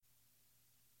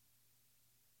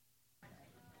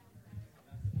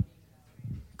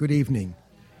Good evening.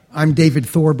 I'm David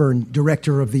Thorburn,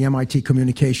 director of the MIT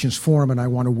Communications Forum, and I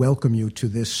want to welcome you to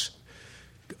this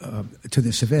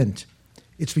event.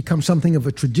 It's become something of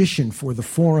a tradition for the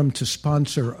forum to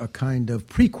sponsor a kind of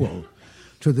prequel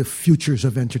to the Futures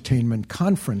of Entertainment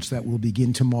conference that will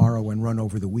begin tomorrow and run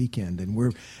over the weekend. And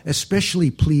we're especially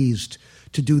pleased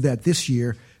to do that this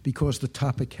year because the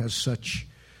topic has such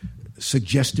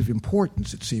suggestive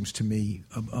importance, it seems to me,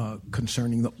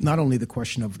 concerning not only the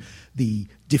question of the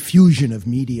diffusion of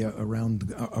media around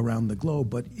the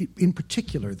globe, but in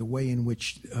particular the way in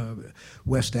which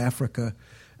West Africa,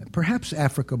 perhaps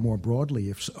Africa more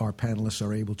broadly, if our panelists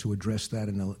are able to address that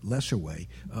in a lesser way,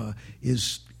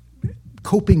 is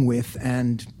coping with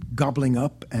and gobbling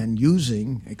up and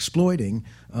exploiting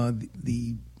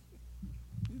the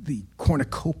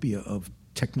cornucopia of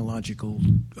technological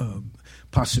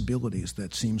possibilities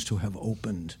that seems to have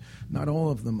opened. Not all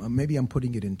of them. Maybe I'm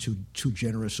putting it in too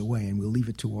generous a way, and we'll leave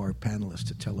it to our panelists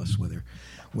to tell us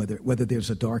whether there's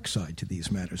a dark side to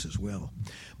these matters as well.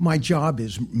 My job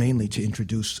is mainly to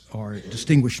introduce our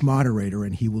distinguished moderator,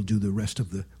 and he will do the rest of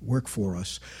the work for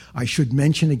us. I should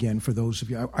mention again, for those of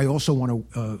you, I also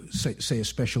want to say a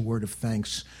special word of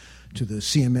thanks to the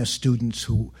CMS students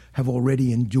who have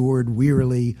already endured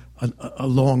wearily a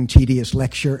long, tedious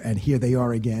lecture, and here they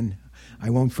are again. I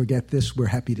won't forget this. We're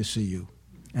happy to see you.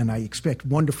 And I expect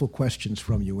wonderful questions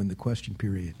from you in the question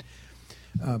period.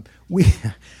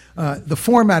 The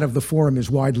format of the forum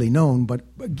is widely known, but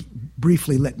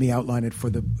briefly let me outline it for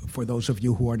those of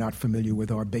you who are not familiar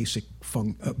with our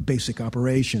basic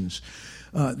operations.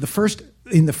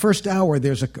 In the first hour,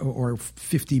 or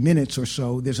 50 minutes or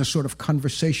so, there's a sort of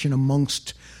conversation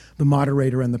amongst the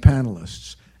moderator and the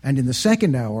panelists. And in the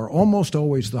second hour, almost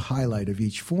always the highlight of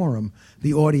each forum,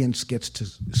 the audience gets to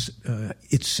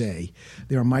its say.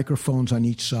 There are microphones on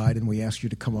each side, and we ask you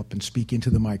to come up and speak into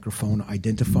the microphone,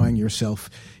 identifying yourself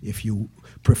if you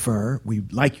prefer.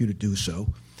 We'd like you to do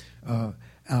so.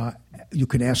 You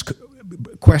can ask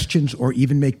questions or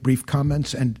even make brief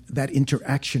comments, and that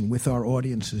interaction with our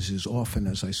audiences is often,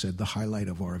 as I said, the highlight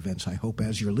of our events. I hope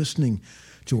as you're listening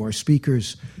to our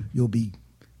speakers, you'll be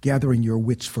gathering your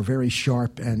wits for very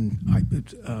sharp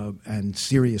and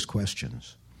serious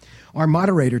questions. Our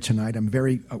moderator tonight,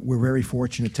 we're very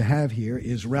fortunate to have here,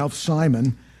 is Ralph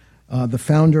Simon, the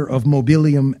founder of the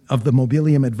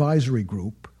Mobilium Advisory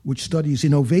Group, which studies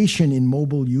innovation in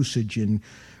mobile usage in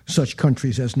such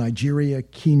countries as Nigeria,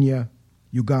 Kenya,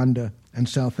 Uganda, and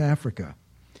South Africa.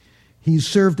 He's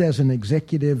served as an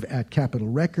executive at Capitol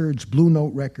Records, Blue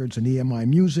Note Records, and EMI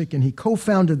Music, and he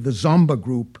co-founded the Zomba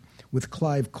Group with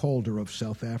Clive Calder of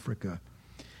South Africa.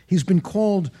 He's been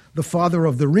called the father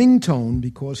of the ringtone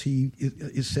because he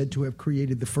is said to have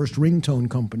created the first ringtone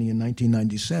company in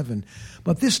 1997.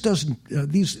 But this doesn't;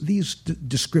 these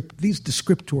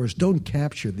descriptors don't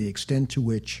capture the extent to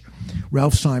which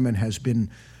Ralph Simon has been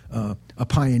a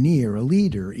pioneer, a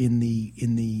leader in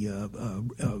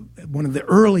one of the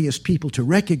earliest people to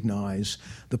recognize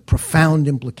the profound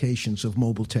implications of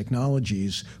mobile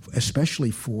technologies, especially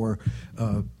for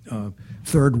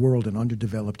third world and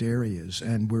underdeveloped areas.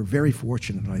 And we're very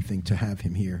fortunate, I think, to have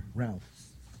him here. Ralph,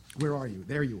 where are you?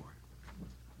 There you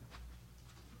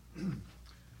are.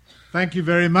 Thank you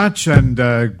very much, and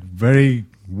very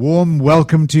warm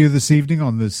welcome to you this evening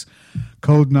on this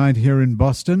cold night here in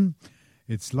Boston.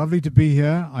 It's lovely to be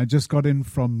here. I just got in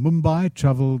from Mumbai,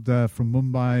 traveled from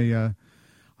Mumbai.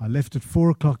 I left at 4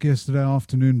 o'clock yesterday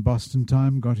afternoon, Boston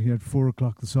time, got here at 4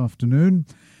 o'clock this afternoon.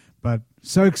 But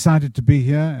so excited to be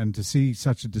here and to see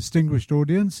such a distinguished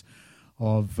audience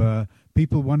of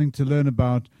people wanting to learn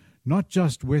about not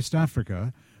just West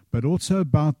Africa, but also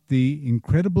about the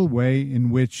incredible way in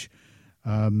which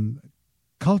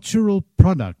cultural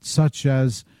products such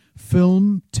as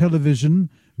film, television,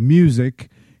 music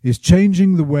is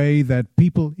changing the way that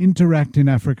people interact in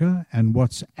Africa, and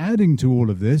what's adding to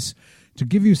all of this, to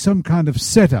give you some kind of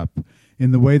setup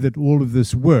in the way that all of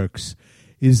this works,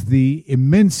 is the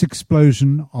immense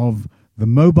explosion of the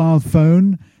mobile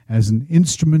phone as an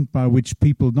instrument by which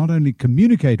people not only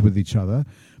communicate with each other,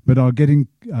 but are getting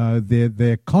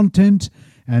their content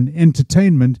and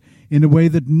entertainment in a way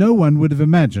that no one would have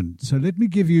imagined. So let me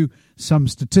give you some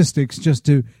statistics just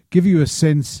to give you a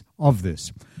sense of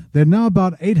this. There are now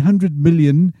about 800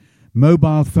 million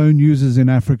mobile phone users in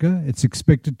Africa. It's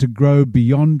expected to grow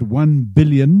beyond 1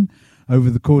 billion over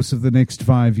the course of the next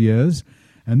 5 years.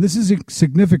 And this is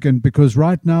significant because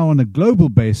right now on a global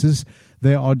basis,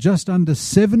 there are just under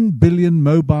 7 billion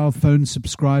mobile phone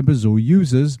subscribers or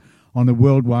users on a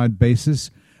worldwide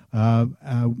basis,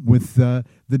 with the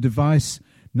device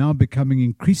now becoming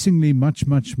increasingly much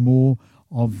more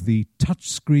of the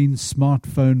touchscreen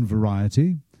smartphone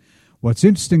variety. What's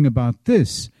interesting about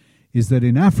this is that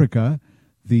in Africa,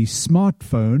 the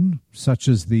smartphone, such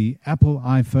as the Apple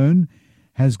iPhone,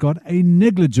 has got a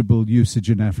negligible usage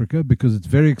in Africa because it's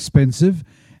very expensive,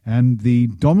 and the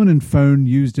dominant phone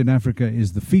used in Africa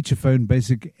is the feature phone,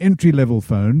 basic entry-level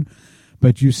phone.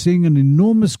 But you're seeing an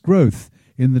enormous growth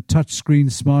in the touchscreen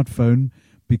smartphone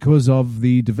because of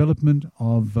the development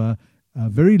of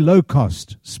very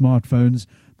low-cost smartphones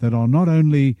that are not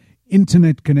only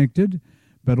internet-connected,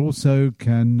 but also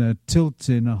can tilt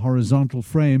in a horizontal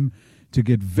frame to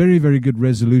get very, very good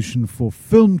resolution for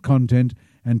film content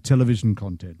and television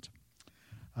content.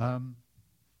 Where's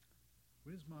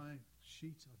my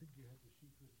sheet? I think you have the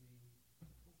sheet with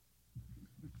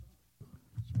the...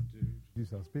 Just want to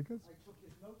introduce our speakers. I took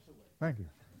his notes away. Thank you.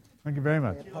 Thank you very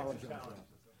much. I apologize.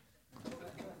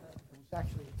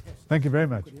 Thank you very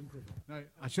much. No,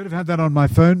 I should have had that on my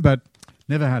phone, but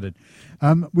never had it.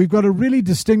 We've got a really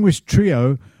distinguished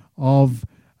trio of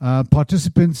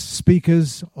participants,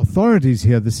 speakers, authorities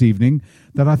here this evening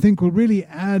that I think will really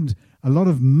add a lot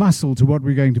of muscle to what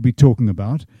we're going to be talking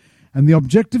about. And the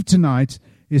objective tonight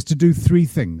is to do three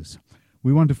things.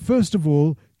 We want to, first of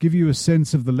all, give you a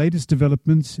sense of the latest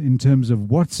developments in terms of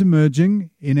what's emerging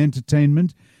in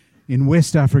entertainment in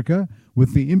West Africa,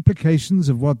 with the implications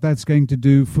of what that's going to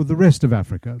do for the rest of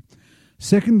Africa.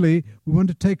 Secondly, we want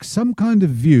to take some kind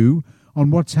of view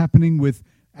on what's happening with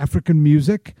African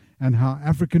music and how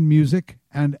African music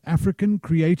and African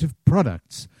creative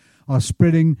products are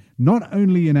spreading not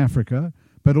only in Africa,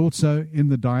 but also in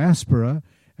the diaspora.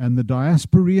 And the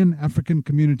diasporian African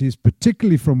communities,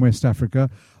 particularly from West Africa,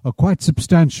 are quite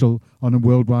substantial on a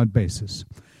worldwide basis.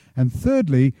 And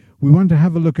thirdly, we want to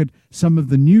have a look at some of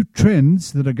the new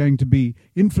trends that are going to be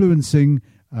influencing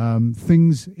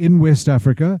things in West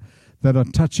Africa that are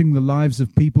touching the lives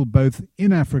of people both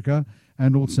in Africa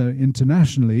and also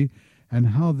internationally, and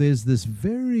how there's this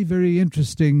very, very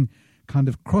interesting kind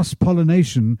of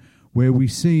cross-pollination where we're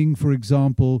seeing, for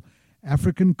example,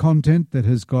 African content that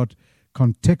has got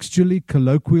contextually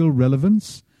colloquial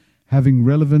relevance, having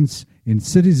relevance in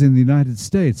cities in the United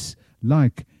States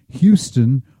like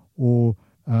Houston or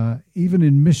even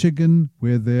in Michigan,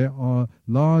 where there are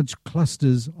large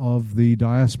clusters of the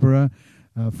diaspora.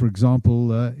 For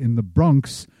example, in the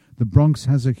Bronx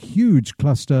has a huge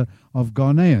cluster of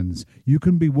Ghanaians. You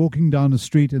can be walking down a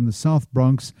street in the South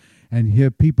Bronx and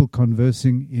hear people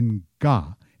conversing in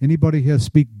Ga. Anybody here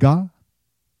speak Ga?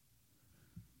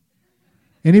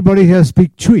 Anybody here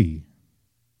speak Twi?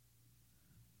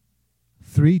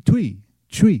 3 Twi.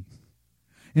 Twi.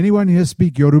 Anyone here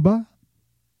speak Yoruba,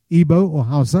 Igbo, or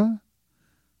Hausa?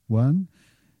 1.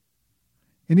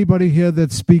 Anybody here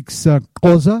that speaks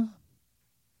Xhosa?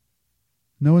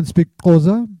 No one speak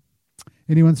Xhosa?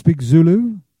 Anyone speak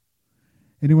Zulu?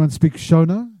 Anyone speak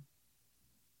Shona?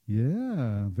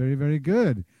 Yeah, very, very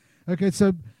good. Okay,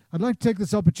 so I'd like to take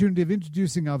this opportunity of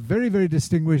introducing our very, very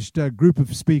distinguished group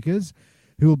of speakers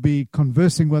who will be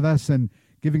conversing with us and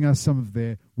giving us some of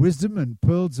their wisdom and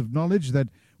pearls of knowledge that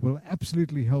will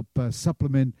absolutely help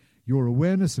supplement your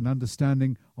awareness and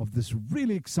understanding of this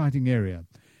really exciting area.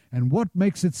 And what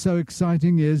makes it so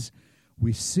exciting is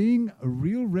we're seeing a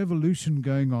real revolution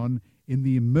going on in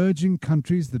the emerging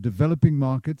countries, the developing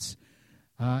markets,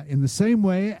 in the same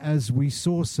way as we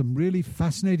saw some really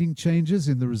fascinating changes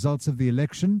in the results of the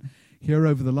election here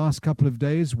over the last couple of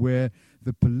days, where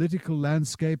the political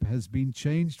landscape has been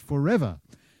changed forever,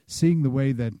 seeing the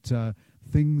way that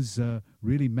things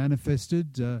really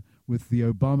manifested with the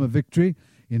Obama victory.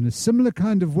 In a similar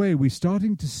kind of way, we're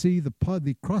starting to see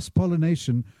the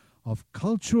cross-pollination of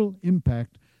cultural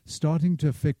impact starting to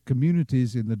affect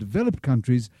communities in the developed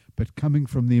countries, but coming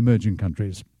from the emerging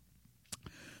countries.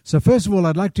 So first of all,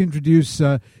 I'd like to introduce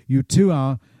you to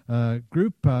our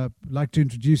group. I'd like to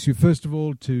introduce you, first of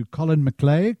all, to Colin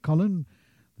McClay. Colin,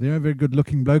 they're a very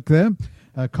good-looking bloke there.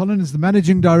 Colin is the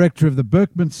Managing Director of the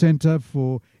Berkman Center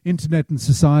for Internet and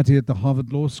Society at the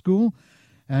Harvard Law School,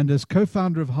 and as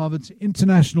co-founder of Harvard's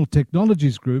International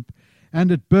Technologies Group.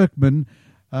 And at Berkman,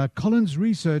 Colin's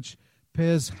research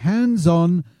pairs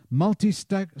hands-on,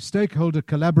 multi-stakeholder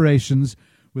collaborations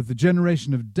with the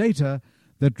generation of data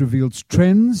that reveals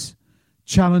trends,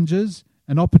 challenges,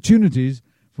 and opportunities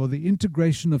for the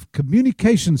integration of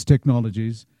communications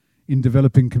technologies in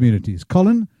developing communities.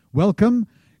 Colin, welcome.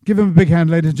 Give him a big hand,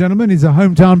 ladies and gentlemen. He's a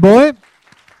hometown boy.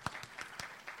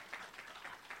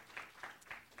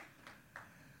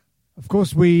 Of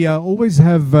course, we always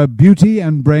have beauty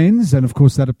and brains, and of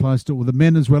course that applies to all the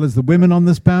men as well as the women on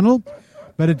this panel.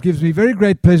 But it gives me very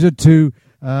great pleasure to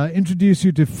introduce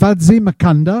you to Fadzi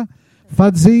Makanda.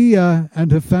 Fadzi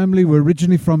and her family were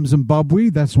originally from Zimbabwe.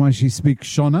 That's why she speaks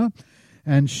Shona.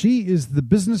 And she is the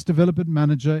business development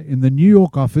manager in the New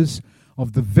York office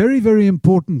of the very, very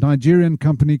important Nigerian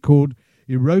company called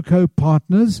Iroko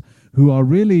Partners, who are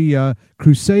really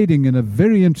crusading in a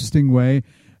very interesting way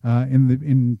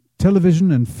in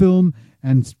television and film,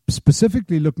 and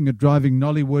specifically looking at driving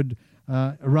Nollywood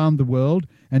around the world.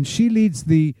 And she leads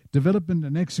the development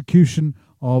and execution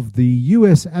of the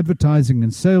U.S. advertising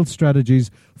and sales strategies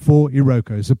for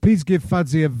Iroko. So please give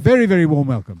Fadzi a very, very warm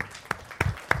welcome.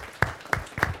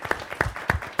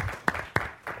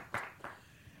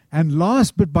 And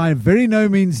last, but by very no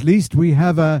means least, we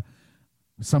have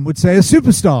some would say a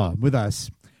superstar with us.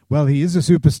 Well, he is a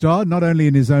superstar, not only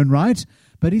in his own right,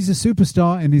 but he's a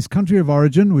superstar in his country of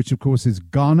origin, which of course is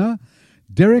Ghana.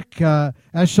 Derek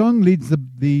Ashong leads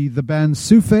the band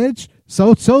Soulfedge,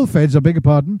 I beg your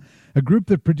pardon, a group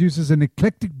that produces an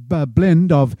eclectic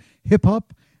blend of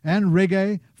hip-hop and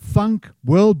reggae, funk,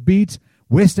 world beat,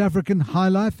 West African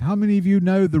highlife. How many of you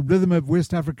know the rhythm of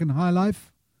West African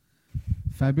highlife?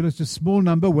 Fabulous, just a small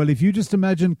number. Well, if you just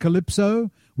imagine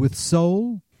calypso with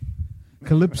soul,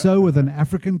 calypso with an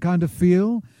African kind of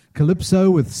feel, calypso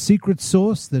with secret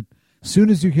sauce that as soon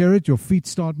as you hear it, your feet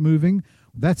start moving.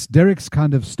 That's Derek's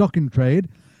kind of stock in trade.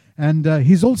 And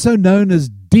he's also known as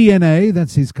DNA.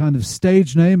 That's his kind of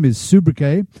stage name, is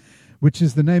Subriquet, which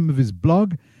is the name of his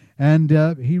blog. And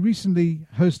he recently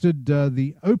hosted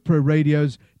the Oprah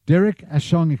Radio's Derek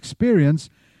Ashong Experience,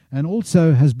 and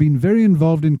also has been very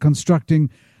involved in constructing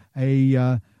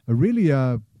a really,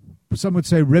 some would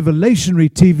say, revelationary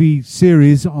TV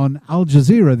series on Al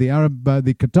Jazeera,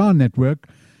 the Qatar network,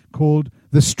 called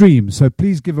The Stream. So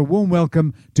please give a warm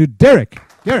welcome to Derek.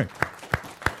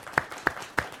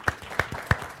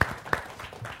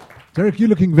 Derek, you're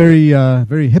looking very,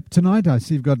 very hip tonight. I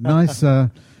see you've got nice.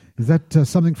 Is that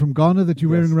something from Ghana that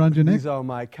you're wearing around your neck? These are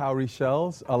my cowrie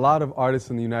shells. A lot of artists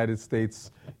in the United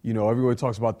States, everyone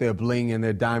talks about their bling and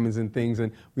their diamonds and things,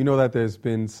 and we know that there's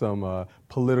been some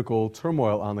political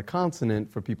turmoil on the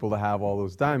continent for people to have all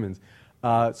those diamonds.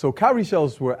 So cowrie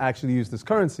shells were actually used as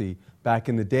currency back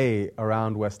in the day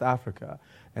around West Africa.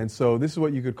 And so this is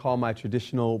what you could call my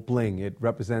traditional bling. It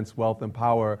represents wealth and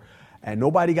power, and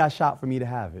nobody got shot for me to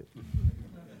have it.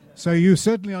 So you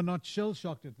certainly are not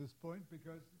shell-shocked at this point,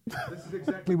 because this is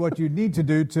exactly what you need to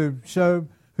do to show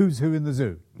who's who in the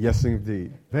zoo. Yes,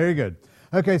 indeed. Very good.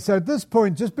 Okay, so at this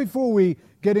point, just before we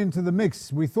get into the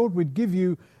mix, we thought we'd give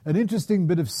you an interesting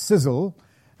bit of sizzle,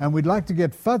 and we'd like to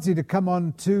get Fadzi to come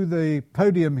on to the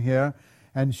podium here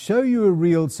and show you a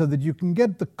reel so that you can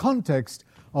get the context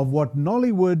of what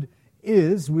Nollywood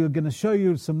is. We're going to show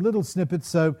you some little snippets,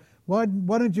 so why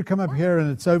don't you come up here, and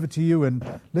it's over to you,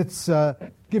 and let's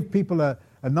give people a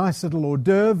nice little hors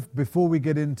d'oeuvre before we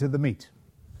get into the meat.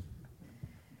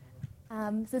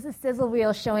 So this is a sizzle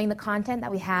reel showing the content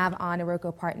that we have on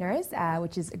Iroko Partners,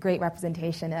 which is a great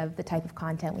representation of the type of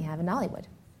content we have in Nollywood.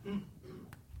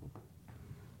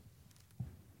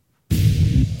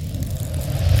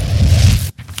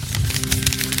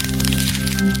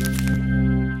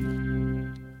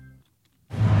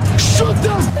 Shoot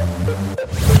them!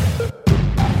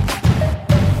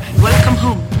 Welcome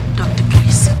home, Dr.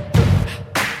 Case.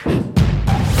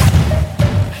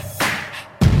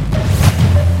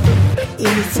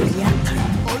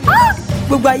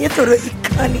 Gbogbo ayé tòrò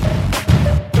ìkànnì.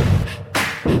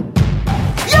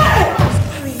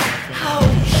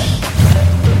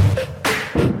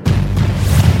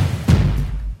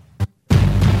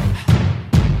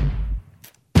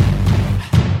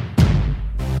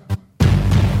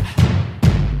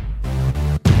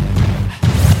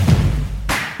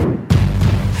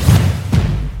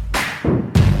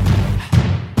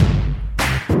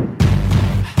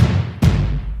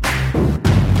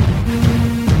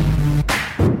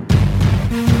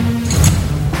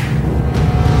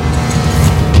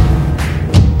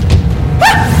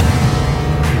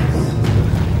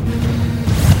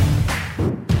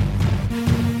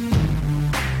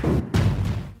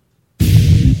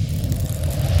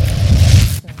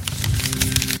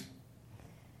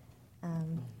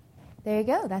 There you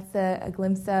go. That's a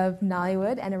glimpse of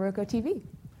Nollywood and Iroko TV.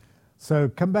 So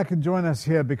come back and join us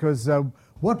here, because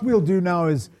what we'll do now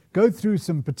is go through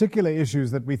some particular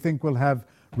issues that we think will have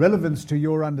relevance to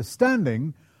your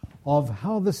understanding of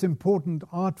how this important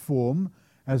art form,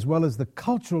 as well as the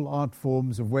cultural art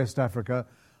forms of West Africa,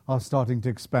 are starting to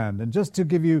expand. And just to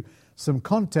give you some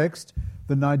context,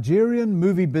 the Nigerian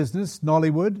movie business,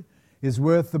 Nollywood, is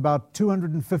worth about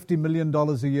 $250 million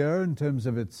a year in terms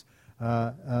of its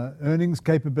earnings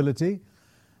capability.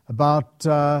 About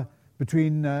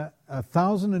between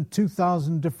 1,000 and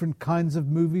 2,000 different kinds of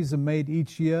movies are made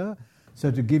each year.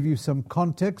 So to give you some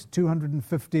context,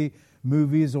 250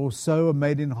 movies or so are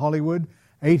made in Hollywood,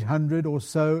 800 or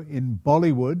so in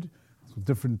Bollywood,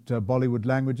 different Bollywood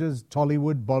languages,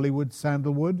 Tollywood, Bollywood,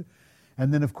 Sandalwood.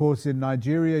 And then, of course, in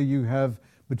Nigeria, you have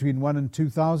between 1,000 and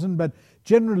 2,000, but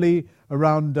generally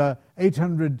around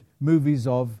 800 movies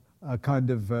of kind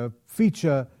of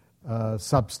feature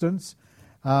substance.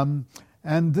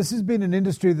 And this has been an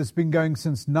industry that's been going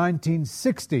since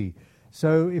 1960.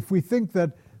 So if we think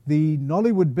that the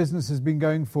Nollywood business has been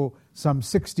going for some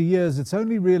 60 years, it's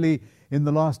only really in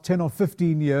the last 10 or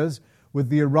 15 years, with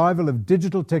the arrival of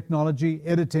digital technology,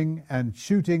 editing and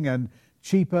shooting and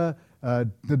cheaper,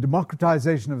 the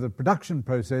democratization of the production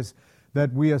process,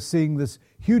 that we are seeing this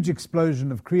huge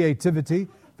explosion of creativity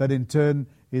that in turn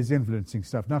is influencing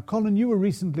stuff. Now, Colin, you were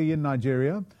recently in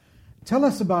Nigeria. Tell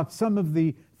us about some of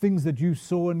the things that you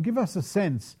saw and give us a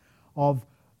sense of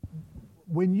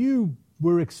when you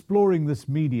were exploring this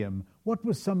medium, what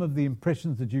were some of the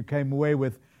impressions that you came away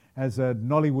with as a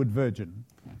Nollywood virgin?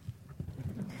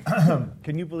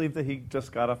 Can you believe that he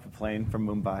just got off a plane from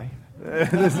Mumbai?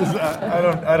 This is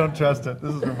I don't trust it.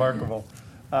 This is remarkable.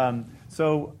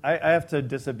 So I have to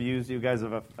disabuse you guys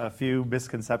of a few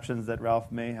misconceptions that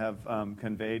Ralph may have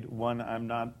conveyed. One, I'm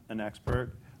not an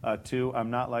expert. Two, I'm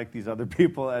not like these other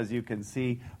people. As you can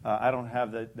see, I don't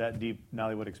have that deep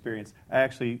Nollywood experience. I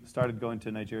actually started going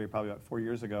to Nigeria probably about 4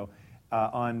 years ago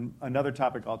on another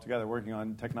topic altogether, working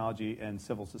on technology and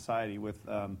civil society with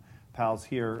pals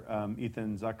here,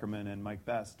 Ethan Zuckerman and Mike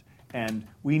Best. And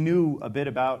we knew a bit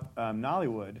about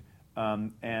Nollywood,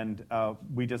 and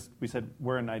we said,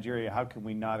 we're in Nigeria, how can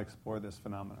we not explore this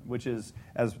phenomenon? Which is,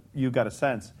 as you got a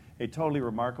sense, a totally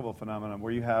remarkable phenomenon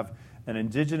where you have an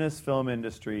indigenous film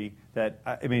industry that,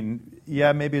 I mean,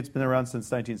 yeah, maybe it's been around since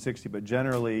 1960, but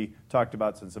generally talked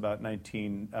about since about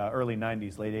early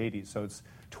 90s, late 80s. So it's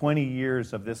 20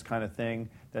 years of this kind of thing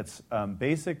that's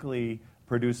basically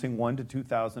producing 1,000 to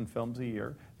 2,000 films a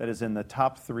year. That is in the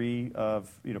top three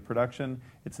of production.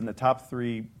 It's in the top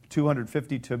three,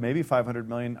 250 to maybe 500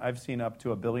 million. I've seen up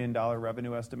to $1 billion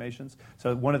revenue estimations.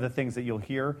 So one of the things that you'll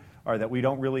hear are that we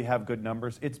don't really have good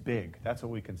numbers. It's big. That's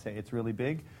what we can say. It's really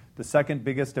big. The second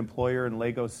biggest employer in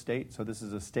Lagos State. So this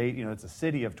is a state. It's a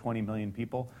city of 20 million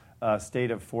people.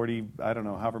 State of 40, I don't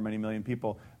know, however many million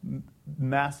people.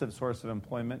 Massive source of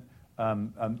employment.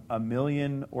 A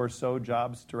million or so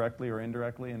jobs directly or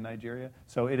indirectly in Nigeria.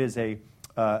 So it is a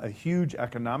huge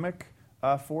economic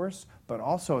force, but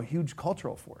also a huge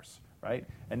cultural force, right?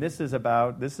 And this is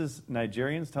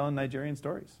Nigerians telling Nigerian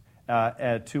stories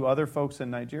to other folks in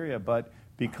Nigeria. But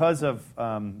because of,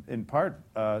 in part,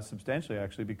 substantially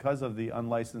actually, because of the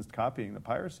unlicensed copying, the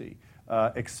piracy,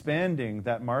 expanding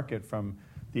that market from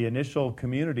the initial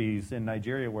communities in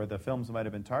Nigeria where the films might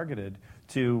have been targeted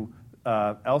to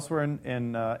elsewhere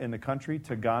in the country,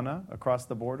 to Ghana, across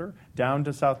the border, down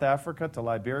to South Africa, to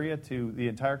Liberia, to the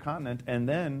entire continent, and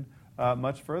then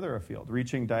much further afield,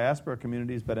 reaching diaspora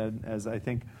communities, but as I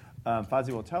think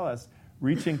Fazi will tell us,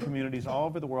 reaching communities all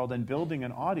over the world and building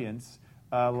an audience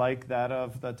like that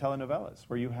of the telenovelas,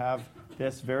 where you have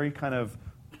this very kind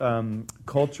of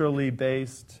culturally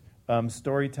based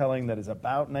storytelling that is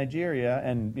about Nigeria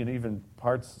and even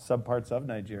subparts of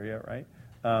Nigeria, right?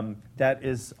 That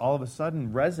is all of a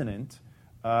sudden resonant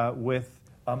with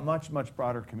a much, much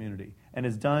broader community and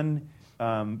is done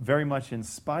very much in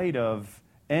spite of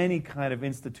any kind of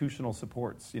institutional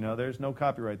supports. There's no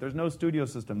copyright. There's no studio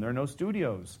system. There are no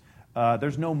studios.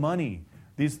 There's no money.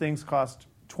 These things cost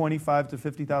 $25,000 to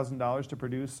 $50,000 to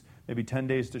produce, maybe 10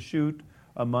 days to shoot,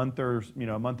 a month or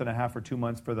a month and a half or 2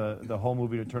 months for the whole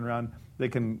movie to turn around. They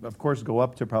can, of course, go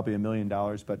up to probably $1 million,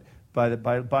 but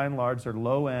by and large, they're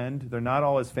low end. They're not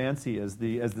all as fancy as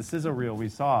the sizzle reel we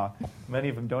saw. Many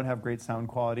of them don't have great sound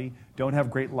quality, don't have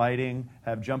great lighting,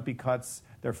 have jumpy cuts.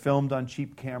 They're filmed on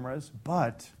cheap cameras,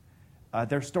 but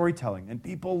they're storytelling, and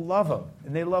people love them,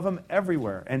 and they love them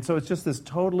everywhere. And so it's just this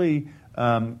totally,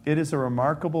 it is a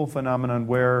remarkable phenomenon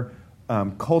where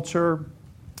culture,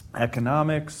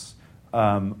 economics,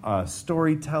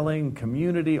 storytelling,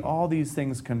 community, all these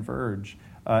things converge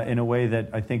in a way that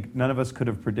I think none of us could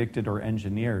have predicted or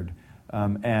engineered.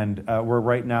 And we're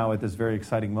right now at this very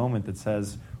exciting moment that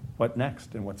says, what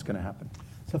next and what's going to happen?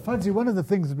 So, Fadzi, one of the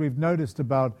things that we've noticed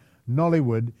about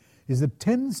Nollywood is it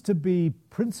tends to be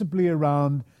principally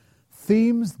around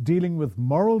themes dealing with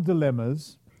moral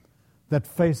dilemmas that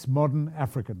face modern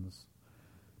Africans.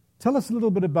 Tell us a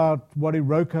little bit about what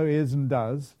Iroko is and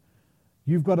does.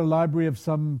 You've got a library of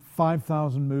some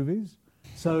 5,000 movies.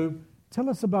 So tell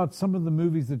us about some of the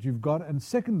movies that you've got. And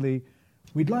secondly,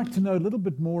 We'd like to know a little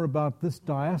bit more about this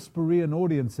diasporan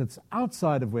audience that's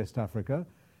outside of West Africa,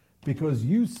 because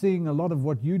you're seeing a lot of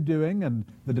what you're doing and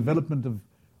the development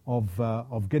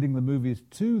of getting the movies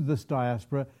to this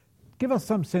diaspora. Give us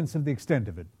some sense of the extent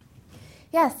of it.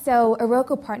 Yes, so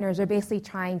Iroko Partners are basically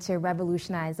trying to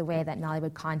revolutionize the way that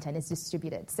Nollywood content is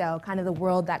distributed. So kind of the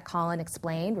world that Colin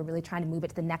explained, we're really trying to move it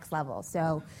to the next level.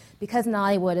 So because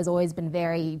Nollywood has always been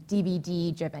very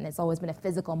DVD driven, it's always been a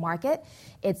physical market,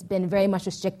 it's been very much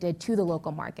restricted to the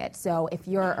local market. So if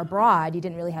you're abroad, you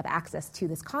didn't really have access to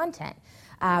this content.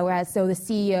 So the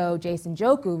CEO, Jason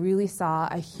Joku, really saw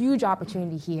a huge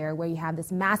opportunity here where you have this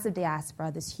massive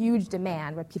diaspora, this huge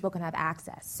demand where people can have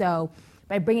access. So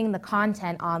by bringing the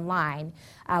content online,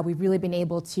 we've really been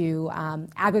able to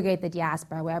aggregate the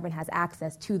diaspora where everyone has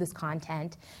access to this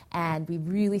content, and we've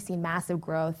really seen massive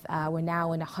growth. We're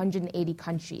now in 180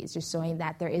 countries, just showing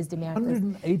that there is demand.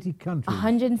 180 countries?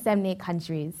 178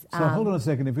 countries. So hold on a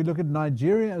second. If we look at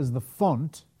Nigeria as the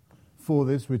font for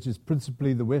this, which is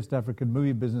principally the West African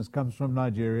movie business comes from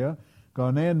Nigeria,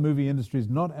 Ghanaian movie industry is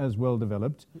not as well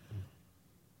developed.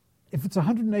 If it's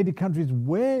 180 countries,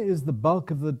 where is the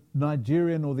bulk of the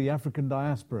Nigerian or the African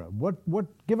diaspora?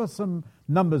 Give us some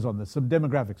numbers on this, some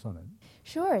demographics on it.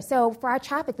 Sure. So for our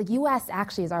traffic, the U.S.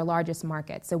 actually is our largest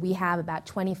market. So we have about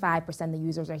 25% of the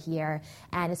users are here,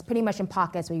 and it's pretty much in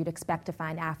pockets where you'd expect to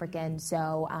find Africans.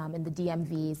 So in the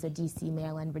DMV, so D.C.,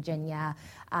 Maryland, Virginia,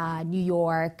 New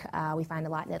York, we find a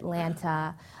lot in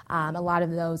Atlanta, a lot of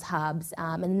those hubs,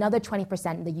 and another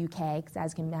 20% in the U.K., because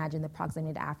as you can imagine, the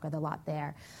proximity to Africa, there's a lot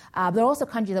there. But there are also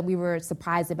countries that we were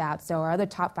surprised about. So our other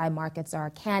top 5 markets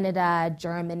are Canada,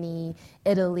 Germany,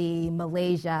 Italy,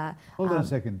 Malaysia. Hold on a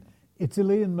second.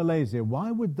 Italy and Malaysia, why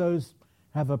would those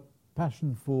have a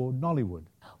passion for Nollywood?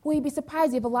 Well, you'd be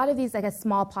surprised. You have a lot of these,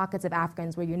 small pockets of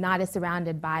Africans where you're not as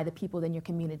surrounded by the people in your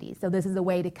community. So this is a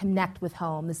way to connect with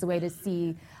home. This is a way to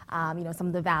see, some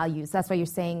of the values. That's why you're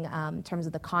saying, in terms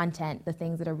of the content, the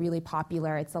things that are really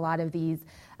popular. It's a lot of these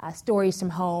stories from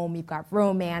home. You've got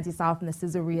romance. You saw from the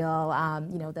sizzle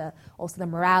reel. Also the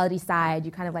morality side.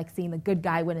 You kind of like seeing the good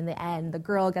guy win in the end, the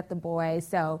girl get the boy.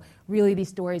 So really, these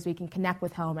stories where you can connect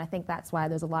with home. And I think that's why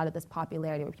there's a lot of this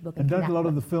popularity where people can. And don't a lot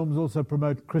of the films also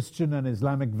promote Christian and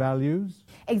Islamic values?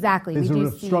 Exactly. Is there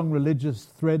a strong religious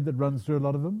thread that runs through a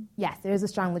lot of them? Yes, there is a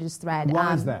strong religious thread.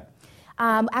 Why is that?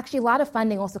 Actually, a lot of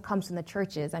funding also comes from the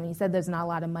churches. I mean, you said there's not a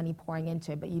lot of money pouring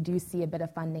into it, but you do see a bit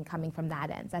of funding coming from that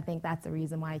end. So I think that's the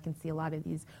reason why you can see a lot of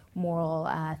these moral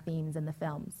themes in the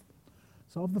films.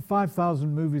 So of the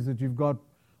 5,000 movies that you've got,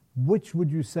 which would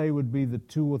you say would be the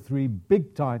 2 or 3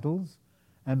 big titles,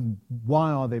 and why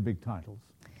are they big titles?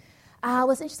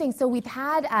 What's interesting, so we've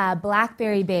had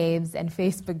BlackBerry Babes and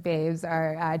Facebook Babes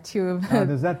are 2 of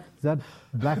them. Is that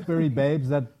BlackBerry Babes?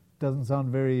 That doesn't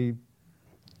sound very...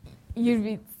 You'd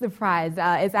be surprised.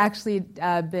 It's actually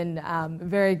been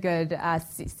very good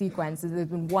sequences. There's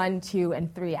been 1, 2,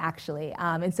 and 3 actually,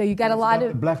 and so you get a lot of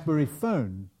the BlackBerry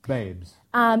phone babes.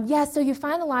 So you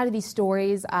find a lot of these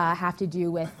stories have to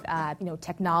do with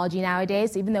technology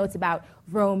nowadays. So even though it's about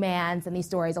romance and these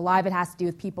stories, a lot of it has to do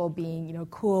with people being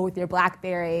cool with their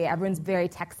BlackBerry. Everyone's very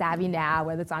tech savvy now,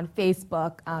 whether it's on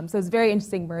Facebook. So it's very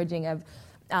interesting merging of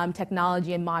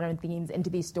technology and modern themes into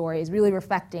these stories, really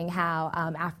reflecting how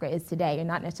Africa is today. You're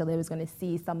not necessarily always going to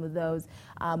see some of those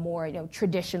more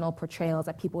traditional portrayals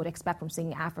that people would expect from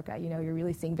seeing Africa. You're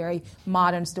really seeing very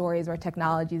modern stories where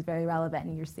technology is very relevant,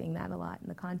 and you're seeing that a lot in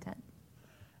the content.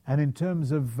 And in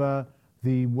terms of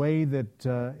the way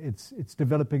that it's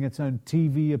developing its own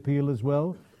TV appeal as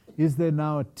well, is there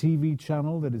now a TV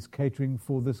channel that is catering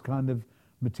for this kind of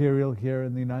material here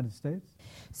in the United States?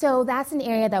 So that's an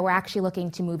area that we're actually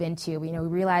looking to move into. We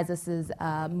realize this is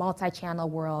a multi-channel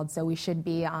world, so we should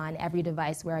be on every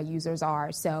device where our users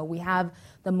are. So we have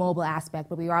the mobile aspect,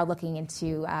 but we are looking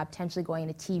into potentially going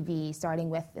into TV, starting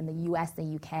with in the US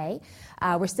and UK.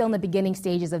 We're still in the beginning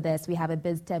stages of this. We have a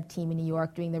BizDev team in New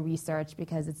York doing the research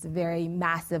because it's a very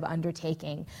massive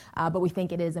undertaking. But we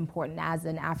think it is important as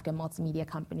an African multimedia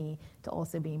company to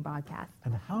also be in broadcast.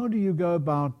 And how do you go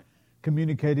about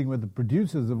communicating with the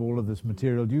producers of all of this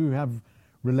material? Do you have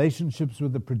relationships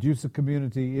with the producer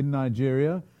community in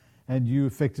Nigeria, and you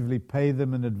effectively pay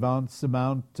them an advance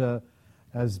amount,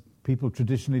 as people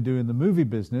traditionally do in the movie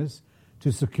business,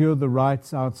 to secure the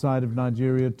rights outside of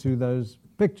Nigeria to those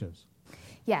pictures?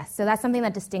 Yes, so that's something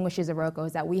that distinguishes Iroko,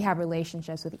 is that we have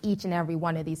relationships with each and every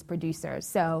one of these producers.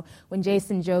 So when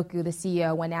Jason Joku, the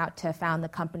CEO, went out to found the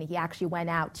company, he actually went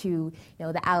out to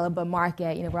the Alaba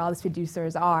market, where all these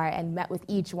producers are, and met with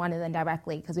each one of them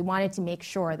directly, because we wanted to make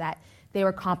sure that they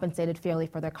were compensated fairly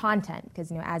for their content.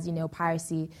 Because, as you know,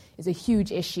 piracy is a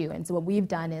huge issue. And so what we've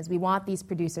done is we want these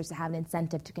producers to have an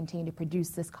incentive to continue to produce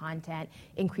this content,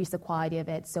 increase the quality of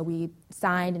it. So we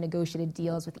signed and negotiated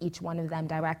deals with each one of them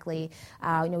directly. We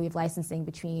have licensing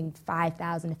between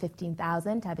 $5,000 to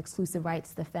 $15,000 to have exclusive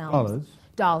rights to the films.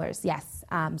 Dollars, yes.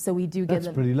 So we do give them.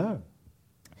 That's pretty low.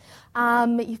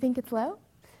 You think it's low?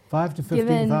 $5,000 to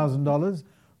 $15,000,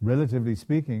 relatively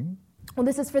speaking. Well,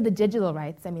 this is for the digital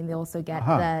rights. I mean, they also get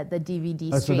the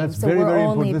DVD stream. So that's so very, we're very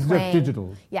only important. This playing, is just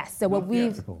digital. Yes. So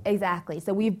what exactly.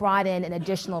 So we've brought in an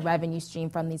additional revenue stream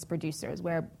from these producers,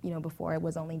 where before it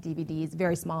was only DVDs,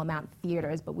 very small amount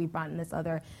theaters, but we've brought in this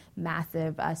other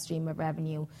massive stream of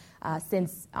revenue.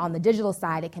 Since on the digital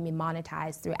side, it can be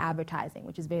monetized through advertising,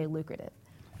 which is very lucrative.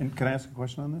 And can I ask a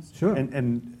question on this? Sure.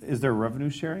 And is there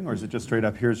revenue sharing, or is it just straight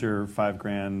up, here's your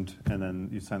 $5,000, and then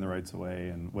you sign the rights away,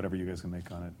 and whatever you guys can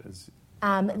make on it is?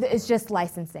 It's just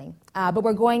licensing. But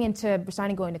we're starting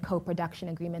to go into co-production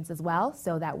agreements as well,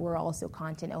 so that we're also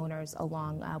content owners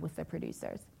along with the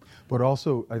producers. But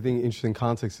also, I think interesting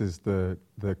context is the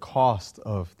cost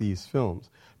of these films,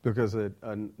 because a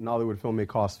Nollywood film may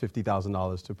cost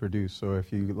 $50,000 to produce. So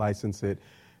if you license it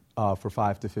for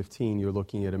 5 to 15, you're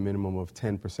looking at a minimum of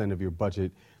 10% of your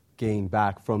budget gained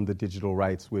back from the digital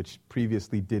rights, which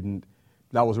previously didn't.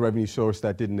 That was a revenue source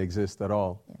that didn't exist at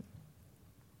all. Yeah.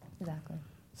 Exactly.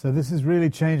 So this is really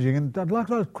changing. And I'd like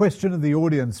to question of the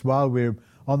audience while we're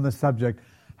on the subject.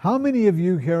 How many of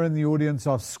you here in the audience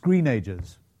are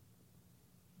screenagers?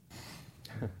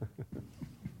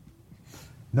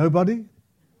 Nobody?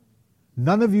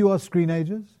 None of you are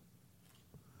screenagers?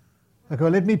 Okay,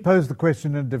 well, let me pose the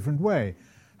question in a different way.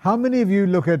 How many of you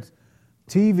look at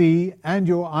TV and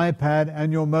your iPad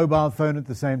and your mobile phone at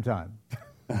the same time?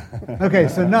 Okay,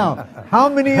 so now, how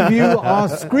many of you are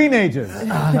screenagers?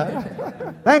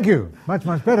 Thank you. Much,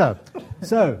 much better.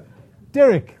 So,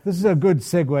 Derek, this is a good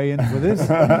segue in for this.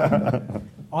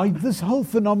 This whole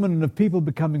phenomenon of people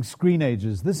becoming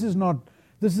screenagers, this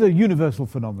is a universal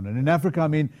phenomenon. In Africa, I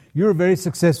mean, you're a very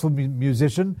successful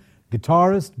musician,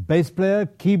 guitarist, bass player,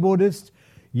 keyboardist.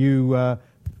 You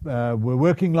were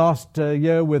working last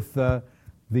year with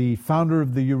the founder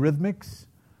of the Eurythmics,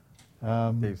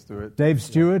 Dave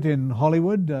Stewart in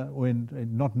Hollywood, or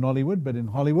not Nollywood, but in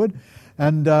Hollywood.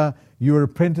 And you were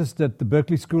apprenticed at the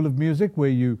Berklee School of Music, where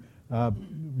you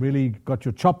really got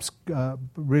your chops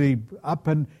really up,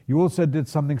 and you also did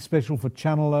something special for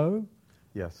Channel O.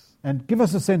 Yes. And give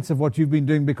us a sense of what you've been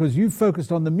doing, because you've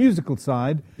focused on the musical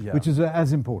side, which is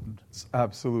as important.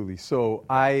 Absolutely. So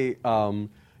I,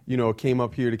 came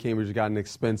up here to Cambridge, got an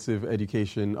expensive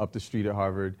education up the street at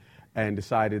Harvard, and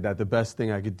decided that the best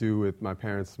thing I could do with my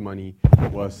parents' money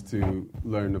was to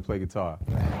learn to play guitar.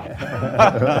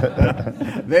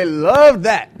 They loved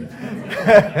that.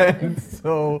 And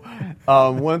so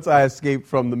once I escaped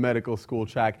from the medical school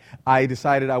track, I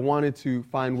decided I wanted to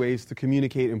find ways to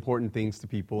communicate important things to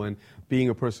people. And being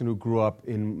a person who grew up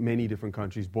in many different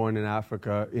countries, born in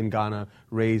Africa, in Ghana,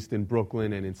 raised in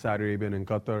Brooklyn and in Saudi Arabia and in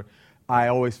Qatar, I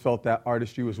always felt that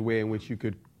artistry was a way in which you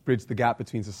could bridge the gap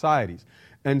between societies.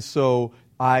 And so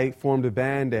I formed a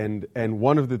band, and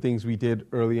one of the things we did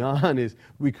early on is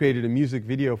we created a music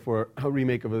video for a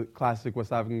remake of a classic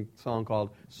West African song called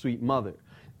Sweet Mother.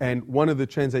 And one of the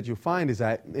trends that you'll find is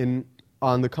that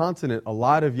on the continent, a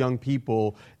lot of young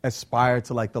people aspire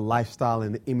to like the lifestyle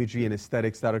and the imagery and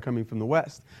aesthetics that are coming from the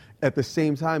West. At the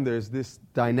same time, there's this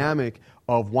dynamic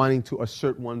of wanting to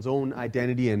assert one's own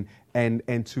identity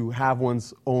and to have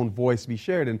one's own voice be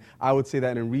shared. And I would say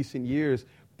that in recent years,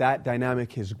 that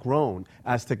dynamic has grown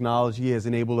as technology has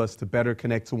enabled us to better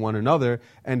connect to one another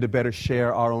and to better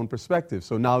share our own perspectives.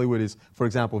 So Nollywood is, for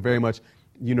example, very much,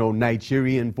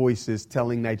 Nigerian voices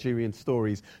telling Nigerian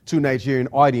stories to Nigerian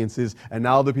audiences, and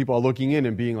now the people are looking in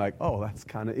and being like, oh, that's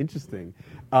kind of interesting.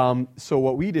 So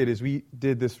what we did is we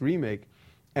did this remake,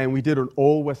 and we did an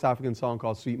old West African song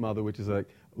called Sweet Mother, which is the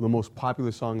most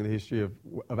popular song in the history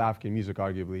of African music,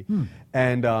 arguably.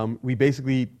 And we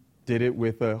basically did it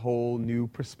with a whole new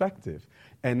perspective.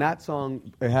 And that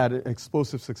song, it had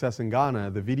explosive success in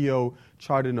Ghana. The video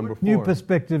charted number 4. New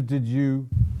perspective did you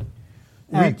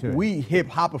add to it? We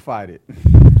hip-hopified it.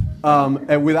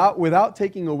 And without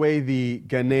taking away the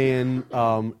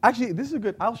Ghanaian... actually, this is a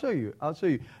good... I'll show you.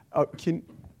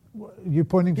 You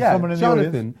pointing to someone in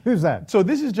Jonathan. the audience? Who's that? So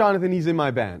this is Jonathan. He's in my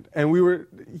band. And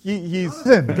he's...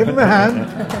 Jonathan, give him a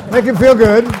hand. Make him feel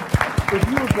good. If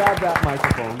you would grab that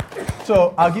microphone.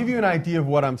 So I'll give you an idea of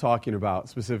what I'm talking about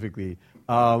specifically.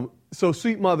 So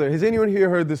Sweet Mother, has anyone here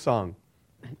heard this song?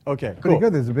 Okay, Pretty cool.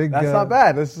 good. There's a big... That's not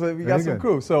bad. We got some good.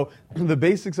 crew. So the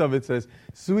basics of it says,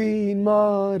 Sweet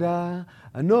mother,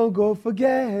 I no go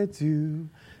forget you.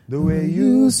 The way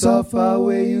you suffer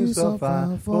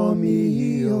for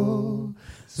me, oh.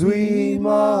 Sweet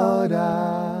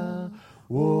mother,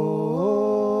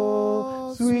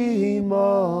 oh, sweet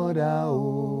mother,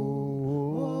 oh.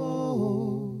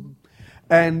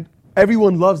 And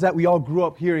everyone loves that. We all grew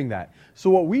up hearing that. So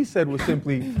what we said was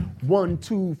simply 1,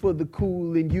 2 for the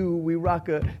cool and you. We rock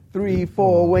a 3,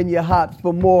 4 when you're hot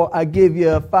for more. I give you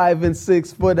a 5 and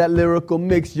 6 for that lyrical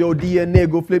mix. Yo, DNA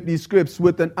go flip these scripts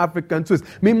with an African twist.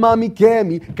 Me mami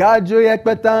kemi, kajo yak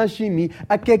patashimi.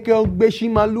 Akeke ogbeshi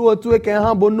maluo tu eke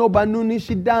hambo no banuni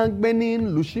shidang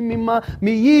benin. Lushimi ma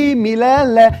mi yi mi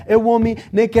lele. E womi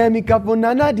ne kemi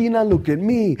kapunana dina. Look at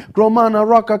me, gromana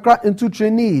rock a crack into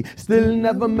Trini. Still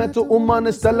never met a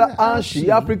woman Stella Ashi,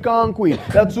 African queen.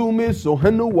 That's who me so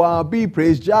Henua be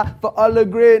praised Jah for all the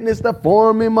greatness that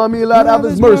form me. Mommy, Lord have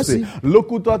his mercy. Look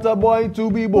who taught a boy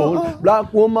to be bold.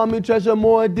 Black woman, me treasure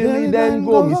more dilly than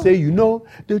gold. Me say, you know,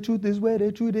 the truth is where the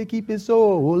truth they keep it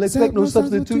so. Expect no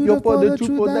substitute you for the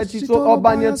truth for that you so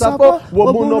Obanya Tapo.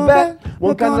 Wobo no bet.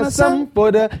 One kind of some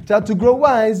for the child to grow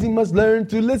wise. He must learn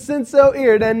to listen so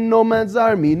ear then no man's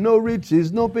army. No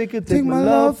riches, no pay can take my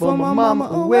love from my mama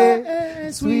away.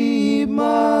 Sweet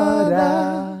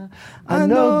mother, I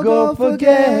no go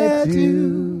forget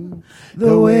you.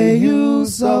 The way you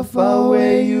suffer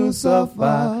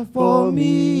for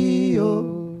me,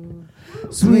 oh,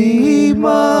 sweet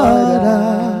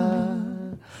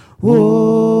mother,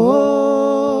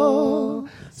 oh,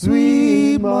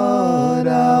 sweet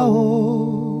mother, oh.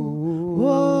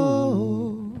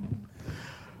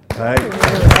 Right.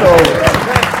 So,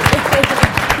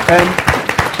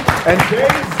 and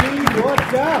Jay-Z, what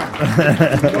down?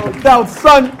 No doubt,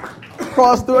 son.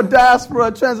 Cross through a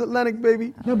diaspora, transatlantic,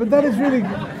 baby. No, but that is really,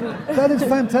 that is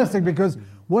fantastic because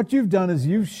what you've done is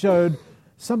you've showed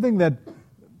something that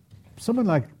someone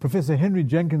like Professor Henry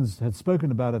Jenkins had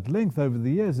spoken about at length over the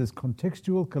years is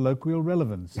contextual colloquial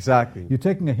relevance. Exactly. You're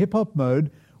taking a hip-hop mode,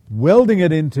 welding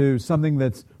it into something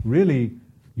that's really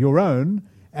your own,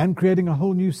 and creating a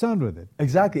whole new sound with it.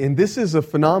 Exactly, and this is a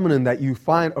phenomenon that you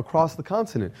find across the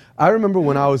continent. I remember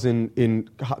when I was in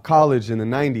college in the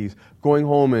 90s, going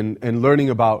home and learning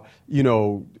about, you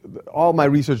know, all my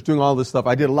research, doing all this stuff.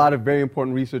 I did a lot of very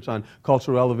important research on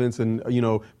cultural relevance and, you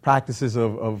know, practices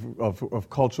of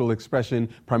cultural expression,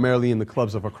 primarily in the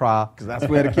clubs of Accra, because that's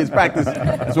where the kids practice.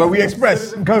 That's where we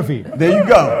express. Kofi. There you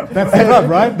go. That's the club,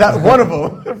 right? That's one of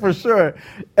them, for sure.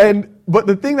 But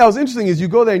the thing that was interesting is you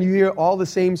go there and you hear all the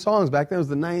same songs. Back then it was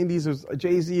the 90s, it was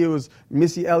Jay-Z, it was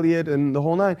Missy Elliott and the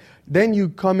whole nine. Then you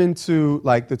come into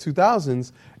like the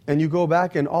 2000s and you go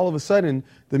back and all of a sudden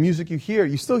the music you hear,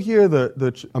 you still hear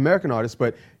the American artists,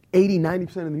 but 80, 90%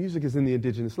 of the music is in the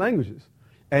indigenous languages.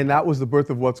 And that was the birth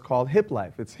of what's called hip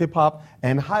life. It's hip hop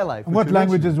and high life. What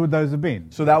languages would those have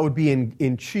been? So that would be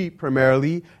in Chi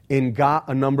primarily, in Ga,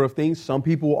 a number of things. Some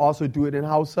people will also do it in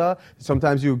Hausa.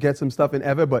 Sometimes you'll get some stuff in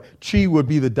Ewe, but Chi would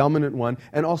be the dominant one.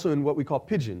 And also in what we call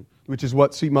Pidgin, which is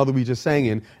what Sweet Mother we just sang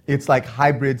in. It's like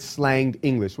hybrid slanged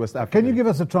English, West African. Can you give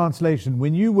us a translation?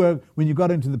 When you got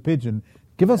into the Pidgin,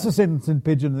 give us a sentence in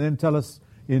Pidgin and then tell us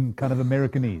in kind of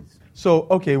Americanese. So,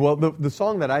 okay, well, the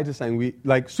song that I just sang, we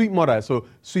like Sweet Mother. So,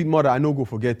 Sweet Mother, I no go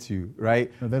forget you, right?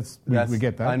 No, we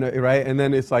get that. I know, right? And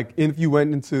then it's like, if you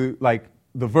went into like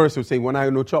the verse would say, when I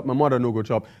no chop, my mother no go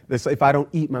chop. If I don't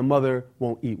eat, my mother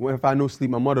won't eat. If I no sleep,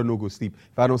 my mother no go sleep.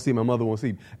 If I don't sleep, my mother won't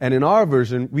sleep. And in our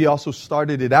version, we also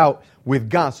started it out with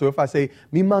Ga. So if I say,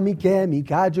 mi mami ke mi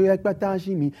kajo yak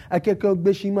batashi mi akeko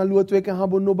beshi maluo tu eka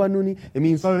habo no banuni, it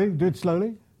means slowly. Do it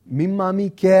slowly. Mi mami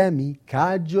ke mi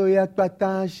kajo yak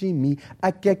batashi mi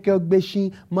akeko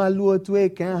beshi maluo tu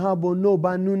eka habo no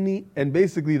banuni. And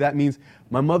basically that means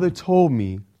my mother told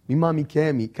me, mi mami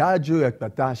ke mi kajo yak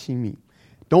batashi mi.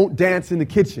 Don't dance in the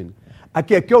kitchen.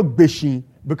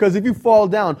 Because if you fall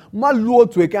down,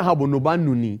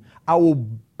 I will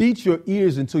beat your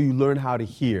ears until you learn how to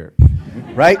hear.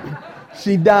 Right?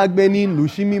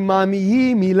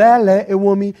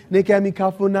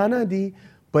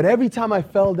 But every time I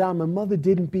fell down, my mother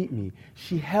didn't beat me.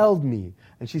 She held me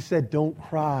and she said, don't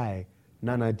cry.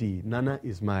 Nana D. Nana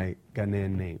is my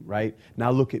Ghanaian name, right?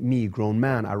 Now look at me, grown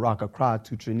man, I rock Accra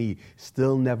to Trini.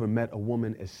 Still never met a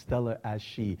woman as stellar as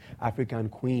she. African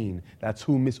queen. That's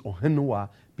who Miss Ohenua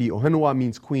be. Ohenua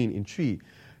means queen in Twi.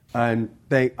 And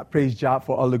praise Jah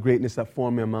for all the greatness that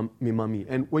formed me mommy.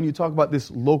 And when you talk about this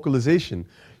localization,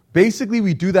 basically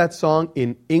we do that song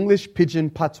in English, Pidgin,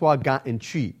 Patois, Ga, and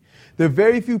Twi. There are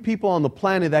very few people on the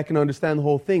planet that can understand the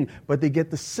whole thing, but they get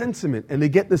the sentiment and they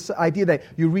get this idea that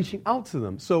you're reaching out to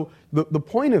them. So the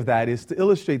point of that is to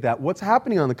illustrate that what's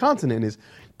happening on the continent is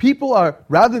people are,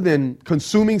 rather than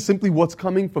consuming simply what's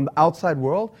coming from the outside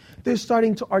world, they're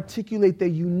starting to articulate their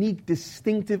unique,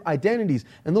 distinctive identities.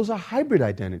 And those are hybrid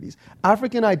identities.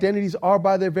 African identities are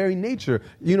by their very nature.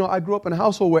 You know, I grew up in a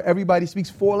household where everybody speaks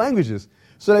 4 languages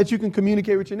so that you can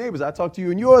communicate with your neighbors. I talk to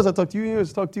you in yours, I talk to you in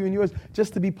yours, I talk to you in yours,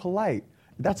 just to be polite.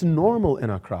 That's normal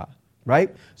in Accra,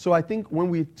 right? So I think when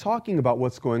we're talking about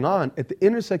what's going on at the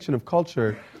intersection of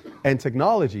culture and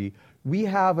technology, we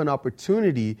have an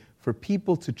opportunity for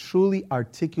people to truly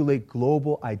articulate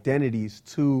global identities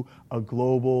to a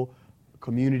global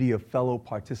community of fellow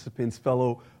participants,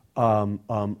 fellow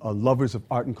lovers of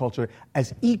art and culture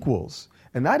as equals.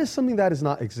 And that is something that has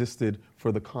not existed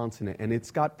for the continent. And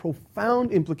it's got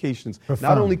profound implications,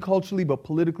 not only culturally, but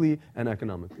politically and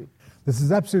economically. This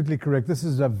is absolutely correct. This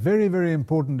is a very, very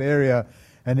important area.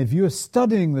 And if you're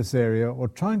studying this area or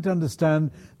trying to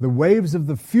understand the waves of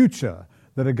the future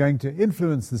that are going to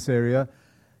influence this area,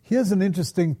 here's an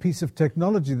interesting piece of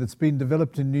technology that's been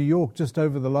developed in New York just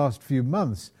over the last few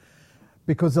months.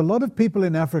 Because a lot of people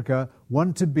in Africa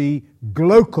want to be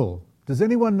glocal. Does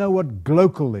anyone know what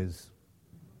glocal is?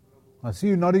 I see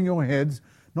you nodding your heads.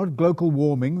 Not global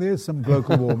warming. There's some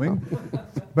global warming.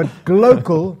 But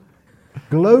glocal,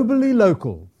 globally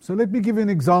local. So let me give you an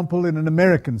example in an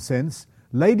American sense.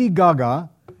 Lady Gaga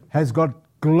has got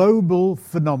global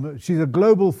phenomenon. She's a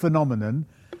global phenomenon,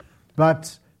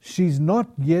 but she's not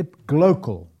yet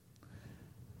glocal.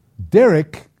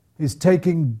 Derek is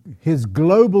taking his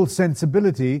global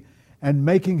sensibility and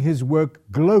making his work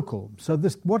glocal. So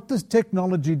what this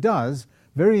technology does,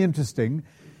 very interesting,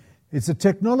 it's a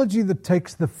technology that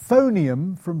takes the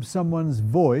phoneme from someone's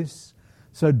voice.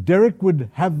 So Derek would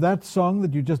have that song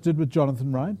that you just did with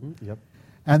Jonathan, right? Mm-hmm. Yep.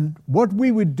 And what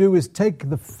we would do is take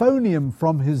the phoneme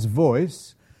from his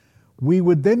voice. We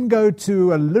would then go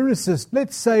to a lyricist.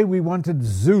 Let's say we wanted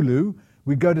Zulu.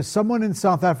 We go to someone in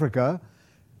South Africa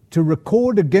to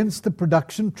record against the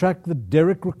production track that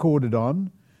Derek recorded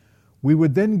on. We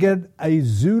would then get a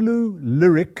Zulu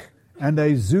lyric and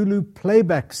a Zulu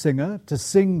playback singer to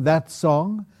sing that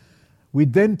song.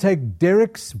 We'd then take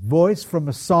Derek's voice from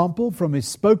a sample, from his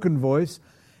spoken voice,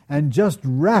 and just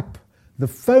wrap the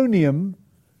phoneme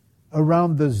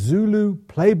around the Zulu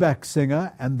playback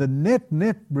singer, and the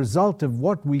net result of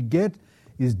what we get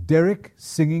is Derek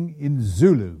singing in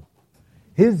Zulu.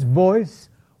 His voice,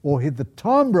 or the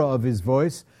timbre of his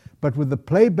voice, but with the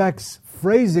playback's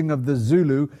phrasing of the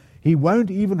Zulu, he won't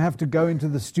even have to go into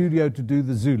the studio to do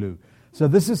the Zulu. So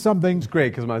this is something... It's great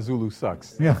because my Zulu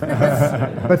sucks.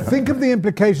 Yeah. But think of the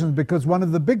implications, because one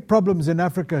of the big problems in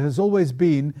Africa has always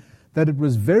been that it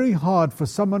was very hard for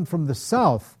someone from the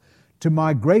south to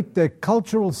migrate their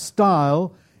cultural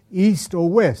style east or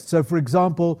west. So, for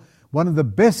example, one of the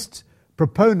best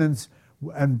proponents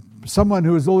and someone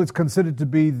who is always considered to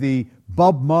be the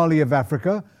Bob Marley of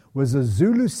Africa was a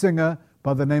Zulu singer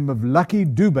by the name of Lucky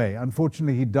Dube.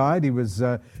 Unfortunately, he died. He was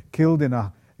killed in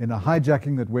a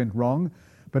hijacking that went wrong.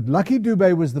 But Lucky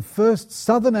Dube was the first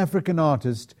Southern African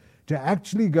artist to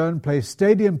actually go and play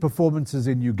stadium performances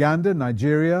in Uganda,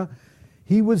 Nigeria.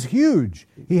 He was huge.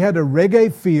 He had a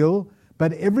reggae feel,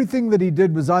 but everything that he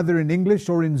did was either in English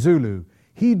or in Zulu.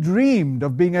 He dreamed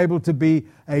of being able to be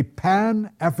a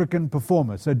pan-African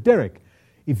performer. So, Derek,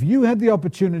 if you had the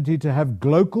opportunity to have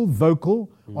glocal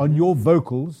vocal on your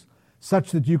vocals,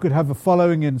 such that you could have a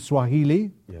following in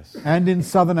Swahili and in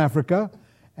Southern Africa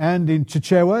and in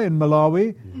Chichewa in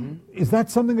Malawi, is that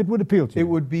something that would appeal to you? It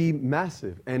would be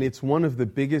massive, and it's one of the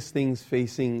biggest things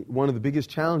facing, one of the biggest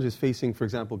challenges facing, for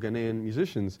example, Ghanaian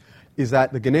musicians, is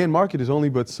that the Ghanaian market is only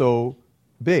but so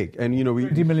big. And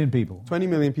 20 million people. 20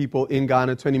 million people in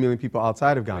Ghana, 20 million people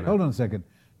outside of Ghana. Hold on a second.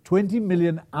 20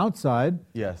 million outside?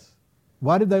 Yes.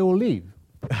 Why did they all leave?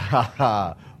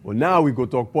 Well, now we go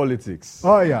talk politics.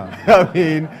 Oh, yeah. I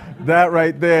mean, that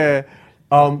right there.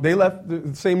 They left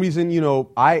the same reason,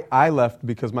 I left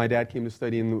because my dad came to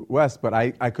study in the West, but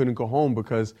I couldn't go home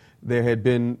because there had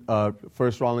been a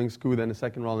first Rawlings coup, then a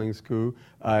second Rawlings coup,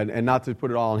 and not to put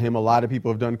it all on him, a lot of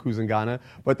people have done coups in Ghana,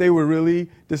 but they were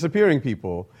really disappearing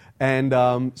people. And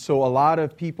so a lot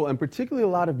of people, and particularly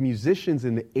a lot of musicians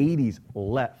in the 80s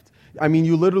left. I mean,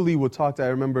 you literally would talk to, I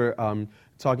remember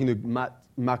talking to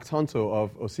Mac Tonto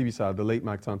of Osibisa, the late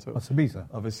Mac Tonto. Osibisa.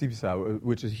 Of Osibisa,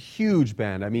 which is a huge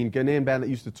band. I mean, Ghanaian band that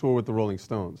used to tour with the Rolling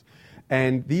Stones.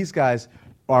 And these guys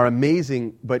are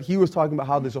amazing, but he was talking about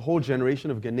how there's a whole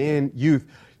generation of Ghanaian youth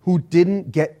who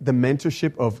didn't get the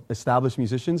mentorship of established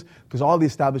musicians because all the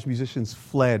established musicians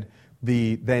fled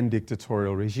the then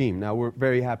dictatorial regime. Now, we're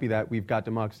very happy that we've got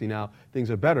democracy now.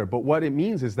 Things are better. But what it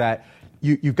means is that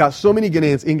you've got so many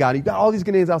Ghanaians in Ghana. You've got all these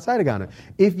Ghanaians outside of Ghana.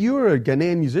 If you're a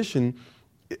Ghanaian musician,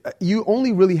 you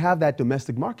only really have that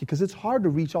domestic market because it's hard to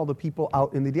reach all the people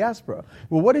out in the diaspora.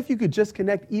 Well, what if you could just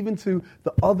connect even to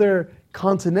the other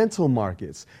continental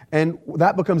markets? And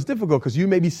that becomes difficult because you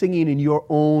may be singing in your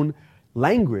own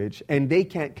language and they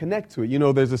can't connect to it. You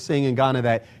know, there's a saying in Ghana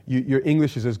that your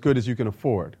English is as good as you can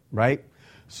afford, right?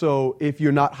 So if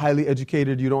you're not highly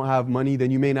educated, you don't have money,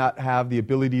 then you may not have the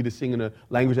ability to sing in a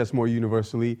language that's more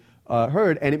universally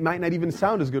heard, and it might not even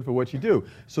sound as good for what you do.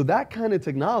 So that kind of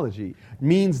technology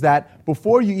means that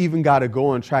before you even got to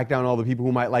go and track down all the people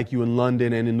who might like you in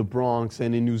London and in the Bronx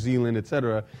and in New Zealand,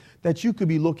 etc., that you could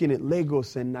be looking at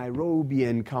Lagos and Nairobi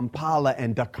and Kampala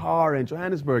and Dakar and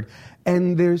Johannesburg.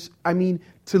 And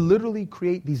to literally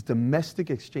create these domestic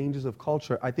exchanges of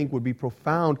culture, I think would be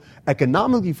profound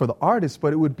economically for the artists,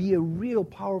 but it would be a real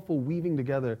powerful weaving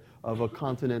together of a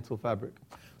continental fabric.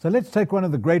 So let's take one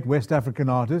of the great West African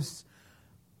artists.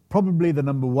 Probably the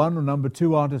number one or number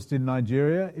two artist in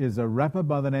Nigeria is a rapper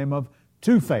by the name of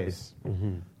Two-Face.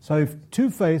 Mm-hmm. So if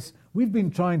Two-Face, we've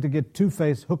been trying to get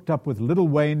Two-Face hooked up with Lil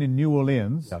Wayne in New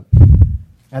Orleans,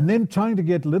 and then trying to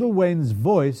get Lil Wayne's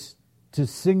voice to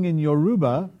sing in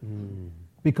Yoruba,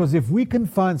 because if we can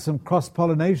find some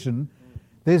cross-pollination,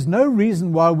 there's no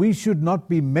reason why we should not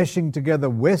be meshing together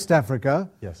West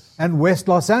Africa and West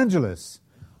Los Angeles,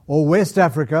 or West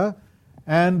Africa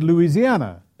and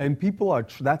Louisiana. And people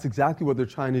that's exactly what they're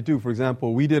trying to do. For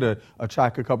example, we did a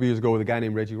track a couple years ago with a guy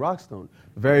named Reggie Rockstone.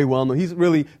 Very well known. He's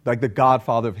really like the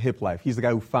godfather of hip life. He's the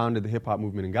guy who founded the hip hop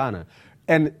movement in Ghana.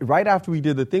 And right after we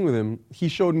did the thing with him, he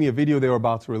showed me a video they were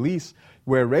about to release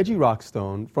where Reggie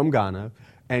Rockstone from Ghana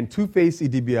and Two-Face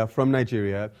Idibia from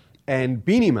Nigeria and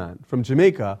Beanie Man from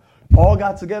Jamaica all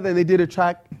got together and they did a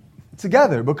track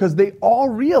together because they all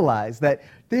realized that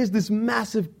there's this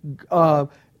massive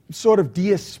sort of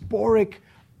diasporic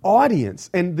audience.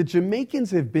 And the Jamaicans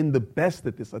have been the best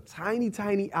at this, a tiny,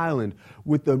 tiny island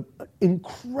with an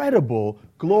incredible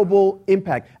global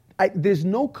impact. There's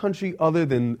no country other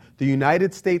than the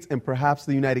United States and perhaps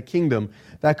the United Kingdom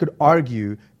that could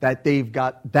argue that they've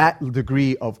got that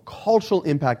degree of cultural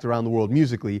impact around the world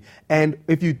musically. And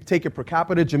if you take it per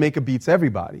capita, Jamaica beats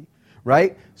everybody.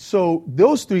 Right? So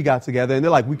those three got together and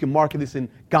they're like, we can market this in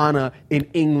Ghana, in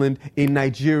England, in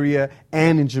Nigeria,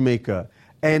 and in Jamaica.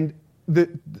 And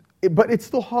but it's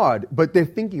still hard, but they're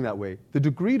thinking that way. The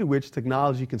degree to which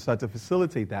technology can start to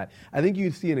facilitate that, I think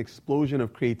you see an explosion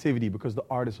of creativity because the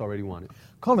artists already want it.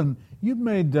 Colin, you've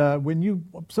made,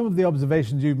 some of the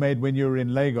observations you've made when you were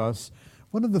in Lagos,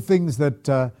 one of the things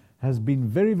that has been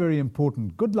very, very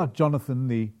important, Goodluck Jonathan,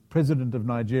 the president of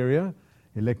Nigeria,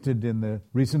 elected in the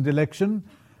recent election,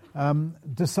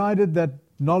 decided that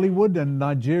Nollywood and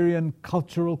Nigerian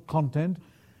cultural content,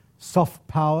 soft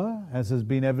power, as has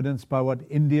been evidenced by what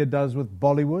India does with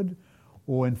Bollywood,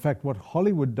 or in fact what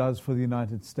Hollywood does for the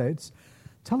United States.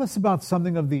 Tell us about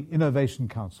something of the Innovation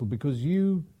Council, because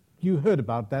you heard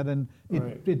about that and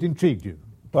it intrigued you.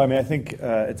 Well, I mean, I think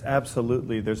it's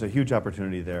absolutely, there's a huge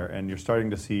opportunity there, and you're starting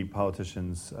to see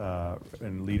politicians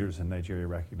and leaders in Nigeria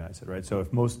recognize it, right? So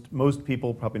if most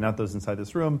people, probably not those inside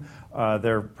this room,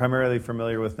 they're primarily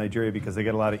familiar with Nigeria because they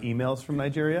get a lot of emails from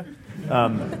Nigeria,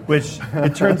 which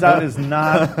it turns out is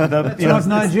not the,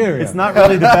 Nigeria. It's not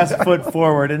really the best foot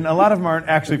forward, and a lot of them aren't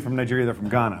actually from Nigeria, they're from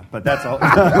Ghana, but that's all.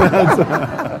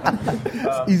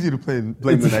 It's easy to blame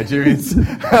the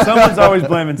Nigerians. Someone's always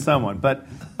blaming someone, but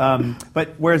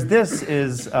whereas this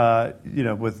is,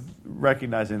 with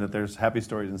recognizing that there's happy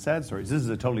stories and sad stories, this is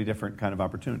a totally different kind of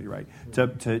opportunity, right? To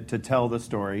tell the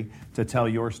story, to tell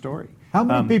your story. How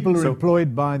many people are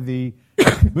employed by the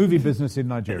movie business in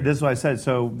Nigeria? This is what I said.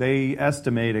 So they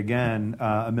estimate, again,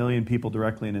 1 million people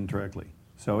directly and indirectly.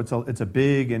 So it's a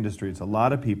big industry. It's a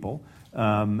lot of people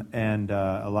and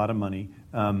a lot of money.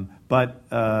 But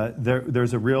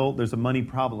there's a money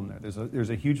problem there. There's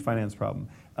a huge finance problem.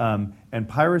 And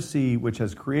piracy, which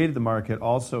has created the market,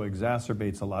 also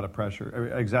exacerbates a lot of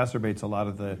pressure, exacerbates a lot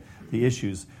of the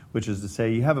issues, which is to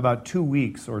say you have about 2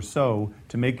 weeks or so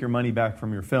to make your money back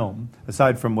from your film,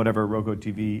 aside from whatever Roku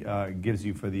TV gives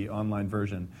you for the online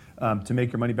version, to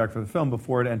make your money back for the film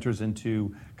before it enters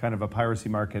into kind of a piracy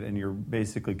market and you're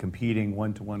basically competing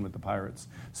one-to-one with the pirates.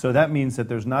 So that means that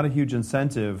there's not a huge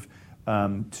incentive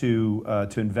to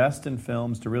invest in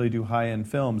films, to really do high-end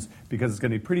films, because it's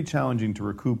going to be pretty challenging to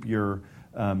recoup your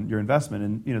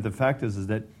investment. And the fact is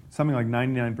that something like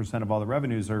 99% of all the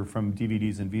revenues are from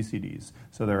DVDs and VCDs.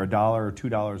 So they're $1 or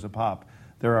 $2 a pop.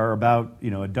 there are about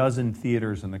a dozen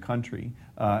theaters in the country,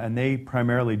 and they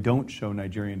primarily don't show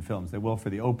Nigerian films. They will for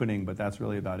the opening, but that's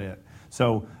really about it.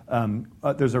 So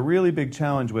there's a really big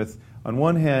challenge with, on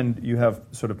one hand, you have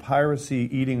sort of piracy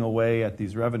eating away at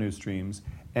these revenue streams,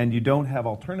 and you don't have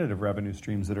alternative revenue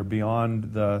streams that are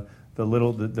beyond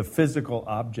the physical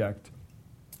object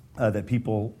that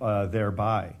people there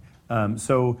buy.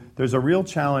 So there's a real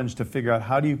challenge to figure out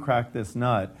how do you crack this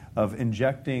nut of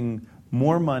injecting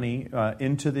more money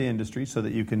into the industry so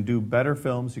that you can do better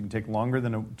films, you can take longer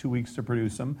than 2 weeks to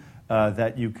produce them,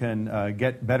 that you can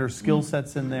get better skill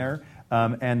sets in there,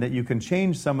 and that you can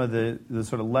change some of the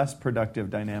sort of less productive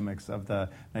dynamics of the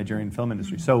Nigerian film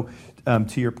industry. So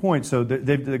to your point, so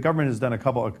the government has done a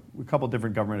couple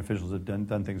different government officials have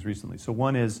done things recently. So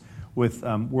one is with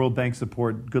World Bank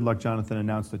support, Goodluck Jonathan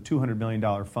announced a $200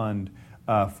 million fund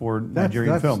for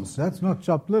Nigerian films. That's not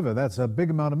chopped liver. That's a big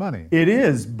amount of money. It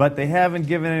is, but they haven't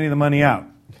given any of the money out.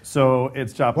 So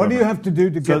it's chopped liver. What do you have to do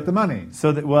to get the money?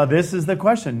 Well, this is the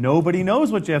question. Nobody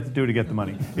knows what you have to do to get the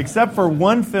money, except for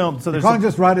one film. So you can't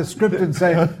just write a script and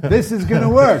say, this is going to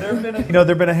work. There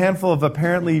have been a handful of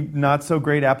apparently not so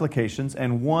great applications,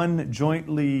 and one joint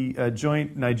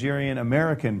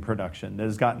Nigerian-American production that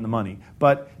has gotten the money.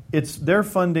 But their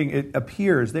funding, it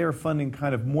appears they are funding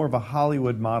kind of more of a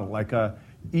Hollywood model, like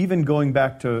even going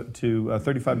back to a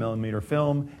 35 millimeter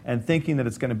film and thinking that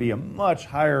it's going to be a much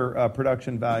higher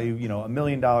production value, $1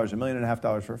 million, $1.5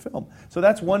 million for a film. So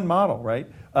that's one model, right?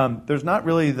 There's not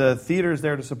really the theaters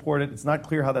there to support it. It's not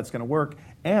clear how that's going to work.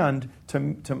 And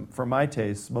for my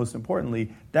taste, most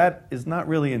importantly, that is not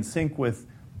really in sync with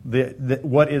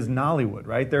what is Nollywood,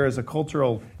 right? There is a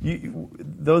cultural...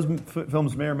 those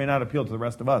films may or may not appeal to the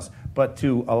rest of us, but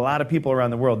to a lot of people around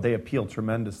the world, they appeal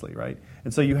tremendously, right?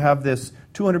 And so you have this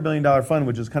 $200 million fund,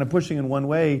 which is kind of pushing in one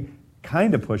way,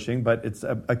 kind of pushing, but it's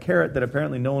a carrot that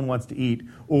apparently no one wants to eat,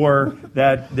 or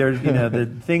that there's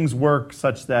the things work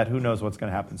such that who knows what's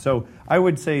going to happen. So I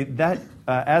would say that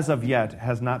as of yet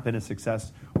has not been a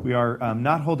success. We are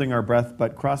not holding our breath,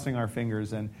 but crossing our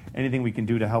fingers, and anything we can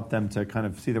do to help them to kind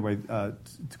of see their way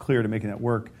clear to making that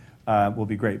work will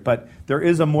be great. But there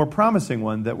is a more promising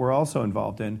one that we're also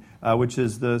involved in, which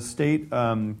is the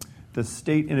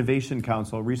State Innovation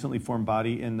Council, recently formed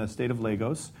body in the state of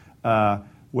Lagos,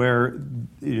 where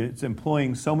it's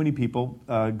employing so many people.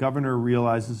 Governor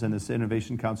realizes, and this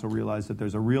Innovation Council realized, that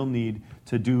there's a real need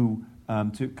to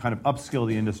to kind of upskill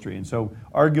the industry. And so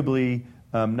arguably,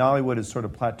 Nollywood is sort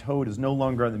of plateaued, is no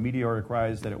longer on the meteoric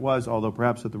rise that it was, although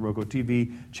perhaps with the Roku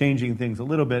TV changing things a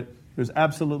little bit, there's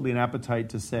absolutely an appetite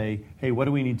to say, hey, what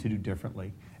do we need to do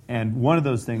differently? And one of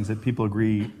those things that people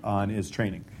agree on is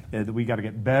training, that we got to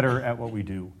get better at what we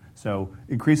do. So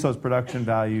increase those production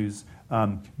values,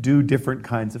 do different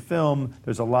kinds of film.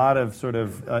 There's a lot of sort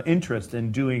of interest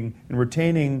in doing and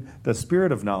retaining the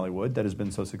spirit of Nollywood that has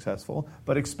been so successful,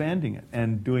 but expanding it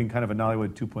and doing kind of a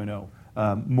Nollywood 2.0.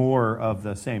 More of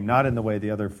the same, not in the way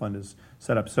the other fund is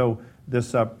set up. So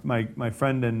this, my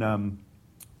friend and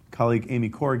colleague Amy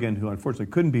Corrigan, who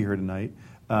unfortunately couldn't be here tonight,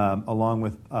 along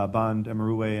with Bond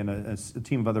Emeruwe and a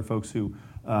team of other folks who,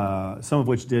 some of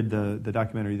which did the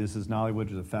documentary This Is Nollywood,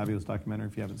 which is a fabulous documentary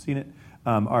if you haven't seen it,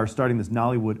 are starting this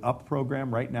Nollywood Up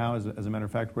program right now, as a matter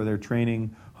of fact, where they're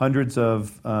training hundreds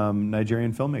of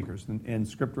Nigerian filmmakers in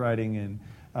script writing and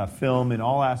film in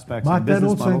all aspects. Might that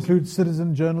also models. include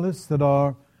citizen journalists that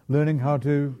are learning how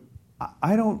to...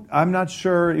 I'm not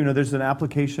sure. There's an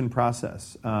application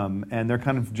process, and they're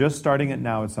kind of just starting it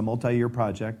now. It's a multi-year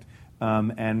project,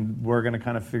 and we're going to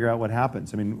kind of figure out what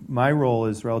happens. I mean, my role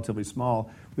is relatively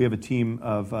small. We have a team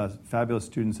of fabulous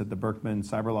students at the Berkman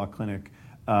Cyber Law Clinic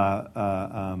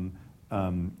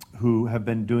who have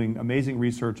been doing amazing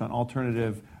research on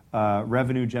alternative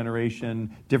revenue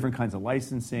generation, different kinds of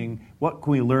licensing. What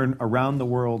can we learn around the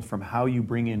world from how you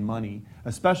bring in money,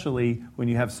 especially when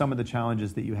you have some of the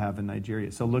challenges that you have in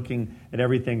Nigeria? So looking at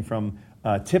everything from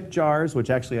tip jars, which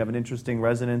actually have an interesting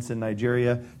resonance in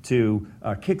Nigeria, to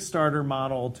a Kickstarter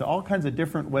model, to all kinds of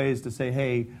different ways to say,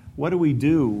 hey, what do we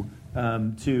do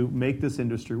to make this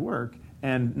industry work?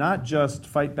 And not just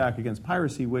fight back against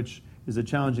piracy, which is a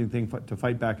challenging thing to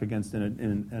fight back against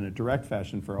in a direct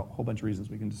fashion for a whole bunch of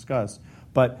reasons we can discuss.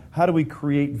 But how do we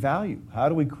create value? How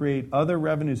do we create other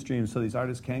revenue streams so these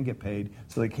artists can get paid,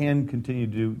 so they can continue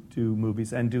to do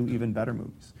movies and do even better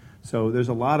movies? So there's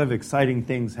a lot of exciting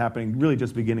things happening, really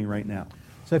just beginning right now.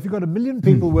 So if you've got 1 million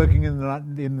people working in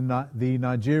the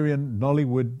Nigerian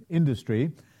Nollywood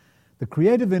industry, the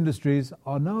creative industries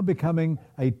are now becoming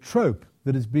a trope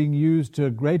that is being used to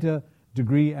a greater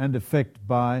degree and effect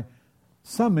by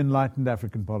some enlightened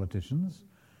African politicians,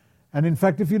 And in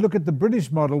fact, if you look at the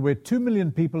British model, where 2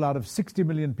 million people out of 60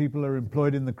 million people are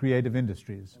employed in the creative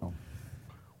industries.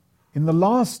 In the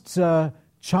last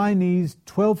Chinese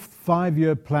 12th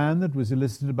five-year plan that was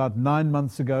elicited about 9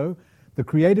 months ago, the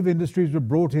creative industries were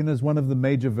brought in as one of the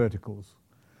major verticals.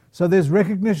 So there's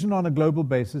recognition on a global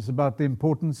basis about the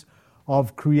importance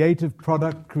of creative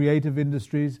product, creative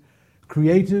industries,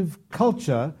 creative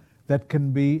culture that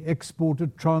can be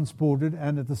exported, transported,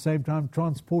 and at the same time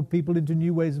transport people into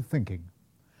new ways of thinking.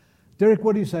 Derek,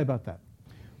 what do you say about that?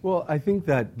 Well, I think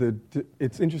that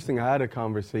it's interesting. I had a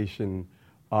conversation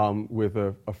with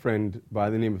a friend by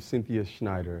the name of Cynthia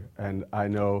Schneider, and I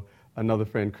know another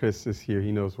friend, Chris, is here.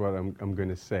 He knows what I'm going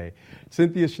to say.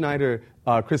 Cynthia Schneider,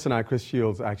 Chris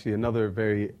Shields, actually another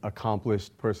very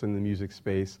accomplished person in the music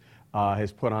space,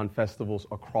 has put on festivals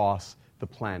across the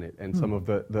planet, and some of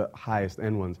the highest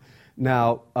end ones.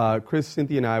 Now, Chris,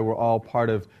 Cynthia, and I were all part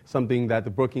of something that the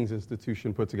Brookings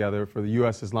Institution put together for the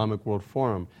U.S. Islamic World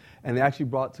Forum. And they actually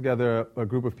brought together a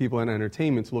group of people in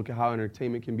entertainment to look at how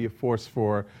entertainment can be a force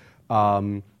for,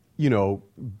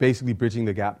 basically bridging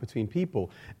the gap between people.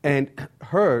 And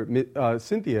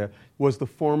Cynthia, was the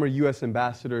former U.S.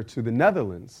 ambassador to the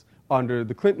Netherlands under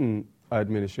the Clinton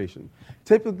administration.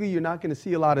 Typically, you're not going to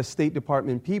see a lot of State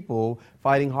Department people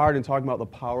fighting hard and talking about the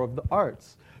power of the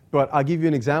arts. But I'll give you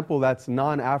an example that's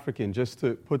non-African, just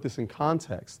to put this in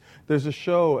context. There's a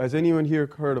show, has anyone here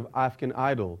heard of African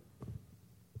Idol?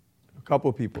 A couple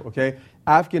of people, okay?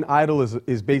 African Idol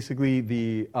is basically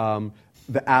the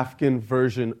African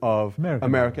version of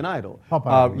American Idol. Pop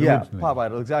Idol. Pop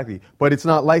Idol, exactly. But it's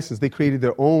not licensed. They created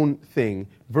their own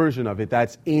version of it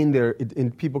that's in there.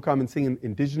 And people come and sing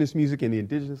indigenous music in the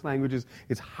indigenous languages.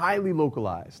 It's highly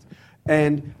localized.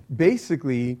 And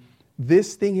basically,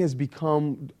 this thing has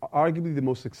become arguably the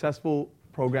most successful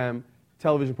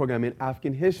television program in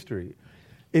African history.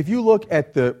 If you look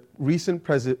at the recent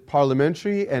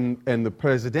parliamentary and the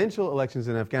presidential elections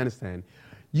in Afghanistan,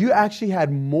 you actually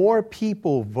had more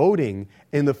people voting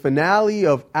in the finale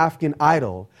of African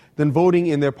Idol than voting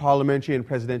in their parliamentary and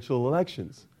presidential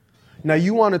elections. Now,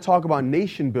 you want to talk about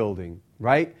nation building,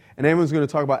 right? And everyone's going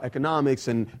to talk about economics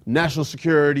and national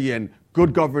security and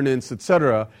good governance,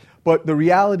 etc. But the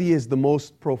reality is the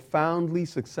most profoundly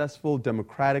successful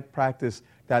democratic practice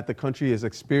that the country has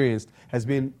experienced has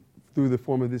been through the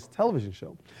form of this television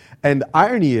show. And the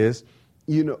irony is,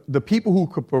 the people who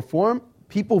could perform,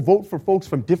 people vote for folks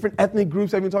from different ethnic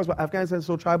groups. Everyone talks about Afghanistan is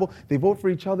so tribal. They vote for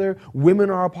each other. Women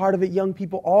are a part of it, young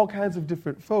people, all kinds of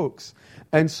different folks.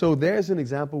 And so there's an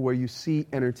example where you see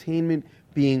entertainment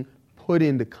being put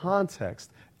into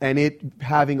context and it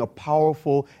having a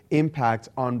powerful impact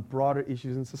on broader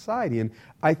issues in society. And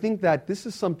I think that this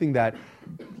is something that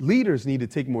leaders need to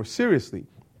take more seriously.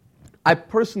 I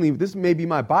personally, this may be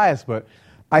my bias, but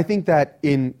I think that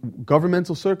in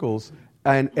governmental circles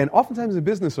and oftentimes in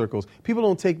business circles, people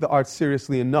don't take the arts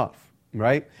seriously enough,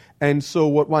 right? And so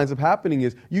what winds up happening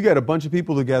is you get a bunch of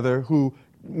people together who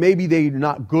maybe they're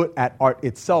not good at art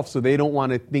itself, so they don't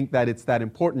want to think that it's that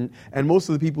important. And most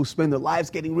of the people who spend their lives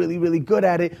getting really, really good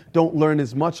at it don't learn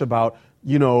as much about,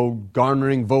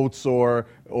 garnering votes or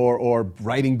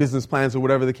writing business plans or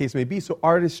whatever the case may be. So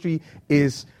artistry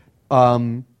is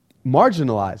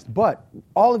marginalized. But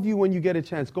all of you, when you get a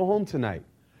chance, go home tonight.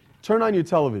 Turn on your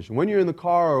television. When you're in the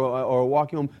car or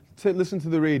walking home, listen to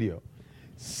the radio.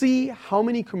 See how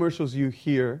many commercials you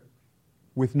hear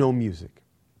with no music.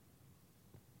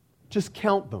 Just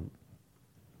count them.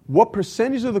 What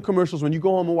percentage of the commercials, when you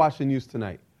go home and watch the news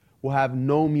tonight, will have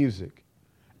no music?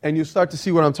 And you'll start to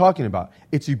see what I'm talking about.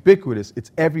 It's ubiquitous.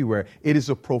 It's everywhere. It is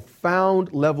a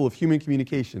profound level of human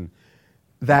communication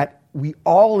that we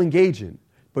all engage in,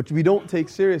 but we don't take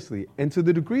seriously. And to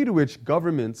the degree to which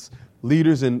governments,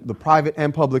 leaders in the private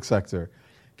and public sector,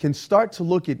 can start to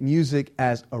look at music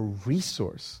as a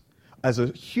resource, as a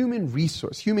human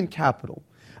resource, human capital,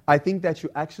 I think that you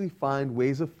actually find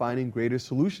ways of finding greater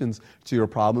solutions to your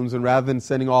problems. And rather than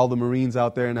sending all the Marines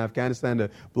out there in Afghanistan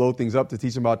to blow things up to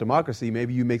teach them about democracy,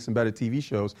 maybe you make some better TV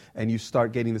shows and you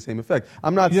start getting the same effect.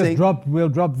 I'm not saying... We'll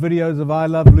drop videos of I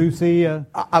Love Lucy from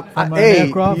an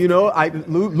aircraft.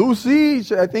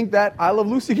 Lucy, I think that I Love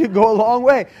Lucy could go a long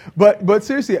way. But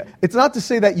seriously, it's not to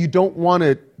say that you don't want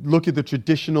to look at the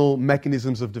traditional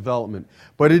mechanisms of development,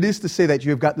 but it is to say that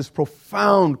you have got this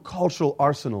profound cultural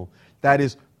arsenal that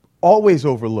is always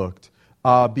overlooked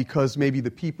because maybe the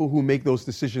people who make those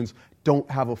decisions don't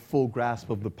have a full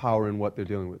grasp of the power in what they're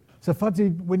dealing with. So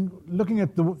Fadzi, when looking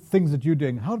at the things that you're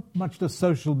doing, how much does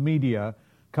social media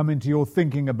come into your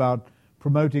thinking about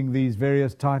promoting these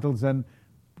various titles and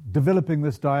developing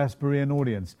this diasporan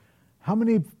audience? How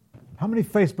many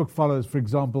Facebook followers, for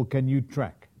example, can you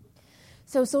track?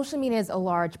 So social media is a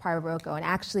large part of Roku, and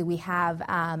actually we have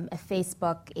a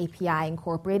Facebook API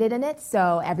incorporated in it,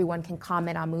 so everyone can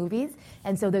comment on movies.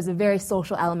 And so there's a very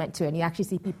social element to it. And you actually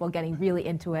see people getting really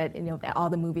into it, and, all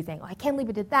the movies saying, "Oh, I can't believe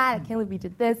we did that. I can't believe we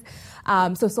did this."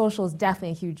 So social is definitely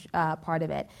a huge part of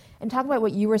it. And talking about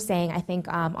what you were saying, I think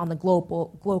on the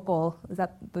global, is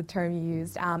that the term you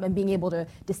used, and being able to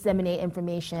disseminate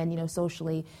information,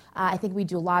 socially, I think we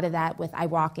do a lot of that with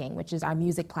iRocking, which is our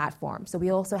music platform. So we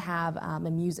also have a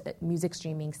music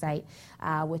streaming site,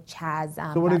 which has...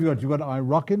 so what have you got? You've got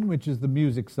iRockin, which is the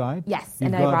music side. Yes,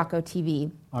 and iRocko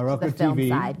TV, iRocko the film TV.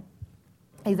 side.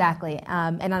 Exactly.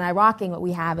 And on iRocking, what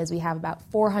we have is we have about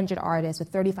 400 artists with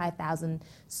 35,000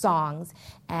 songs,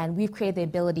 and we've created the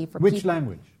ability for Which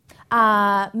language?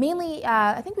 Mainly,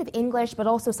 I think with English, but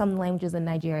also some languages in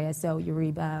Nigeria. So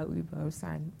Yoruba, Igbo,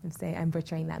 sorry, I'm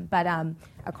butchering them, but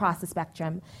across the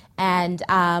spectrum. And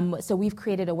so we've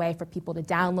created a way for people to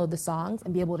download the songs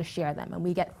and be able to share them. And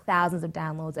we get thousands of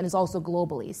downloads, and it's also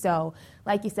globally. So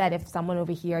like you said, if someone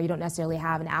over here, you don't necessarily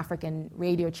have an African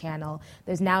radio channel,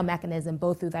 there's now a mechanism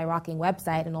both through the iRocking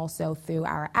website and also through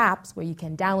our apps where you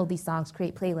can download these songs,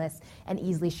 create playlists, and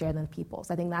easily share them with people.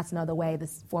 So I think that's another way,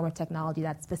 this form of technology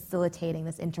that's facilitating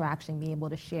this interaction, being able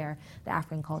to share the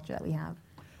African culture that we have.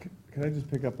 Can I just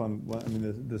pick up on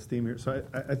this theme here? So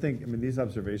I think these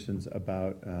observations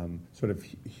about sort of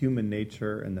human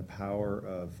nature and the power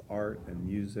of art and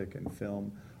music and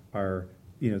film are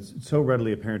so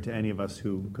readily apparent to any of us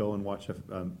who go and watch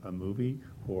a movie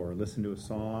or listen to a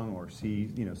song or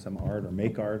see some art or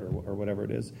make art or whatever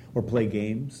it is or play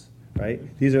games. Right?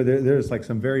 There's like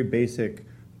some very basic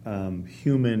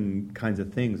human kinds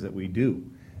of things that we do,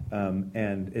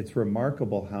 and it's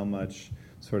remarkable how much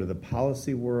sort of the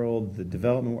policy world, the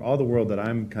development, all the world that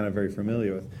I'm kind of very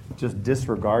familiar with, just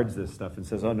disregards this stuff and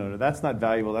says, oh, no, that's not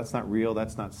valuable, that's not real,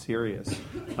 that's not serious.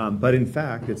 But in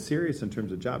fact, it's serious in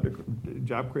terms of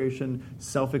job creation,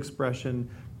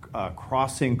 self-expression,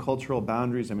 crossing cultural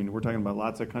boundaries. We're talking about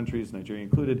lots of countries, Nigeria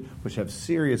included, which have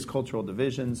serious cultural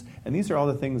divisions. And these are all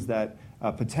the things that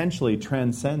potentially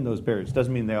transcend those barriers.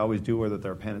 Doesn't mean they always do or that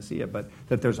they're a panacea, but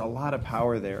that there's a lot of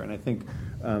power there. And I think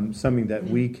something that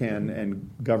we can, and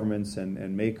governments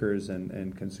and makers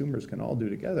and consumers can all do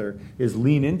together, is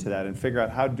lean into that and figure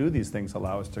out how do these things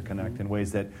allow us to connect in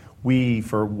ways that we,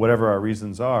 for whatever our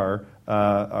reasons are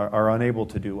unable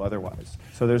to do otherwise.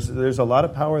 So there's a lot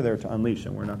of power there to unleash,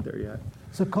 and we're not there yet.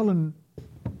 So, Colin,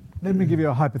 let me give you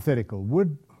a hypothetical.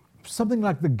 Would something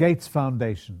like the Gates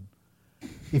Foundation,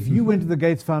 if you went to the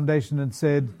Gates Foundation and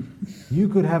said you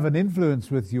could have an influence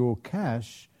with your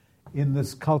cash in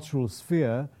this cultural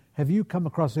sphere, have you come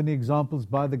across any examples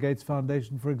by the Gates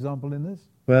Foundation, for example, in this?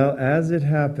 Well, as it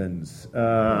happens,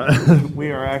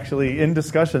 we are actually in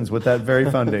discussions with that very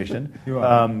foundation. You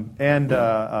are.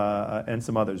 And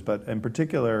some others, but in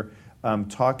particular,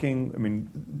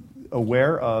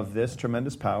 aware of this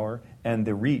tremendous power and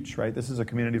the reach, right? This is a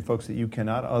community of folks that you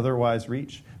cannot otherwise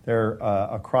reach. They're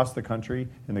across the country,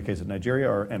 in the case of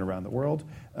Nigeria, and around the world,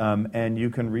 and you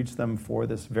can reach them for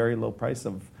this very low price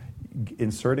of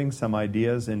inserting some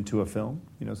ideas into a film,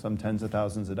 some tens of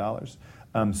thousands of dollars.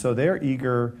 So they're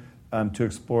eager to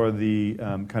explore the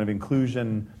kind of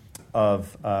inclusion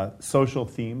of social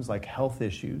themes like health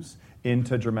issues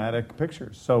into dramatic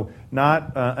pictures. So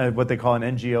not what they call an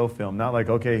NGO film, not like,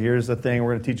 okay, here's the thing,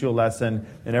 we're going to teach you a lesson,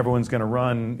 and everyone's going to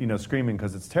run, screaming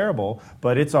because it's terrible,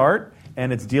 but it's art,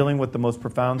 and it's dealing with the most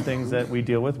profound things that we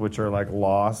deal with, which are like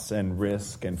loss and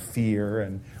risk and fear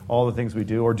and all the things we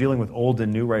do, or dealing with old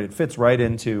and new, right? It fits right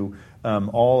into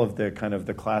all of the kind of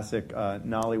the classic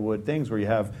Nollywood things where you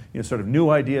have sort of new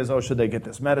ideas. Oh, should they get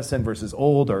this medicine versus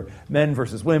old, or men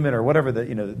versus women, or whatever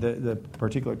the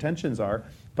particular tensions are,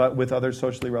 but with other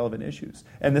socially relevant issues.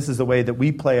 And this is the way that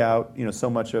we play out. So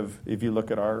much of, if you look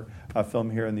at our film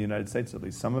here in the United States, at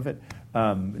least some of it,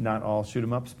 not all shoot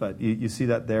 'em ups, but you see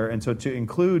that there. And so to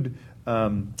include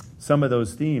some of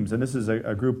those themes, and this is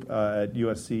a group at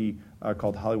USC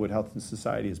called Hollywood Health and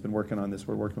Society has been working on this.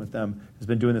 We're working with them. Has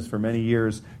been doing this for many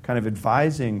years, kind of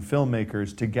advising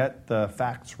filmmakers to get the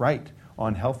facts right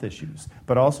on health issues,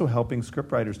 but also helping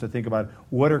scriptwriters to think about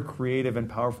what are creative and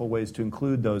powerful ways to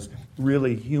include those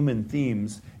really human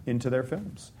themes into their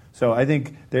films. So I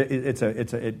think it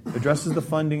addresses the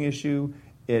funding issue.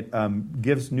 It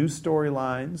gives new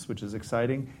storylines, which is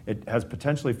exciting. It has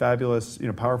potentially fabulous,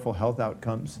 powerful health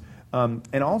outcomes.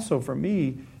 And also for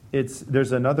me,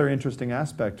 there's another interesting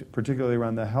aspect, particularly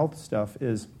around the health stuff,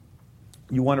 is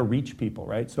you want to reach people,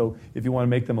 right? So if you want to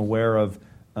make them aware of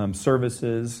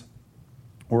services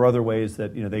or other ways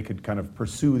that they could kind of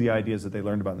pursue the ideas that they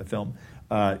learned about in the film,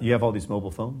 you have all these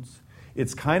mobile phones.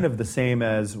 it's kind of the same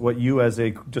as what you as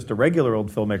just a regular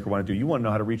old filmmaker want to do. You want to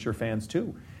know how to reach your fans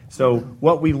too. So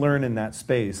what we learn in that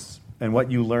space and what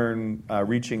you learn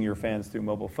reaching your fans through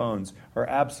mobile phones are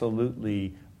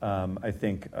absolutely, I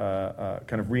think,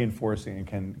 kind of reinforcing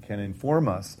and can inform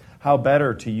us how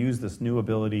better to use this new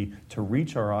ability to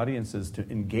reach our audiences, to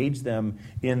engage them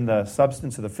in the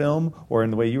substance of the film, or in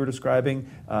the way you were describing,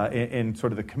 in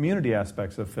sort of the community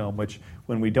aspects of film, which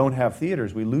when we don't have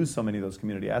theaters, we lose so many of those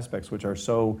community aspects, which are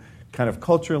so kind of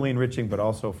culturally enriching, but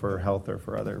also for health or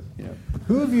for other, you know.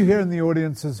 Who of you here in the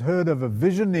audience has heard of a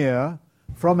visioneer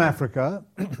from Africa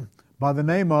by the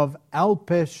name of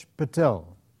Alpesh Patel?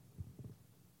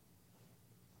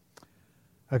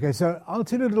 Okay, so I'll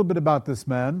tell you a little bit about this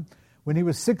man. When he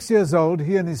was 6 years old,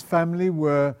 he and his family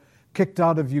were kicked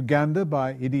out of Uganda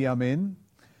by Idi Amin,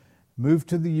 moved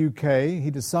to the UK. He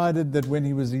decided that when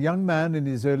he was a young man in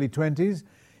his early 20s,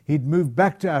 he'd move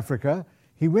back to Africa.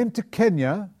 He went to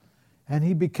Kenya, and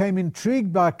he became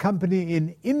intrigued by a company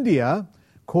in India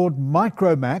called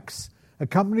Micromax, a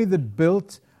company that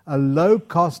built a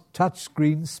low-cost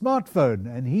touchscreen smartphone.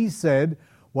 And he said,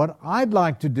 what I'd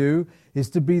like to do is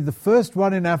to be the first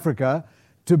one in Africa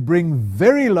to bring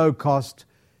very low-cost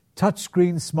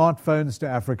touchscreen smartphones to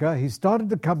Africa. He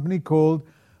started a company called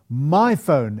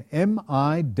MyPhone,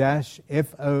 M-I-F-O-N-E.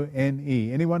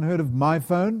 Anyone heard of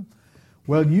MyPhone?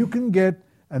 Well, you can get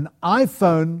an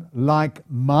iPhone like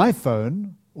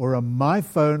MyPhone or a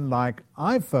MyPhone like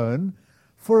iPhone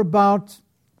for about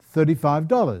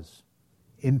 $35.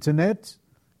 Internet,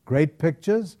 great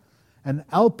pictures. And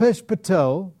Alpesh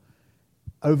Patel,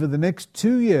 over the next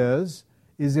 2 years,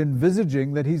 is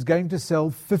envisaging that he's going to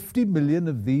sell 50 million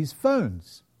of these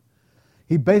phones.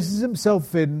 He bases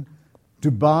himself in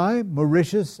Dubai,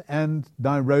 Mauritius, and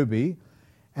Nairobi,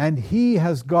 and he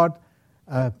has got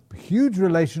a huge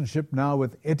relationship now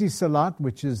with Etisalat,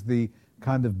 which is the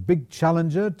kind of big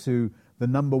challenger to the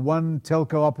number one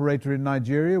telco operator in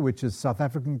Nigeria, which is South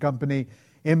African company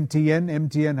MTN.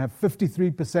 MTN have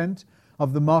 53%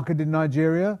 of the market in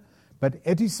Nigeria, but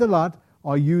Etisalat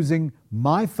are using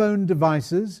MyPhone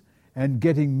devices and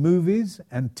getting movies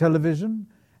and television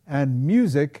and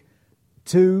music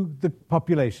to the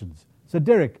populations. So,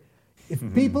 Derek, if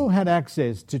people had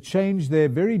access to change their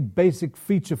very basic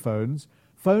feature phones,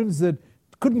 phones that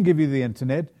couldn't give you the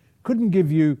internet, couldn't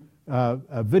give you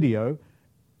a video,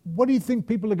 what do you think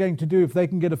people are going to do if they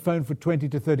can get a phone for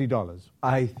 $20 to $30?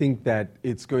 I think that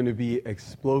it's going to be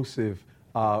explosive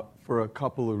for a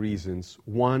couple of reasons.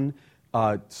 One,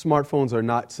 smartphones are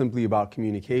not simply about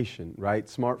communication, right?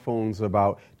 Smartphones are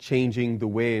about changing the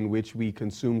way in which we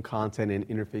consume content and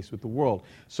interface with the world.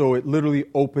 So it literally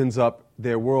opens up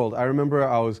their world. I remember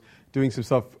I was doing some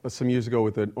stuff some years ago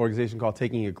with an organization called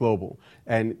Taking It Global.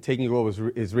 And Taking It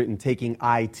Global is written Taking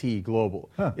IT Global.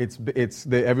 Huh.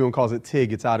 Everyone calls it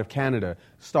TIG. It's out of Canada.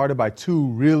 Started by two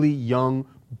really young,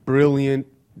 brilliant,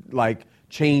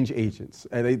 change agents.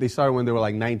 And they started when they were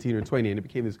like 19 or 20, and it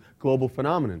became this global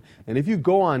phenomenon. And if you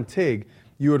go on TIG,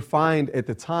 you would find at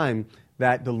the time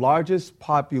that the largest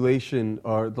population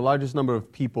or the largest number of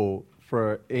people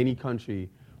for any country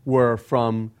were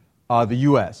from the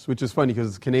U.S., which is funny because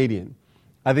it's Canadian.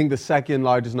 I think the second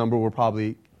largest number were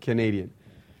probably Canadian.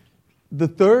 The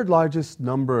third largest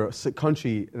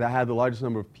country that had the largest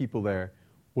number of people there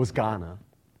was Ghana.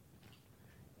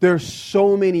 There's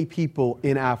so many people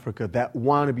in Africa that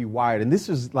want to be wired. And this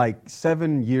is like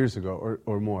 7 years ago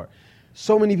or more.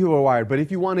 So many people are wired. But if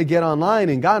you want to get online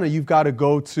in Ghana, you've got to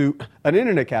go to an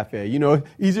internet cafe. You know,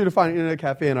 easier to find an internet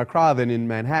cafe in Accra than in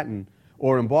Manhattan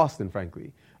or in Boston,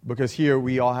 frankly. Because here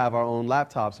we all have our own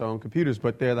laptops, our own computers,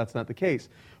 but there that's not the case.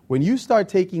 When you start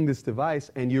taking this device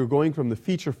and you're going from the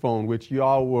feature phone, which you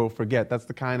all will forget, that's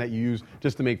the kind that you use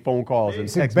just to make phone calls and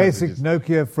text messages. Basic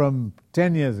Nokia from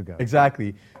 10 years ago.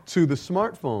 Exactly. To the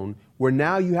smartphone, where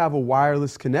now you have a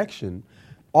wireless connection,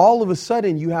 all of a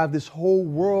sudden you have this whole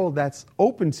world that's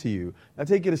open to you. I'll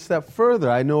take it a step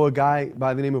further. I know a guy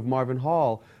by the name of Marvin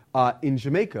Hall in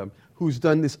Jamaica who's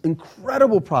done this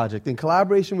incredible project in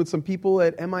collaboration with some people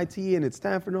at MIT and at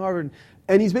Stanford and Harvard.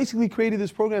 And he's basically created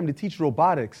this program to teach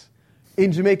robotics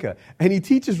in Jamaica. And he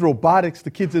teaches robotics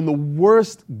to kids in the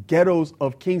worst ghettos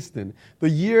of Kingston. The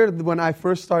year when I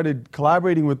first started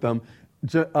collaborating with them,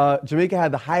 Jamaica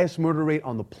had the highest murder rate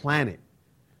on the planet,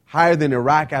 higher than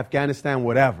Iraq, Afghanistan,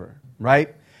 whatever,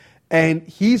 right? And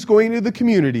he's going to the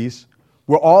communities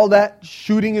where all that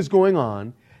shooting is going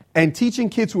on and teaching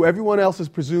kids who everyone else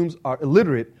presumes are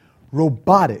illiterate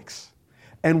robotics.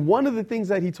 And one of the things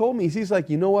that he told me is he's like,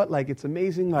 you know what, it's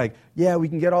amazing, yeah, we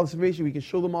can get all this information, we can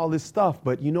show them all this stuff,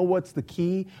 but you know what's the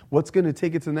key? What's going to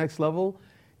take it to the next level?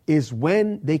 is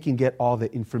when they can get all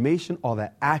the information, all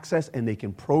that access, and they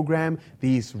can program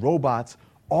these robots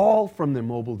all from their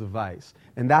mobile device.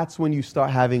 And that's when you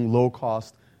start having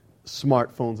low-cost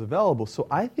smartphones available. So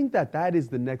I think that is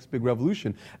the next big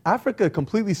revolution. Africa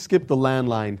completely skipped the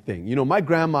landline thing. You know, my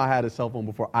grandma had a cell phone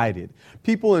before I did.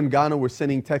 People in Ghana were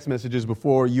sending text messages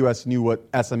before US knew what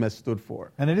SMS stood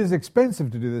for. And it is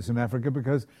expensive to do this in Africa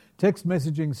because text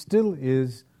messaging still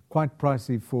is quite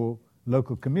pricey for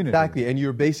local communities. Exactly, and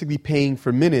you're basically paying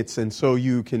for minutes, and so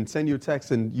you can send your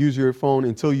text and use your phone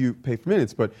until you pay for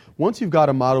minutes. But once you've got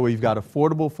a model where you've got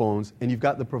affordable phones and you've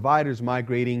got the providers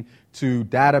migrating to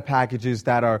data packages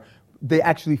they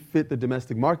actually fit the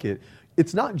domestic market,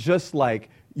 it's not just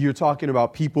like you're talking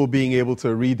about people being able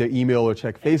to read their email or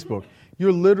check Facebook.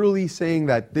 You're literally saying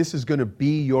that this is going to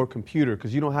be your computer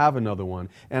because you don't have another one.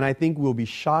 And I think we'll be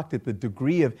shocked at the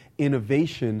degree of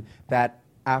innovation that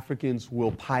Africans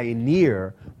will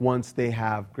pioneer once they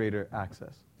have greater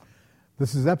access.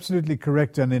 This is absolutely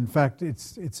correct, and in fact,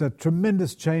 it's a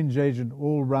tremendous change agent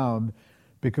all round,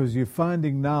 because you're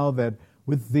finding now that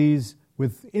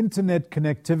with internet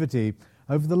connectivity,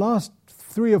 over the last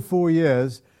 3 or 4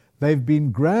 years, they've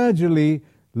been gradually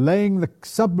laying the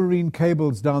submarine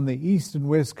cables down the east and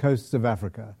west coasts of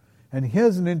Africa. And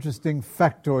here's an interesting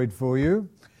factoid for you.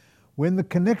 When the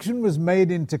connection was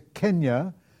made into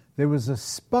Kenya, there was a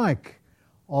spike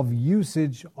of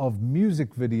usage of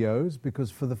music videos because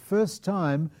for the first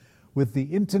time, with the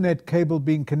internet cable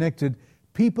being connected,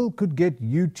 people could get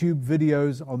YouTube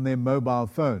videos on their mobile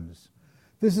phones.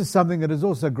 This is something that is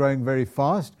also growing very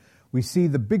fast. We see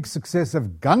the big success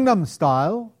of Gangnam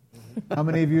Style. How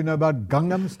many of you know about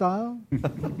Gangnam Style?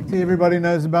 See, everybody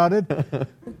knows about it.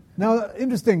 Now,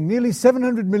 interesting, nearly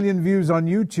 700 million views on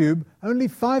YouTube. Only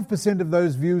 5% of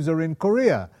those views are in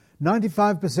Korea.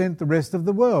 95% the rest of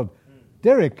the world.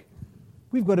 Derek,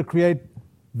 we've got to create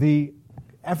the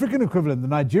African equivalent, the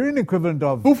Nigerian equivalent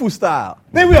of Fufu style.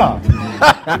 There we are.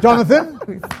 Jonathan,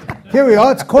 here we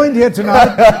are. It's coined here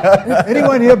tonight.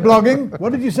 Anyone here blogging?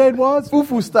 What did you say it was?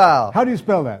 Fufu style. How do you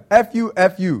spell that?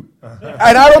 F-U-F-U.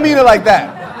 And I don't mean it like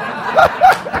that.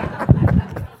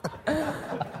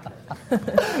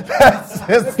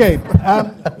 Okay,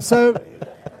 so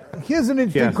here's an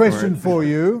interesting question for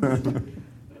you.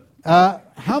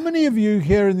 How many of you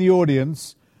here in the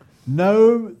audience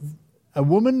know a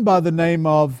woman by the name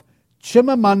of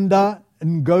Chimamanda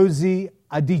Ngozi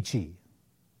Adichie?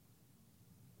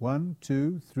 1,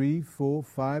 2, 3, 4,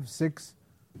 5, 6.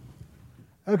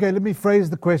 Okay, let me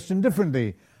phrase the question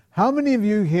differently. How many of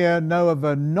you here know of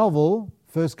a novel,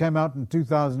 first came out in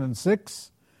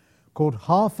 2006, called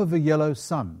Half of a Yellow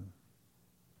Sun?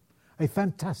 A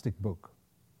fantastic book.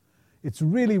 It's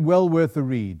really well worth a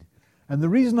read. And the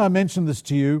reason I mention this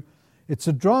to you, it's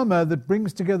a drama that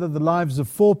brings together the lives of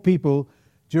 4 people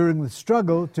during the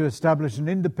struggle to establish an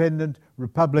independent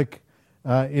republic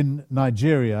in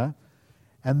Nigeria.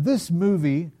 And this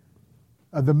movie,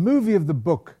 the movie of the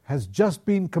book, has just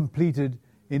been completed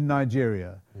in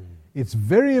Nigeria. It's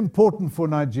very important for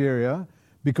Nigeria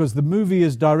because the movie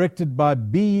is directed by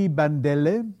Biyi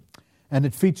Bandele, and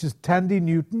it features Tandy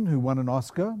Newton, who won an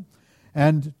Oscar,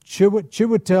 and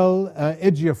Chiwetel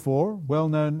Ejiofor,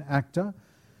 well-known actor.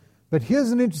 But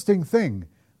here's an interesting thing.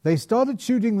 They started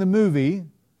shooting the movie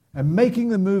and making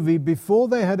the movie before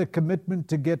they had a commitment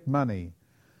to get money.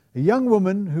 A young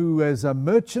woman who is a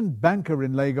merchant banker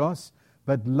in Lagos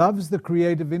but loves the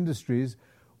creative industries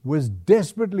was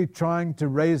desperately trying to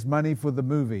raise money for the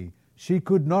movie. She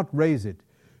could not raise it.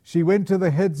 She went to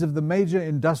the heads of the major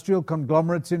industrial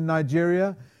conglomerates in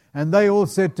Nigeria, and they all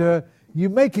said to her, "You're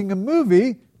making a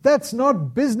movie? That's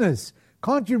not business.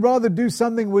 Can't you rather do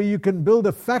something where you can build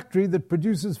a factory that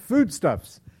produces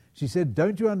foodstuffs?" She said,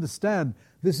 "Don't you understand?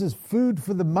 This is food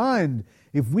for the mind.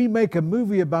 If we make a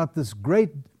movie about this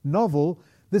great novel,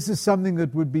 this is something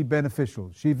that would be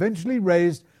beneficial." She eventually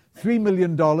raised $3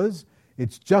 million.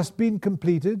 It's just been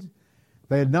completed.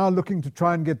 They are now looking to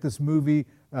try and get this movie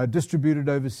distributed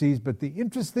overseas. But the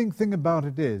interesting thing about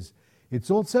it is, it's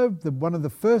also one of the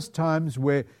first times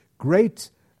where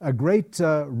a great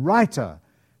writer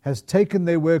has taken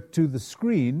their work to the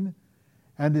screen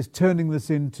and is turning this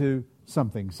into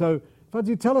something. So,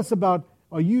 Fadzi, tell us about,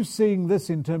 are you seeing this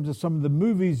in terms of some of the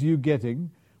movies you're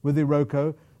getting with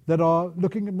Iroko that are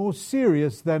looking at more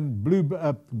serious than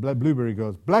Blackberry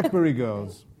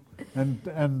Girls,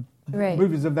 and Right.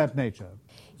 movies of that nature?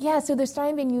 Yeah, so there's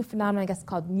starting to be a new phenomenon, I guess,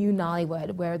 called New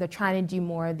Nollywood, where they're trying to do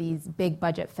more of these big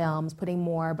budget films, putting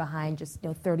more behind just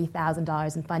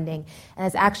 $30,000 in funding. And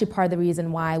that's actually part of the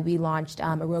reason why we launched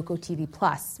Iroko TV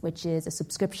Plus, which is a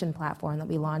subscription platform that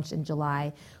we launched in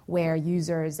July, where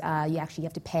users, you actually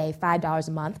have to pay $5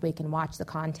 a month where you can watch the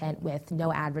content with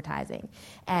no advertising.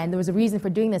 And there was a reason for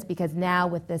doing this because now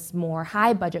with this more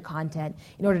high budget content,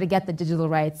 in order to get the digital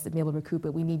rights and be able to recoup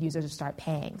it, we need users to start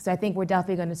paying. So I think we're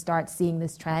definitely going to start seeing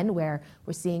this trend where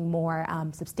we're seeing more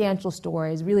substantial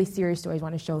stories, really serious stories,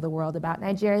 want to show the world about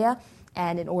Nigeria.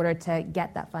 And in order to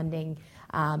get that funding,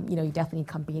 you definitely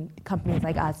need companies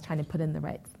like us trying to put in the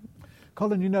rights.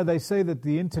 Colin, they say that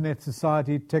the internet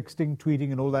society, texting,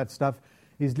 tweeting, and all that stuff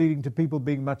is leading to people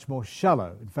being much more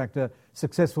shallow. In fact, a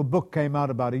successful book came out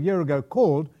about a year ago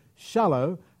called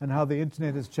Shallow and How the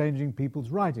Internet is Changing People's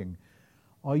Writing.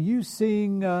 Are you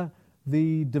seeing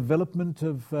the development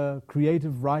of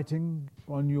creative writing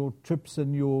on your trips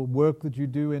and your work that you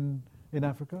do in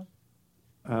Africa?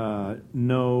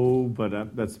 No,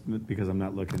 but that's because I'm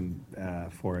not looking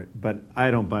for it. But I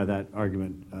don't buy that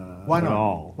argument Why not? at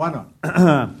all. Why not?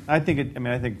 I think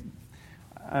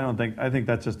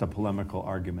that's just a polemical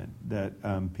argument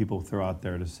that people throw out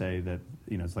there to say that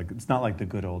it's not like the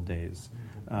good old days.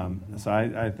 So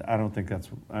I don't think that's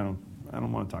I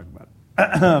don't want to talk about it.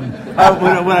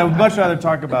 What I would much rather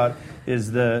talk about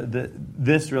is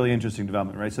this really interesting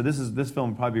development, right? So this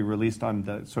film will probably be released on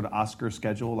the sort of Oscar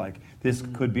schedule. Like this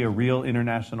could be a real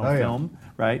international film,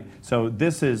 right? So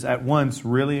this is at once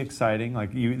really exciting.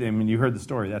 Like you heard the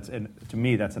story. To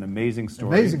me, that's an amazing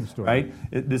story. Amazing story, right?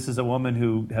 This is a woman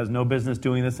who has no business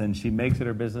doing this, and she makes it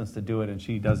her business to do it, and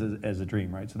she does it as a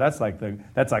dream, right? So that's like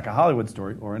a Hollywood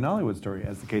story or a Nollywood story,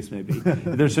 as the case may be.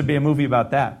 There should be a movie about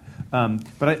that.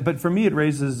 But for me, it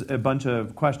raises a bunch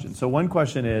of questions. So one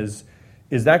question is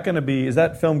that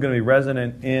film going to be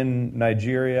resonant in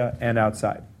Nigeria and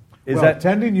outside?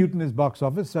 Tandy Newton is box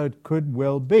office, so it could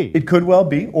well be. It could well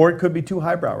be, or it could be too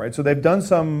highbrow, right? So they've done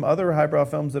some other highbrow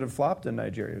films that have flopped in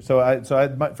Nigeria.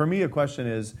 For me, a question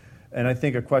is, and I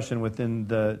think a question within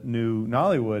the new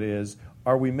Nollywood is,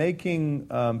 are we making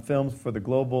films for the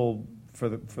global for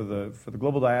the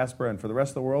global diaspora and for the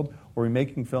rest of the world, or are we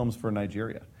making films for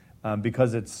Nigeria?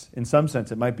 Because it's, in some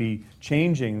sense, it might be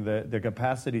changing the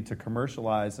capacity to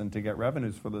commercialize and to get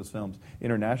revenues for those films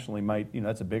internationally.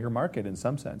 That's a bigger market in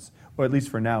some sense, or at least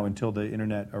for now, until the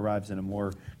internet arrives in a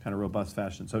more kind of robust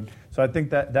fashion. So I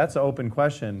think that's an open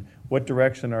question. What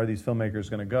direction are these filmmakers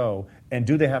going to go, and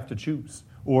do they have to choose?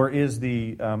 Or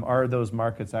are those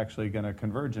markets actually going to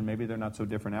converge, and maybe they're not so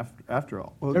different after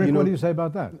all? Well, Eric, what do you say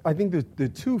about that? I think the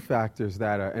two factors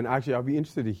that are, and actually I'll be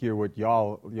interested to hear what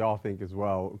y'all think as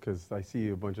well, because I see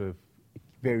a bunch of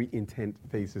very intent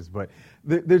faces. But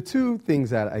there are two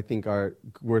things that I think are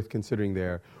worth considering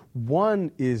there.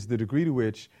 One is the degree to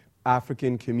which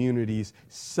African communities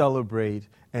celebrate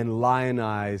and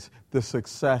lionize the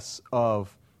success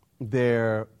of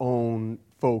their own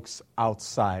folks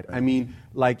outside. I mean,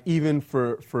 like even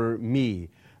for me,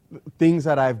 things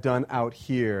that I've done out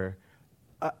here,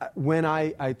 when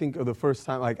I think of the first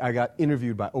time, like I got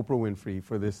interviewed by Oprah Winfrey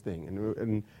for this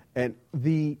thing, and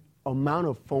the amount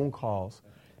of phone calls,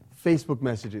 Facebook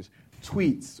messages,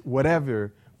 tweets,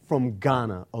 whatever, from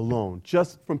Ghana alone,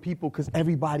 just from people, because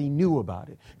everybody knew about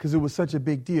it, because it was such a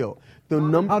big deal.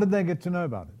 How did they get to know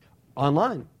about it?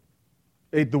 Online.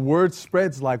 The word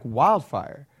spreads like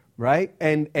wildfire. Right?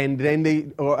 And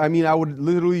then I would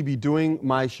literally be doing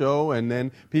my show, and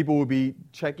then people would be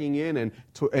checking in and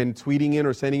tweeting in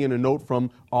or sending in a note from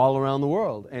all around the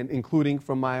world, and including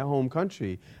from my home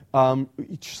country.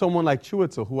 Someone like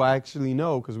Chiwetel, who I actually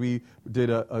know because we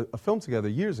did a film together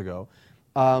years ago,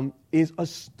 is a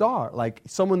star, like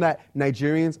someone that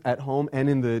Nigerians at home and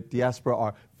in the diaspora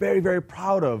are very, very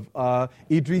proud of.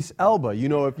 Idris Elba,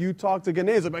 if you talk to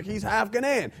Ghanaians, like he's half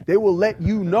Ghanaian, they will let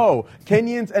you know.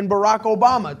 Kenyans and Barack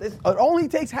Obama, it only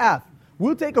takes half.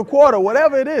 We'll take a quarter,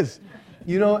 whatever it is.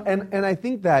 And I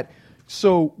think that,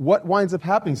 so what winds up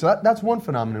happening, so that's one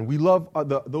phenomenon. We love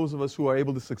those of us who are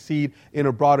able to succeed in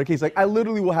a broader case. Like I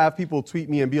literally will have people tweet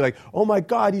me and be like, oh my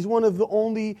God, he's one of the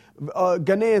only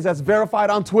Ghanaians that's verified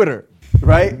on Twitter,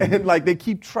 right? And like they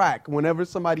keep track whenever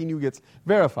somebody new gets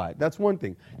verified. That's one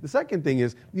thing. The second thing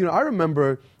is, I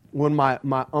remember when my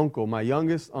uncle, my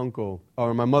youngest uncle,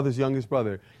 or my mother's youngest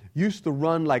brother, used to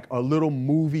run like a little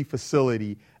movie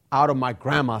facility out of my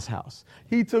grandma's house.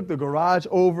 He took the garage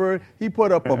over, he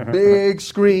put up a big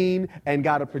screen and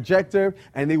got a projector,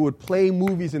 and they would play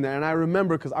movies in there. And I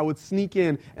remember, because I would sneak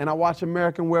in and I watched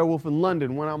American Werewolf in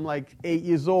London when I'm like 8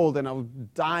 years old, and I was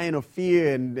dying of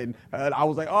fear, and I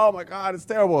was like, oh my God, it's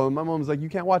terrible. And my mom was like, you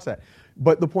can't watch that.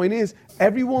 But the point is,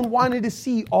 everyone wanted to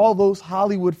see all those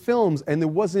Hollywood films, and there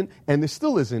wasn't, and there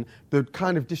still isn't, the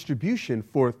kind of distribution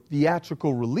for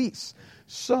theatrical release.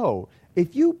 So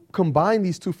if you combine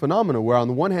these two phenomena, where on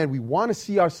the one hand we want to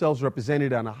see ourselves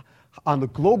represented on the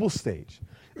global stage,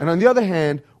 and on the other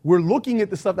hand we're looking at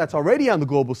the stuff that's already on the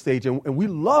global stage, and we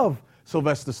love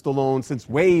Sylvester Stallone since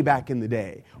way back in the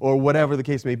day, or whatever the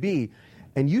case may be,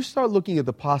 and you start looking at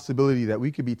the possibility that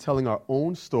we could be telling our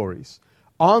own stories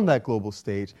on that global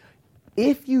stage.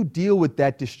 If you deal with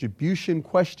that distribution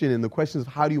question and the questions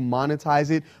of how do you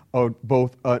monetize it,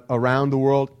 both around the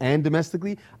world and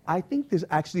domestically, I think there's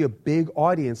actually a big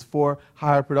audience for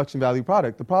higher production value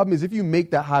product. The problem is, if you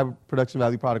make that high production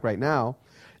value product right now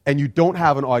and you don't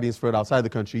have an audience for it outside the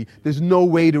country, there's no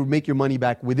way to make your money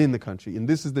back within the country. And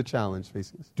this is the challenge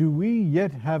facing us. Do we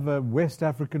yet have a West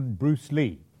African Bruce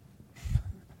Lee?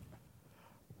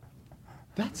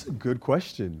 That's a good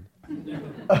question.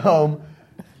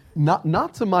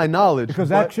 Not to my knowledge.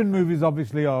 Because action movies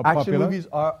obviously are popular. Action movies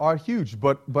are huge,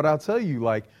 but I'll tell you,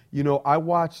 I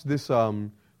watched this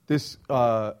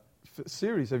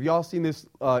series. Have y'all seen this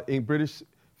in British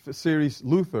series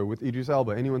Luther with Idris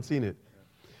Elba? Anyone seen it?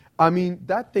 I mean,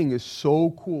 that thing is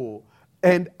so cool.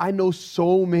 And I know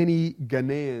so many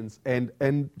Ghanaians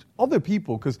and other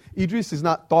people, because Idris is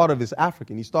not thought of as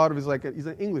African. He's thought of as he's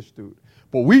an English dude.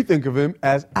 But we think of him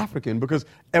as African because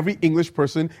every English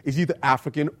person is either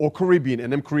African or Caribbean,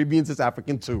 and them Caribbeans is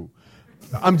African too.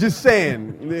 I'm just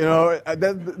saying,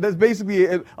 that's basically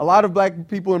it. A lot of black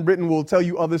people in Britain will tell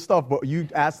you other stuff, but you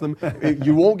ask them,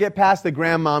 you won't get past the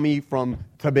grandmommy from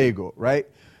Tobago, right?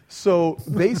 So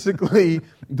basically,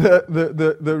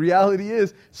 the reality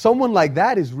is, someone like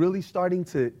that is really starting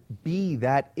to be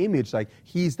that image. Like,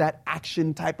 he's that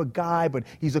action type of guy, but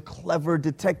he's a clever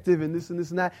detective and this and this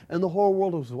and that. And the whole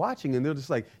world was watching, and they're just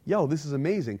like, yo, this is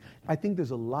amazing. I think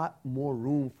there's a lot more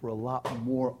room for a lot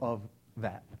more of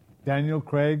that. Daniel,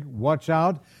 Craig, watch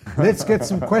out. Let's get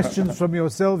some questions from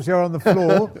yourselves here on the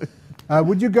floor.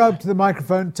 Would you go up to the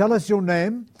microphone, tell us your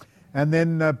name, and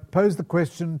then pose the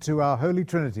question to our Holy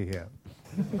Trinity here.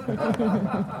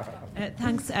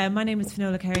 Thanks. My name is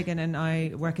Finola Kerrigan, and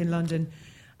I work in London.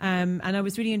 And I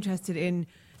was really interested in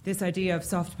this idea of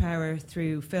soft power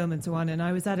through film and so on. And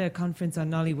I was at a conference on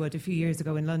Nollywood a few years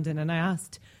ago in London, and I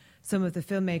asked some of the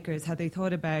filmmakers how they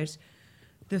thought about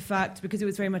the fact, because it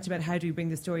was very much about how do we bring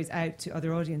the stories out to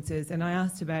other audiences. And I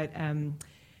asked about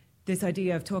this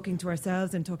idea of talking to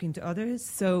ourselves and talking to others.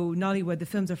 So Nollywood, the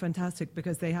films are fantastic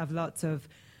because they have lots of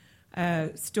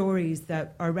stories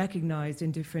that are recognised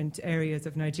in different areas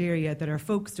of Nigeria that are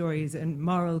folk stories and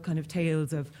moral kind of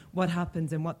tales of what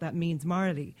happens and what that means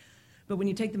morally. But when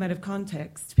you take them out of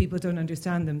context, people don't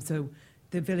understand them. So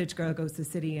the village girl goes to the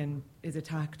city and is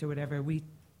attacked or whatever. We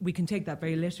can take that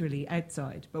very literally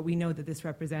outside, but we know that this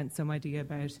represents some idea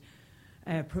about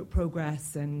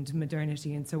progress and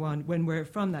modernity and so on when we're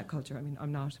from that culture. I mean,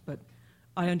 I'm not, but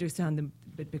I understand them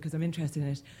because I'm interested in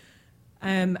it.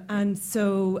 And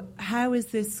so how is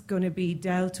this going to be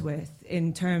dealt with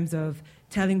in terms of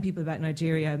telling people about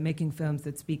Nigeria, making films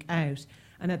that speak out,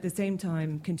 and at the same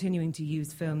time continuing to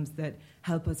use films that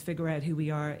help us figure out who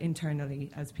we are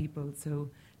internally as people?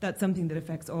 So that's something that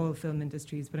affects all film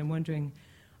industries, but I'm wondering,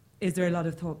 is there a lot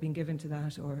of thought being given to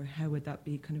that, or how would that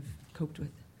be kind of coped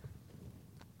with?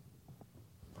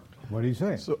 What do you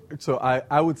say? So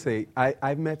I would say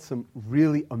I've met some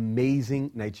really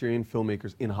amazing Nigerian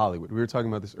filmmakers in Hollywood. We were talking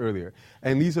about this earlier.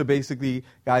 And these are basically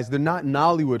guys, they're not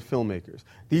Nollywood filmmakers.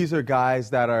 These are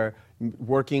guys that are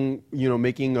working,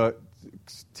 making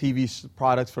TV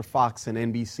products for Fox and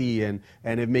NBC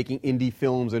and making indie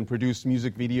films and produce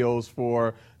music videos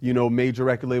for, major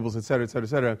record labels, et cetera, et cetera, et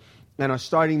cetera, and are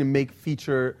starting to make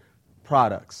feature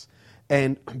products.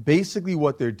 And basically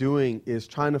what they're doing is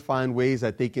trying to find ways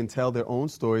that they can tell their own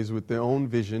stories with their own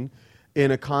vision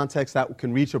in a context that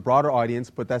can reach a broader audience,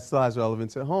 but that still has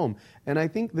relevance at home. And I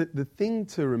think that the thing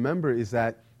to remember is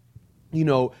that,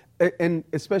 and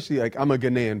especially, I'm a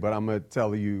Ghanaian, but I'm going to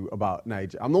tell you about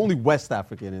Nigeria. I'm the only West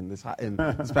African in this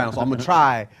panel, so I'm going to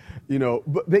try,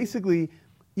 But basically,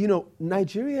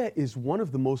 Nigeria is one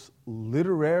of the most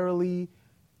literarily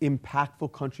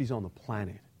impactful countries on the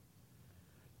planet.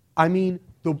 I mean,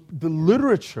 the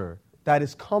literature that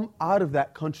has come out of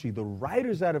that country, the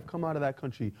writers that have come out of that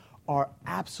country are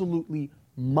absolutely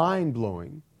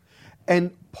mind-blowing.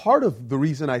 And part of the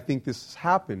reason I think this has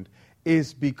happened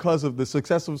is because of the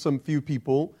success of some few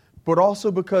people, but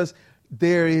also because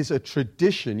there is a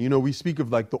tradition. You know, we speak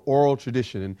of like the oral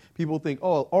tradition, and people think,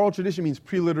 oh, oral tradition means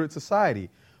pre-literate society.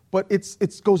 But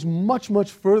it goes much,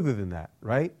 much further than that,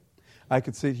 right? I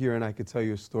could sit here and I could tell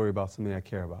you a story about something I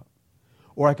care about.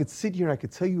 Or I could sit here and I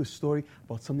could tell you a story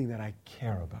about something that I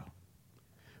care about,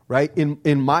 right?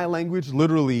 In my language,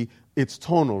 literally, it's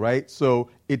tonal, right? So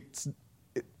if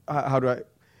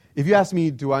you ask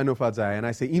me, do I know Fadzai? And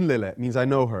I say Inlele, it means I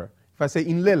know her. If I say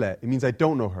Inlele, it means I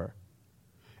don't know her.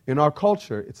 In our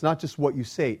culture, it's not just what you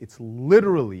say, it's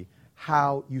literally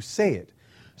how you say it.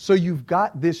 So you've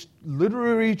got this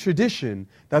literary tradition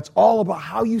that's all about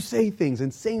how you say things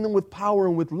and saying them with power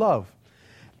and with love.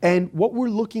 And what we're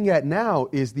looking at now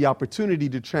is the opportunity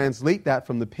to translate that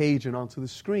from the page and onto the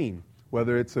screen,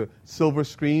 whether it's a silver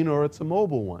screen or it's a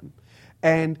mobile one.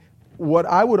 And what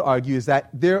I would argue is that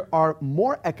there are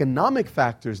more economic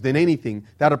factors than anything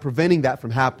that are preventing that from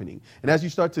happening. And as you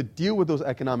start to deal with those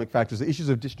economic factors, the issues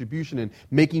of distribution and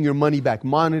making your money back,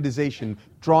 monetization,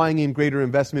 drawing in greater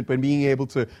investment, but being able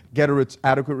to get an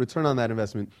adequate return on that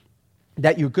investment,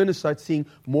 that you're going to start seeing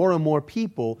more and more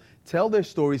people tell their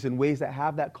stories in ways that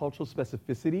have that cultural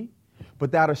specificity,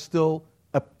 but that are still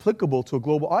applicable to a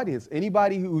global audience.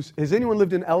 Has anyone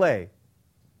lived in LA?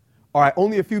 All right,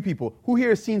 only a few people. Who here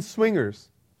has seen Swingers?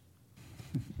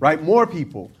 Right, more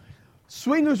people.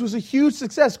 Swingers was a huge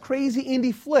success, crazy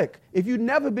indie flick. If you'd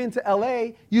never been to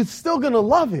LA, you're still going to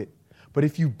love it. But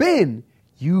if you've been,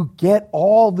 you get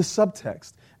all the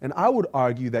subtext. And I would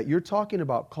argue that you're talking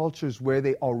about cultures where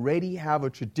they already have a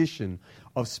tradition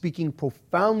of speaking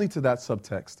profoundly to that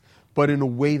subtext, but in a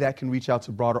way that can reach out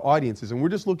to broader audiences. And we're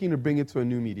just looking to bring it to a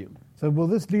new medium. So will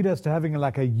this lead us to having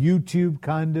like a YouTube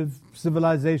kind of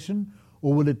civilization,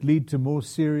 or will it lead to more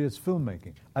serious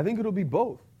filmmaking? I think it'll be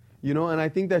both. You know, and I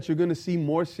think that you're going to see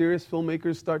more serious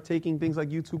filmmakers start taking things like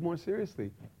YouTube more seriously.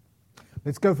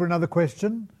 Let's go for another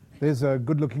question. There's a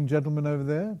good-looking gentleman over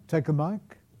there. Take a mic.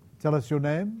 Tell us your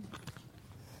name.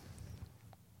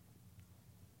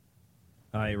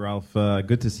 Hi, Ralph.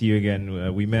 Good to see you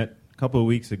again. We met a couple of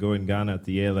weeks ago in Ghana at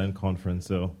the ALN conference.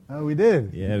 So. Oh, we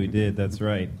did? Yeah, we did. That's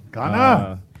right.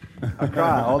 Ghana!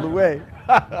 Accra, all the way.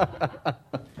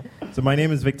 So my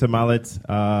name is Victor Mallet.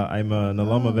 I'm an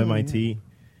alum of MIT,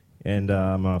 and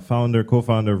I'm a co-founder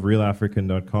of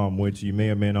RealAfrican.com, which you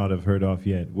may or may not have heard of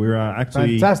yet. We're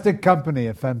actually... Fantastic company,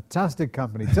 a fantastic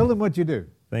company. Tell them what you do.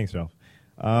 Thanks, Ralph.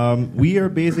 We are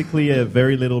basically a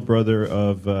very little brother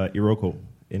of Iroko,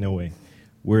 in a way.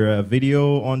 We're a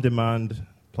video-on-demand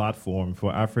platform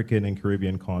for African and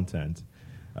Caribbean content.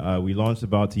 We launched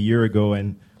about a year ago,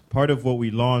 and part of what we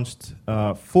launched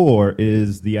for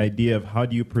is the idea of how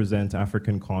do you present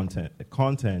African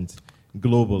content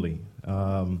globally.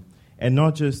 And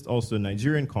not just also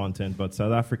Nigerian content, but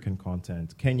South African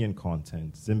content, Kenyan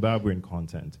content, Zimbabwean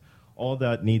content. All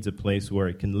that needs a place where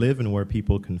it can live and where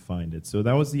people can find it. So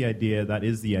that was the idea, that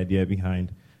is the idea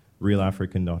behind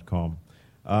RealAfrican.com.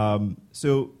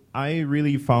 So I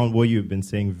really found what you've been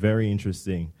saying very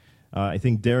interesting. I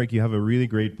think, Derek, you have a really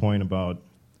great point about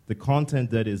the content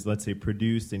that is, let's say,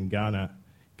 produced in Ghana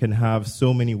can have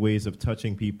so many ways of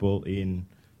touching people in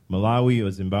Malawi or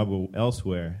Zimbabwe or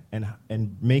elsewhere,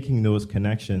 and making those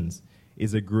connections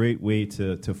is a great way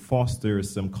to foster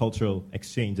some cultural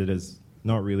exchange that has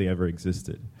not really ever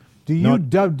existed. Do you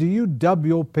dub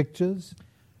your pictures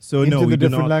into the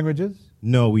different languages?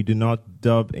 No, we do not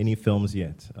dub any films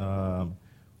yet.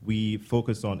 We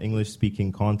focus on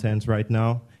English-speaking content right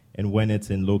now, and when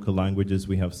it's in local languages,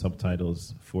 we have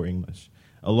subtitles for English.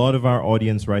 A lot of our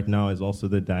audience right now is also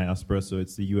the diaspora, so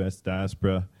it's the U.S.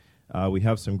 diaspora. We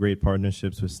have some great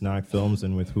partnerships with Snag Films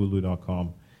and with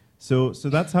Hulu.com. So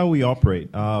that's how we operate.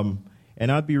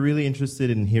 And I'd be really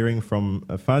interested in hearing from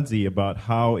Fadzi about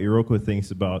how Iroko thinks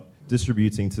about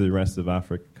distributing to the rest of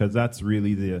Africa, because that's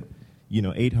really the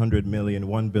 800 million,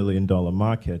 $1 billion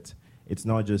market. It's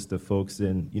not just the folks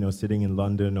in sitting in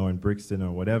London or in Brixton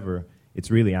or whatever.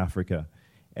 It's really Africa.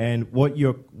 And what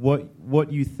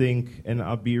you think, and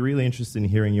I'll be really interested in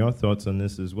hearing your thoughts on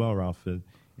this as well, Ralph,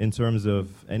 in terms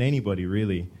of, and anybody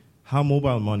really, how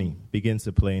mobile money begins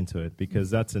to play into it, because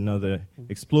that's another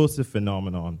explosive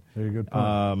phenomenon. Very good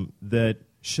point. That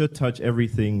should touch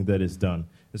everything that is done,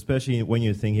 especially when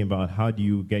you're thinking about how do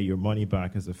you get your money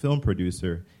back as a film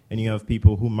producer, and you have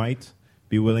people who might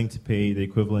be willing to pay the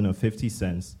equivalent of 50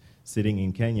 cents sitting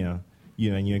in Kenya,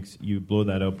 and you blow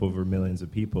that up over millions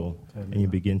of people, and you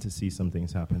begin to see some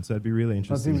things happen. So I'd be really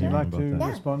interested in hearing about that. Like to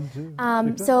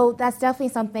respond to? So that's definitely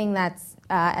something that's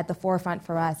at the forefront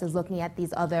for us, is looking at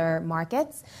these other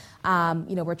markets.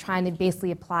 We're trying to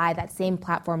basically apply that same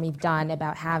platform we've done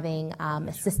about having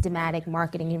a systematic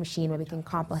marketing machine where we can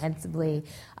comprehensively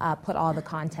put all the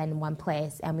content in one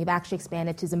place. And we've actually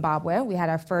expanded to Zimbabwe. We had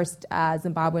our first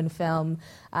Zimbabwean film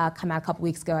come out a couple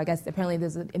weeks ago. I guess apparently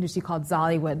there's an industry called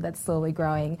Zollywood that's slowly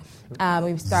growing.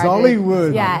 We've started.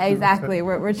 Zollywood. Yeah, exactly.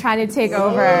 We're trying to take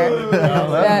over.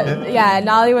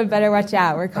 Nollywood better watch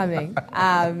out. We're coming.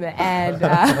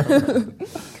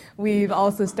 We've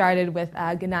also started with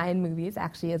Ghanaian movies,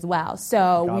 actually, as well.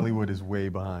 So Hollywood is way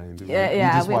behind. We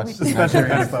just watched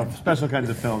Special kinds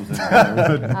of films.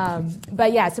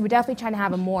 But yeah, so we're definitely trying to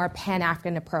have a more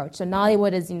Pan-African approach. So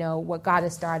Nollywood is, what got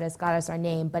us started, got us our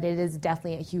name, but it is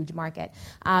definitely a huge market.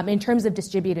 In terms of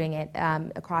distributing it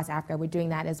across Africa, we're doing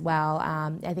that as well.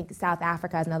 I think South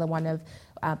Africa is another one of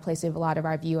place we have a lot of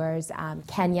our viewers.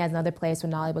 Kenya is another place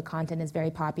where Nollywood content is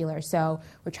very popular. So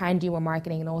we're trying to do more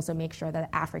marketing and also make sure that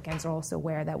Africans are also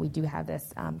aware that we do have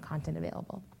this content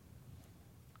available.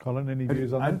 Colin, any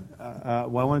views on that?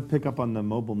 Well, I want to pick up on the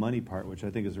mobile money part, which I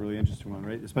think is a really interesting one,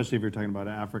 right? Especially if you're talking about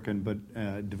African but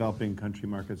developing country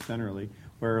markets generally,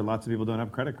 where lots of people don't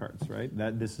have credit cards, right?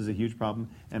 This is a huge problem.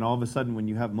 And all of a sudden, when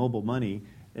you have mobile money,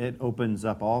 it opens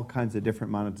up all kinds of different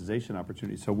monetization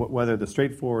opportunities. So whether the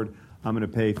straightforward, I'm going to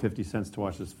pay 50 cents to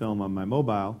watch this film on my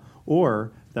mobile,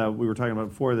 or that we were talking about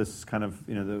before, this kind of,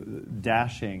 the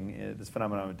dashing, this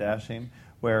phenomenon of dashing,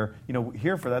 where,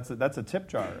 here that's a tip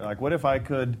jar. Like, what if I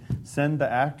could send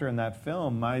the actor in that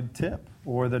film my tip,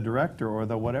 or the director, or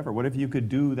the whatever? What if you could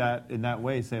do that in that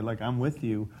way, say, like, I'm with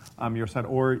you, I'm your side,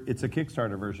 or it's a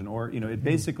Kickstarter version, or, it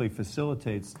basically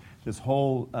facilitates this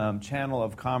whole channel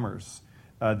of commerce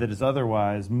that is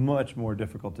otherwise much more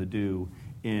difficult to do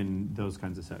in those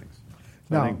kinds of settings.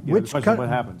 So now, I think, the question is what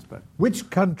happens, but which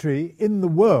country in the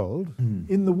world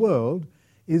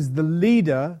is the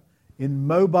leader in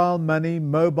mobile money,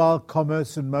 mobile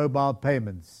commerce, and mobile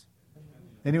payments?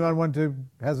 Anyone want to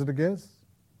hazard a guess?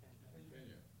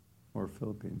 or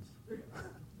Philippines.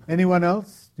 Anyone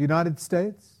else? The United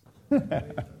States?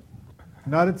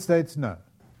 United States, no.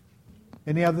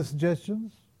 Any other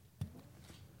suggestions?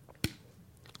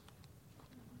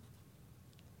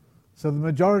 So the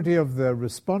majority of the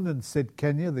respondents said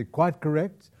Kenya. They're quite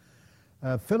correct.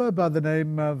 A fellow by the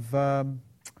name of,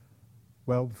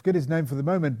 forget his name for the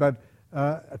moment, but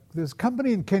there's a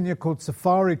company in Kenya called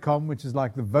Safaricom, which is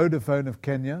like the Vodafone of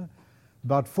Kenya.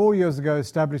 About 4 years ago,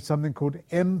 established something called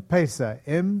M-Pesa,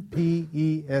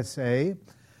 M-P-E-S-A.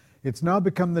 It's now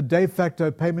become the de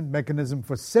facto payment mechanism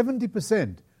for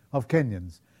 70% of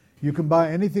Kenyans. You can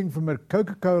buy anything from a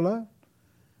Coca-Cola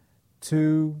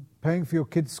to paying for your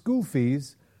kids' school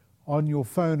fees on your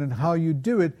phone, and how you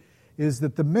do it is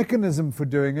that the mechanism for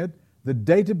doing it, the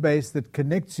database that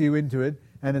connects you into it,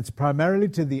 and it's primarily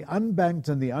to the unbanked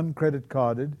and the uncredit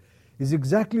carded, is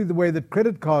exactly the way that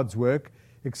credit cards work,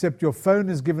 except your phone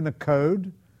is given a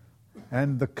code,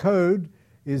 and the code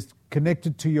is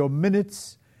connected to your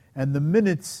minutes, and the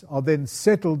minutes are then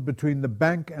settled between the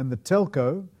bank and the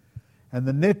telco, and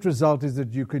the net result is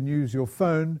that you can use your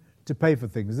phone to pay for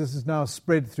things. This is now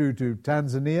spread through to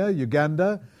Tanzania,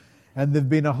 Uganda, and there have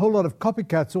been a whole lot of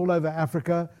copycats all over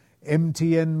Africa,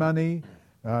 MTN money,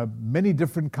 many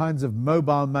different kinds of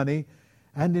mobile money.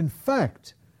 And in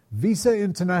fact, Visa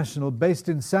International, based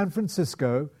in San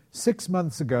Francisco, 6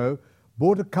 months ago,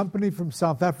 bought a company from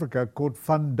South Africa called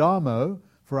Fundamo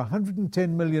for $110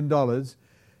 million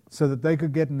so that they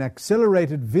could get an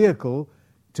accelerated vehicle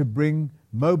to bring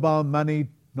mobile money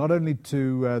not only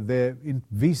to their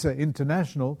Visa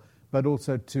International, but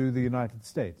also to the United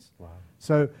States. Wow.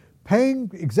 So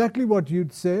paying exactly what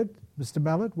you'd said, Mr.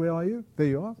 Mallett, where are you? There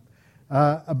you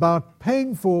are. About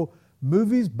paying for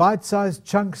movies, bite-sized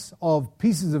chunks of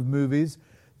pieces of movies.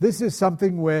 This is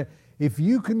something where if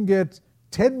you can get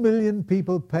 10 million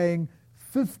people paying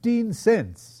 15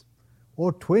 cents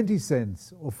or 20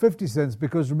 cents or 50 cents,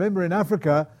 because remember in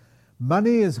Africa,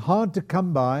 money is hard to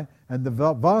come by, and the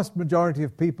vast majority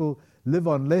of people live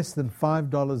on less than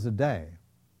 $5 a day.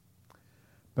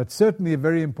 But certainly a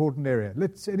very important area.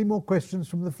 Any more questions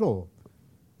from the floor?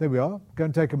 There we are. Go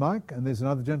and take a mic, and there's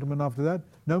another gentleman after that.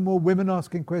 No more women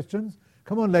asking questions.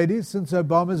 Come on, ladies, since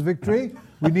Obama's victory,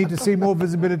 we need to see more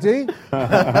visibility.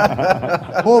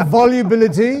 More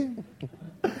volubility.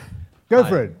 Go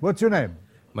for it. What's your name?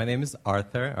 My name is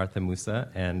Arthur Musa,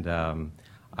 and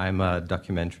I'm a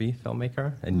documentary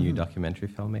filmmaker, a new documentary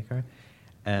filmmaker.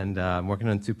 And I'm working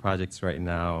on 2 projects right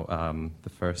now. The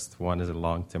first one is a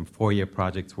long-term 4-year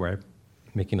project where I'm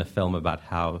making a film about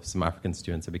how some African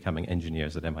students are becoming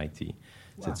engineers at MIT.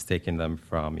 Wow. So it's taking them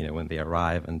from when they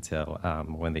arrive until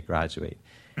when they graduate.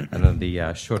 And then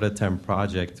the shorter-term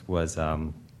project was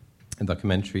a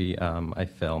documentary I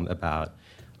filmed about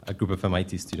a group of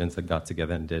MIT students that got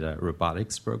together and did a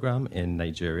robotics program in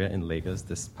Nigeria, in Lagos,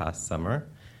 this past summer.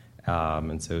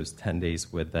 And so it was 10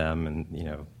 days with them,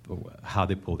 and how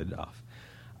they pulled it off.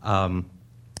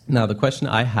 Now, the question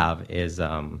I have is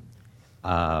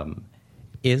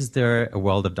there a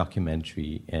world of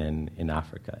documentary in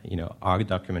Africa? Are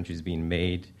documentaries being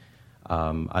made?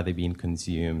 Are they being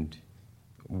consumed?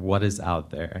 What is out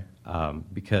there?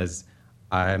 Because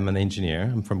I'm an engineer.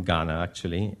 I'm from Ghana,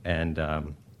 actually,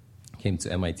 and came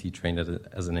to MIT trained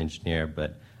as an engineer,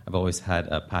 but I've always had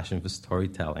a passion for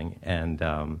storytelling, and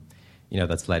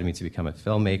that's led me to become a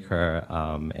filmmaker,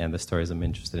 and the stories I'm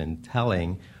interested in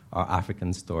telling are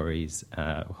African stories,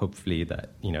 hopefully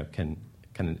that can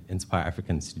inspire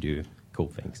Africans to do cool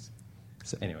things.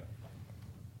 So anyway.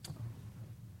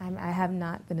 I have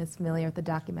not been as familiar with the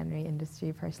documentary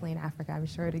industry personally in Africa. I'm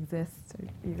sure it exists.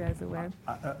 Are you guys aware?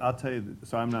 I'll tell you,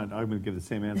 so I'm going to give the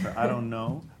same answer. I don't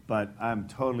know, but I'm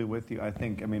totally with you.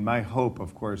 My hope,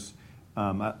 of course,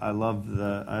 I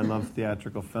love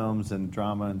theatrical films and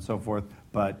drama and so forth,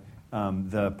 but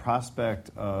the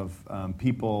prospect of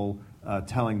people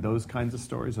telling those kinds of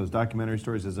stories, those documentary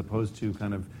stories, as opposed to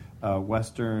kind of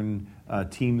Western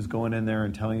teams going in there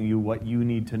and telling you what you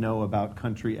need to know about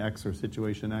country X or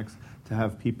situation X, to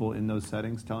have people in those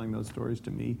settings telling those stories,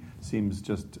 to me seems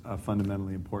just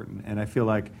fundamentally important. And I feel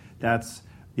like that's,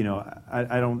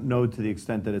 I don't know to the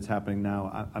extent that it's happening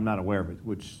now. I'm not aware of it,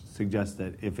 which suggests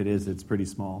that if it is, it's pretty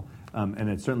small. And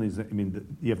it certainly is,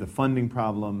 you have the funding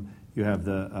problem, you have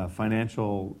the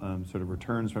financial sort of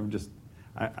returns from just,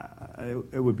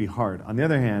 it would be hard. On the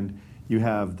other hand, you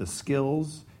have the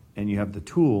skills and you have the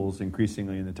tools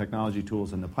increasingly, and the technology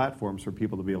tools and the platforms for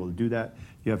people to be able to do that.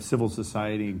 You have civil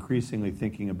society increasingly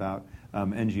thinking about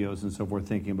NGOs and so forth,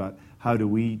 thinking about how do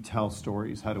we tell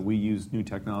stories, how do we use new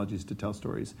technologies to tell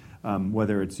stories,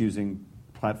 whether it's using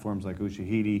platforms like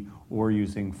Ushahidi or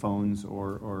using phones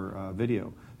or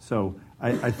video. So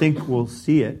I think we'll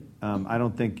see it. I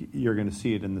don't think you're going to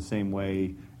see it in the same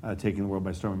way taking the world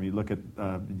by storm. You look at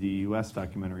the U.S.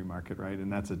 documentary market, right?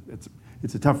 And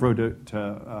it's a tough road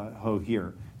to hoe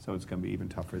here, so it's going to be even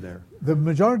tougher there. The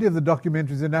majority of the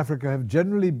documentaries in Africa have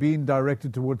generally been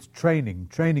directed towards training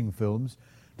films,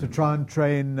 to try and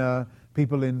train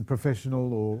people in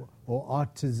professional or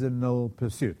artisanal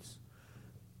pursuits.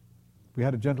 We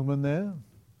had a gentleman there.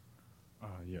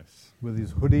 Yes. With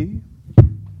his hoodie.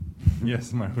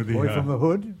 Yes, my hoodie. Boy from the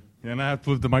hood. Yeah, and I have to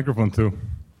lift the microphone too.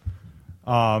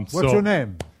 What's your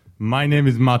name? My name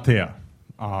is Matea.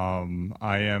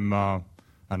 I am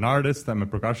an artist, I'm a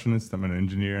percussionist, I'm an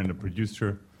engineer and a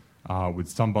producer with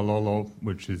Samba Lolo,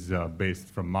 which is based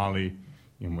from Mali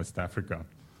in West Africa.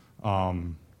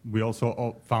 We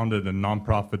also founded a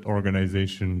nonprofit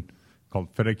organization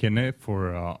called Ferekene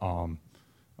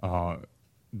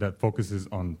that focuses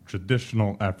on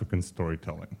traditional African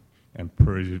storytelling and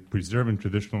preserving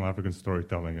traditional African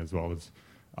storytelling, as well as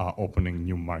opening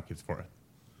new markets for it.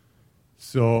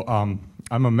 So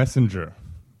I'm a messenger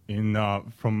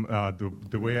from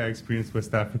the way I experience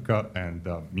West Africa and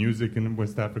music in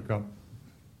West Africa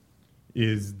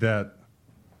is that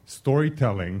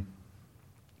storytelling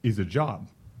is a job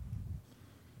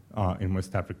in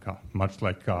West Africa, much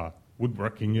like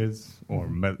woodworking is, or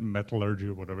metallurgy,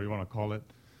 or whatever you want to call it.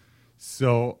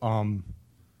 So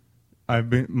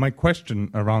my question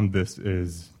around this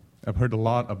is, I've heard a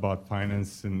lot about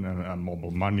finance and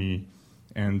mobile money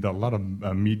and a lot of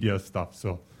media stuff.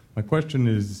 So my question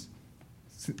is,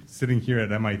 sitting here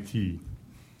at MIT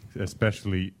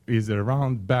especially, is it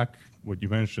around back what you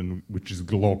mentioned, which is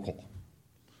global?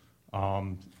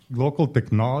 Local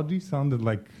technology sounded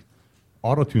like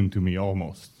autotune to me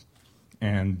almost.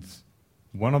 And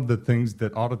one of the things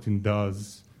that autotune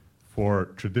does for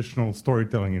traditional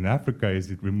storytelling in Africa is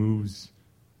it removes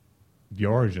the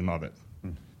origin of it.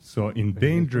 So in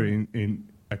danger, in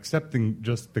accepting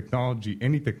just technology,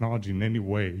 any technology in any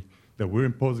way that we're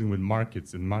imposing with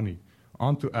markets and money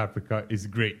onto Africa is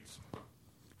great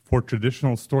for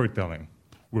traditional storytelling,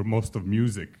 where most of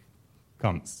music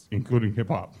comes, including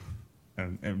hip-hop.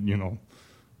 And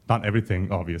not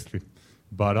everything, obviously.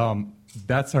 But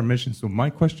that's our mission. So my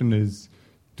question is,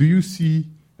 do you see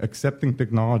accepting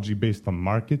technology based on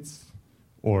markets,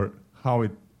 or how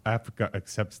Africa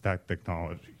accepts that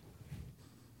technology?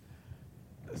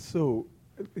 So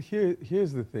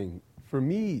here's the thing. For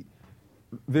me,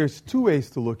 there's two ways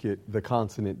to look at the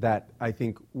continent that I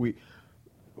think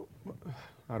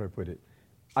how do I put it?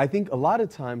 I think a lot of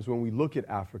times when we look at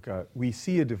Africa, we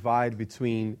see a divide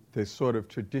between the sort of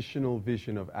traditional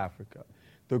vision of Africa,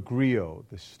 the griot,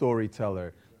 the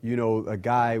storyteller, a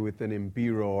guy with an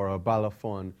imbiro or a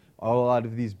balafon a lot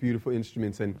of these beautiful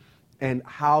instruments and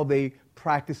how they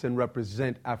practice and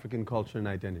represent African culture and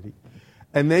identity.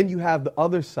 And then you have the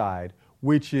other side,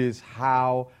 which is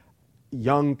how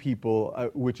young people,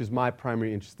 which is my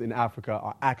primary interest in Africa,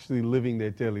 are actually living their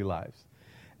daily lives.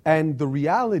 And the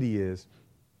reality is,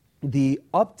 the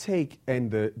uptake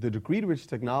and the degree to which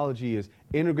technology is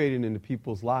integrated into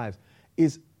people's lives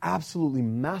is absolutely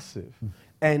massive.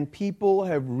 And people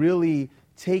have really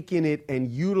taken it and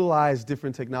utilized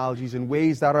different technologies in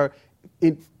ways that are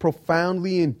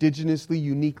profoundly, indigenously,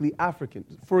 uniquely African.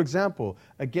 For example,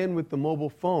 again with the mobile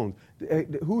phone,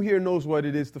 who here knows what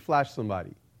it is to flash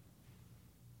somebody?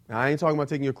 Now, I ain't talking about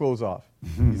taking your clothes off.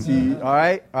 You see, all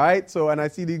right? So, and I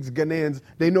see these Ghanaians,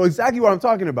 they know exactly what I'm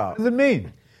talking about. What does it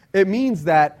mean? It means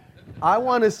that I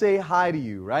want to say hi to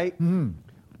you, right?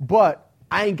 But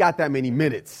I ain't got that many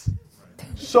minutes.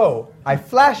 So I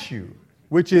flash you,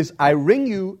 which is I ring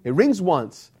you, it rings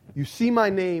once, you see my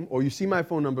name or you see my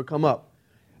phone number come up.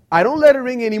 I don't let it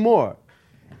ring anymore.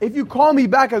 If you call me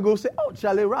back, I go say, oh,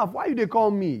 Charlie Ralph, why you did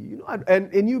call me? You know,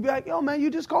 and you be like, yo, man,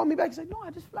 you just called me back. You say, no, I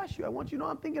just flashed you. I want you to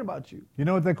know I'm thinking about you. You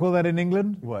know what they call that in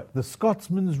England? What? The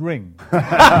Scotsman's ring. Because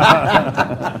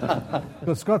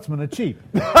Scotsmen are cheap.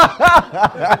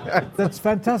 That's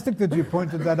fantastic that you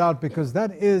pointed that out, because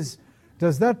does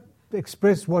that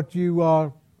express what you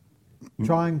are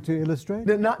trying to illustrate?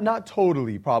 Not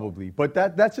totally, probably, but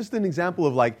that's just an example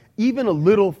of like even a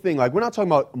little thing. Like we're not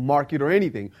talking about market or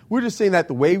anything. We're just saying that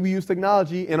the way we use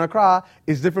technology in Accra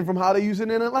is different from how they use it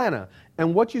in Atlanta.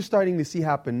 And what you're starting to see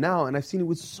happen now, and I've seen it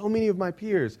with so many of my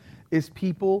peers, is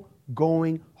people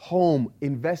going home,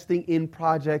 investing in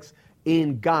projects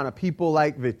in Ghana. People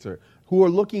like Victor, who are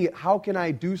looking at how can I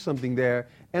do something there.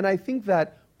 And I think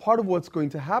that part of what's going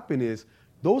to happen is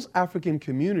those African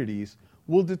communities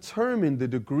will determine the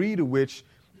degree to which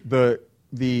the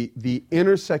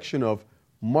intersection of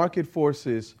market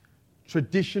forces,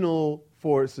 traditional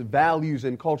force values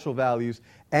and cultural values,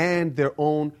 and their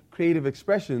own creative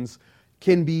expressions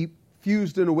can be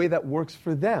fused in a way that works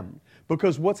for them.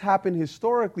 Because what's happened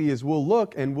historically is we'll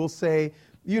look and we'll say,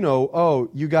 you know, oh,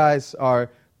 you guys are,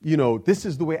 you know, this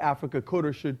is the way Africa could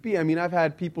or should be. I mean, I've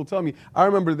had people tell me, I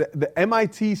remember the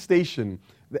MIT station,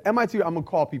 I'm going to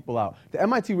call people out. The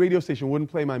MIT radio station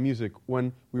wouldn't play my music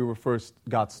when we first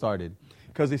got started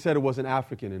because they said it wasn't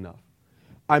African enough.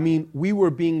 I mean, we were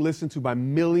being listened to by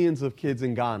millions of kids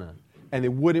in Ghana, and they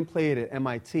wouldn't play it at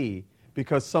MIT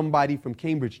because somebody from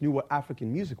Cambridge knew what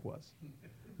African music was,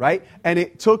 right? And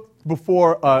it took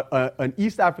before an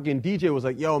East African DJ was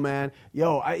like, yo, man,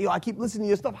 I keep listening to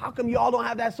your stuff. How come you all don't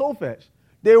have that Soulfetch?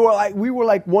 We were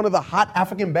like one of the hot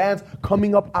African bands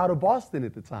coming up out of Boston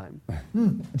at the time.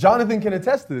 Jonathan can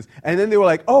attest to this. And then they were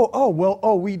like,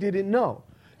 we didn't know.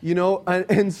 You know,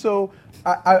 and so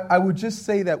I would just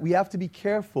say that we have to be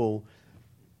careful,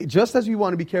 just as we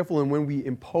want to be careful and when we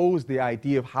impose the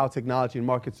idea of how technology and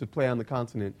markets should play on the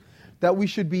continent, that we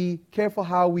should be careful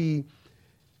how we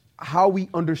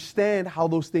understand how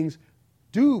those things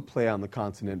do play on the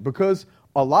continent. Because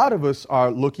a lot of us are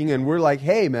looking and we're like,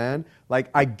 hey, man, like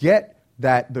I get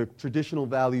that the traditional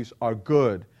values are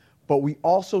good, but we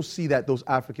also see that those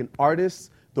African artists,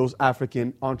 those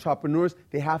African entrepreneurs,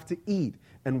 they have to eat.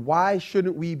 And why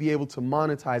shouldn't we be able to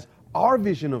monetize our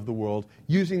vision of the world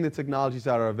using the technologies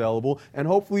that are available? And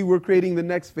hopefully we're creating the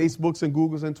next Facebooks and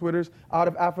Googles and Twitters out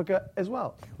of Africa as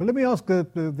well. Well, let me ask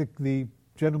the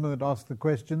gentleman that asked the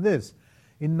question this.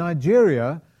 In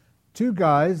Nigeria, two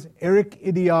guys, Eric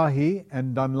Idiahi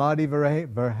and Danladi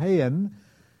Verheyen,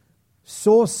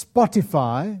 saw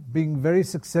Spotify being very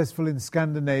successful in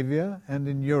Scandinavia and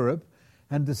in Europe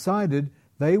and decided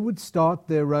they would start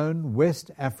their own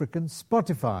West African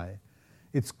Spotify.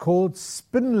 It's called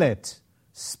Spinlet,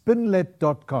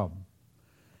 spinlet.com.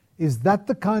 Is that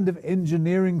the kind of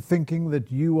engineering thinking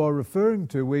that you are referring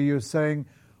to, where you're saying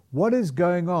what is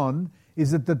going on is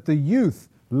that the youth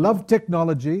love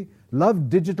technology, love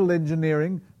digital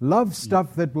engineering, love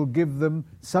stuff that will give them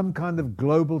some kind of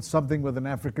global something with an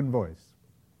African voice?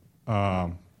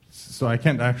 So I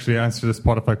can't actually answer the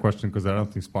Spotify question because I don't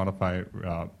think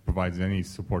Spotify provides any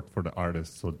support for the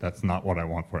artists. So that's not what I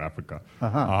want for Africa.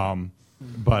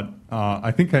 But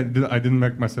I think I didn't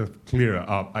make myself clear.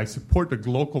 I support the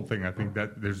global thing. I think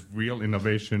that there's real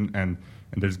innovation and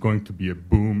there's going to be a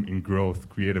boom in growth,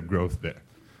 creative growth there.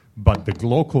 But the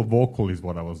global vocal is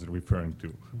what I was referring to,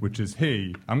 which is,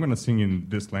 hey, I'm going to sing in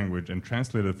this language and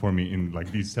translate it for me in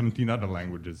like these 17 other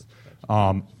languages.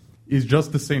 Is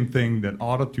just the same thing that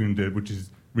Autotune did, which is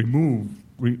remove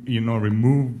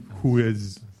who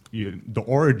is the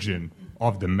origin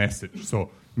of the message. So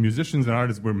musicians and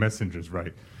artists were messengers,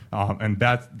 right? And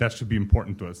that should be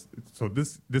important to us. So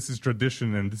this is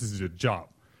tradition, and this is your job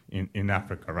in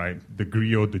Africa, right? The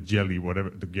griot, the jelly, whatever,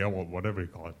 the gewel, whatever you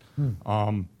call it.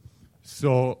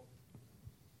 So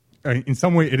in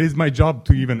some way, it is my job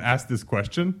to even ask this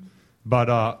question. But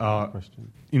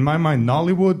in my mind,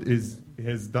 Nollywood is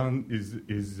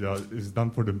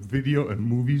done for the video and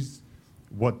movies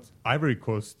what Ivory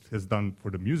Coast has done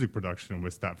for the music production in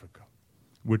West Africa,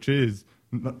 which is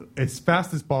as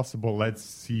fast as possible, let's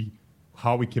see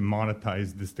how we can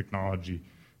monetize this technology.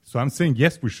 So I'm saying,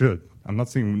 yes, we should. I'm not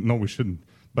saying, no, we shouldn't.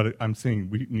 But I'm saying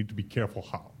we need to be careful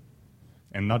how.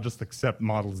 And not just accept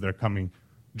models that are coming,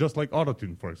 just like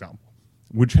Autotune, for example,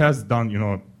 which has done,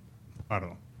 I don't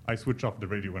know. I switch off the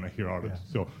radio when I hear Autotune.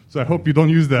 Yeah. So I hope you don't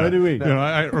use that.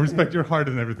 I respect your heart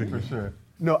and everything. For sure.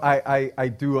 No, I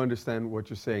do understand what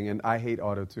you're saying, and I hate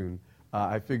Autotune.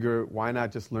 I figure, why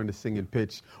not just learn to sing in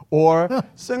pitch or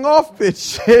sing off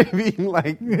pitch? But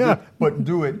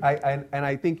do it.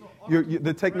 I think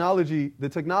the technology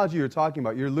you're talking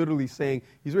about, you're literally saying,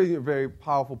 he's raising a very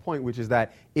powerful point, which is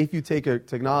that if you take a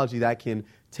technology that can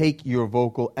take your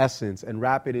vocal essence and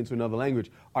wrap it into another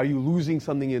language, are you losing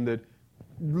something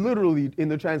literally in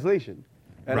the translation?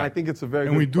 And right. I think it's a very.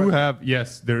 And we do have,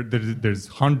 yes, there's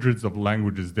hundreds of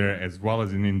languages there as well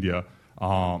as in India,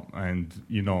 and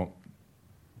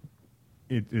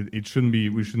it shouldn't be.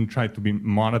 We shouldn't try to be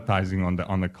monetizing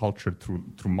on the culture through.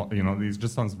 It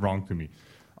just sounds wrong to me.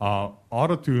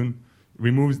 Autotune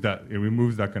removes that. It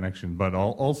removes that connection, but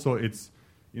also it's.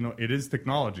 It is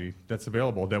technology that's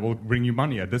available that will bring you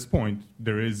money. At this point,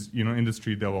 there is,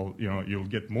 industry that will, you'll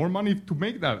get more money to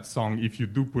make that song if you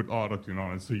do put Autotune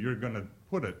on it. So you're going to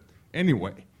put it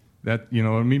anyway. That, you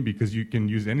know what I mean? Because you can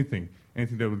use anything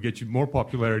that will get you more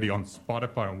popularity on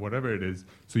Spotify or whatever it is.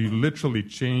 So you literally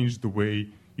change the way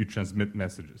you transmit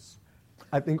messages.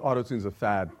 I think Autotune's a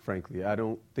fad, frankly. I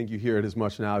don't think you hear it as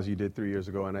much now as you did 3 years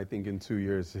ago. And I think in 2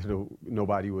 years,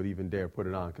 nobody would even dare put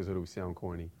it on because it'll sound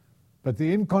corny. But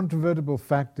the incontrovertible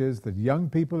fact is that young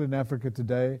people in Africa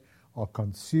today are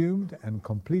consumed and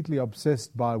completely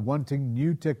obsessed by wanting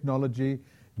new technology,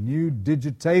 new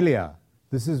digitalia.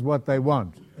 This is what they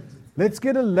want. Let's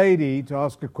get a lady to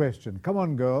ask a question. Come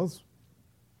on, girls.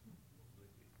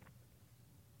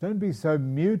 Don't be so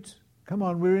mute. Come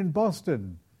on, we're in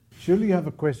Boston. Surely you have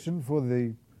a question for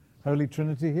the Holy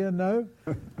Trinity here? No?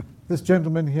 This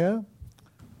gentleman here?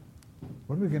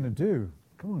 What are we going to do?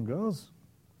 Come on, girls.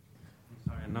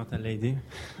 Sorry, I'm not a lady.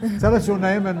 Tell us your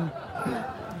name and...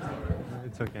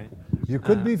 It's okay. You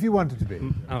could be if you wanted to be.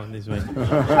 Oh, this way.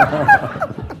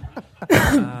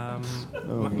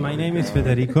 My name is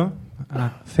Federico.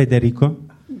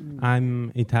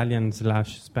 I'm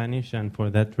Italian/Spanish, and for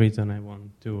that reason I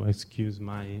want to excuse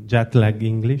my jet lag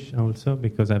English also,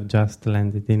 because I've just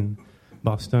landed in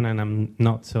Boston and I'm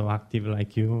not so active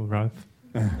like you, Ralph.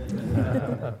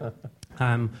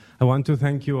 I want to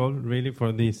thank you all really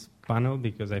for this panel,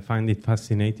 because I find it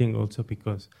fascinating also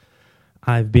because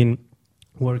I've been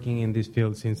working in this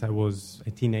field since I was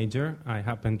a teenager. I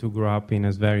happened to grow up in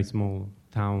a very small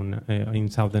town in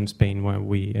southern Spain where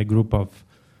a group of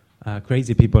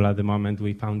crazy people at the moment,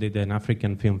 we founded an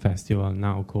African film festival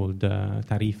now called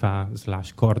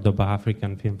Tarifa/Cordoba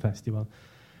African Film Festival.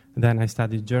 Then I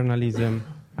studied journalism.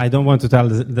 I don't want to tell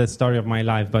the story of my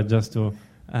life, but just to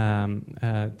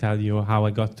tell you how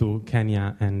I got to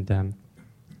Kenya and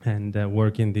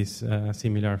work in this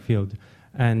similar field.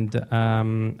 And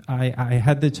I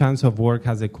had the chance of work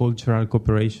as a cultural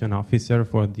cooperation officer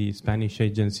for the Spanish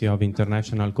Agency of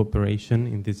International Cooperation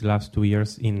in these last 2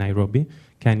 years in Nairobi,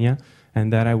 Kenya.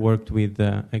 And there I worked with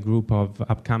a group of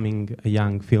upcoming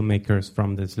young filmmakers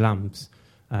from the slums,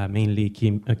 mainly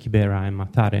Kibera and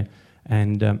Matare.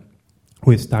 And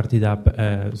we started up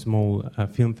a small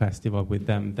film festival with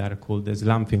them that are called the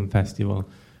Slum Film Festival,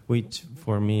 which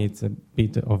for me it's a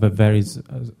bit of a very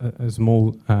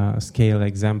small scale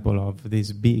example of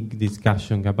this big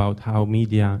discussion about how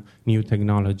media, new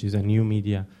technologies and new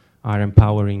media are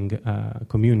empowering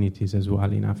communities as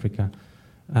well in Africa.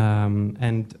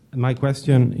 And my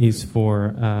question is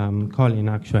for Colin,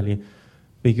 actually,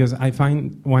 because I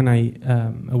find when I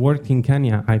worked in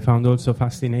Kenya, I found also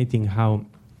fascinating how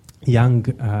young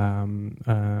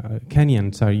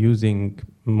Kenyans are using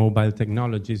mobile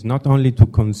technologies not only to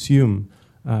consume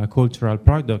cultural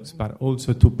products, but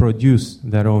also to produce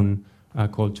their own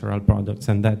cultural products.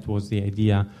 And that was the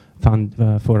idea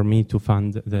for me to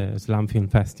fund the Slum Film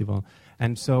Festival.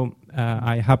 And so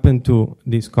I happened to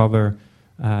discover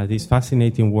this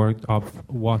fascinating work of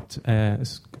what a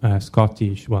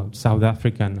Scottish, South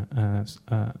African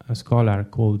scholar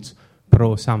calls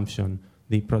pro-assumption,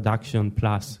 the production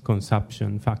plus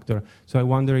consumption factor. So I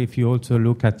wonder if you also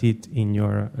look at it in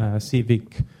your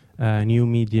civic new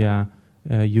media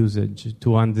usage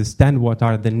to understand what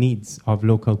are the needs of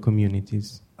local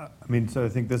communities. I mean, so I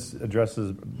think this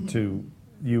addresses to,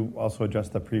 you also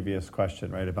addressed the previous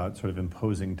question, right, about sort of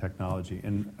imposing technology.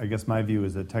 And I guess my view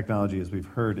is that technology, as we've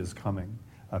heard, is coming.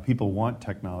 People want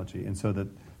technology. And so that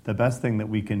the best thing that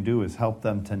we can do is help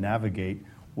them to navigate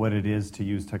what it is to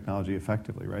use technology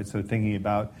effectively, right? So thinking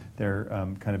about their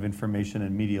kind of information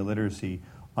and media literacy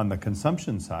on the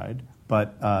consumption side,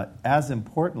 but as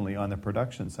importantly on the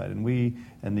production side. And we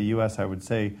in the US, I would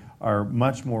say, are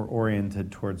much more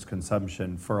oriented towards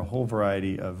consumption for a whole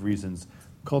variety of reasons,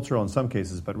 cultural in some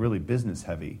cases, but really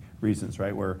business-heavy reasons,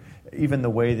 right? Where even the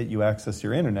way that you access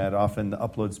your internet, often the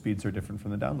upload speeds are different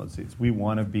from the download speeds. We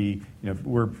want to be,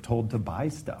 we're told to buy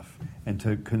stuff and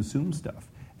to consume stuff.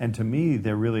 And to me,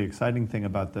 the really exciting thing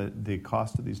about the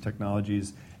cost of these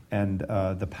technologies and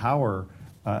the power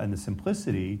and the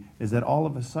simplicity is that all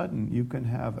of a sudden you can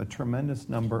have a tremendous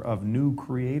number of new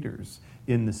creators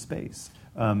in the space.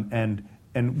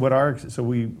 And what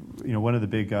one of the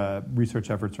big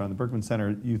research efforts around the Berkman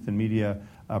Center Youth and Media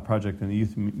Project and the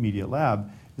Youth Media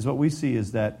Lab is what we see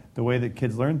is that the way that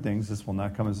kids learn things, this will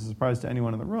not come as a surprise to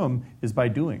anyone in the room, is by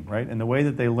doing, right? And the way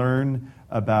that they learn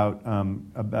about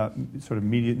sort of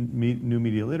new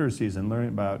media literacies and learning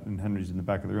about, and Henry's in the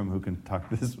back of the room who can talk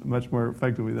this much more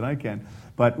effectively than I can,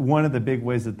 but one of the big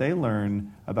ways that they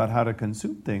learn about how to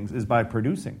consume things is by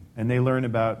producing. And they learn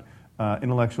about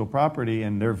intellectual property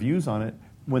and their views on it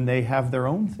when they have their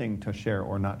own thing to share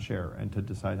or not share and to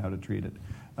decide how to treat it.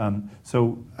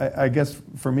 So I guess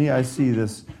for me, I see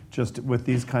this just with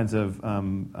these kinds of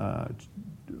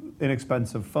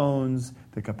inexpensive phones,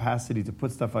 the capacity to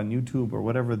put stuff on YouTube or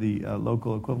whatever the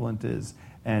local equivalent is,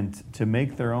 and to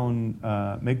make their own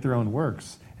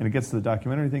works. And it gets to the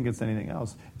documentary thing, gets to anything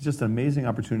else. It's just an amazing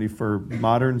opportunity for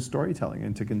modern storytelling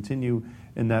and to continue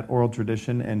in that oral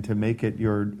tradition and to make it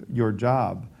your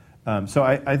job. So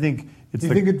I think it's. Do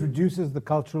you think it reduces the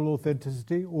cultural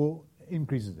authenticity or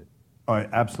increases it? Oh, it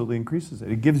absolutely increases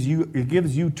it. It gives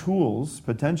you tools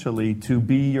potentially to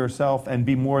be yourself and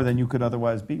be more than you could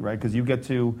otherwise be, right? Because you get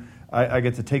to. I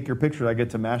get to take your picture, I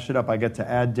get to mash it up, I get to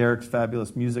add Derek's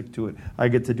fabulous music to it, I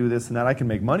get to do this and that. I can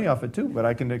make money off it too, but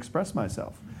I can express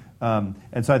myself.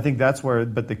 And so I think that's where,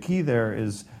 but the key there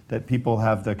is that people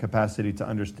have the capacity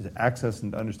to access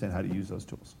and to understand how to use those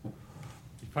tools.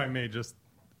 If I may just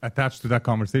attach to that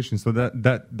conversation, so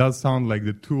that does sound like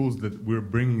the tools that we're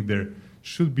bringing there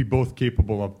should be both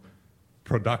capable of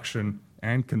production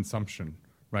and consumption,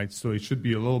 right? So it should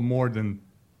be a little more than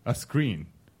a screen,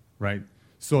 right?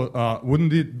 So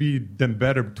wouldn't it be then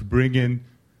better to bring in,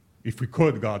 if we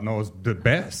could, God knows, the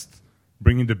best,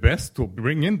 bring in the best tool,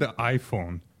 bring in the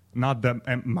iPhone, not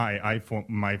my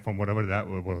iPhone, whatever that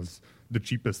was, the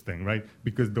cheapest thing, right?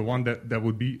 Because the one that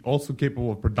would be also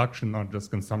capable of production, not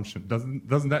just consumption.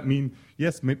 Doesn't that mean,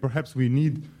 yes, perhaps we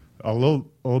need a little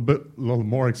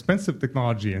more expensive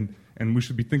technology and we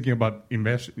should be thinking about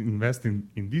investing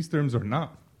in these terms or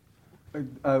not?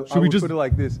 I would put it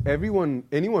like this. Anyone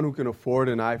who can afford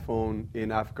an iPhone in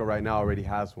Africa right now already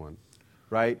has one,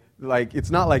 right? Like,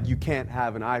 it's not like you can't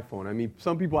have an iPhone. I mean,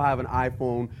 some people have an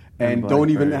iPhone and don't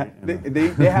even,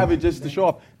 they have it just to show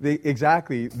off. They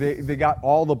got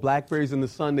all the BlackBerries in the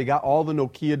sun. They got all the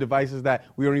Nokia devices that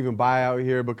we don't even buy out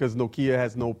here because Nokia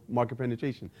has no market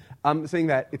penetration. I'm saying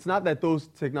that it's not that those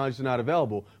technologies are not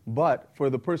available, but for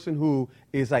the person who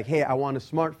is like, hey, I want a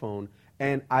smartphone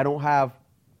and I don't have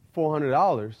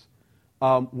 $400,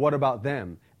 what about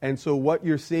them? And so what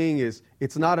you're seeing is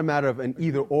it's not a matter of an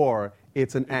either or,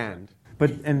 it's an and.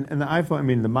 But and the iPhone, I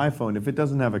mean, my phone, if it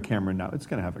doesn't have a camera now, it's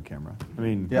going to have a camera. I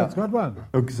mean, yeah, it's got one.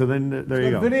 Okay, so then there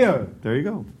you go. Video. There you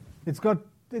go.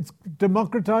 It's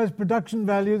democratized production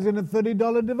values in a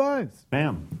 $30 device.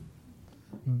 Bam.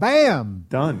 Bam.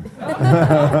 Done.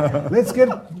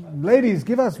 Ladies,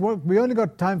 give us work. We only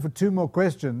got time for 2 more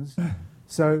questions.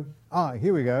 So,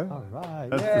 here we go. All right.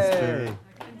 That's the spirit.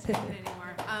 I can't take it anymore.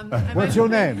 What's your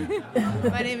name?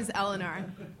 My name is Eleanor.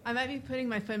 I might be putting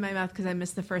my foot in my mouth because I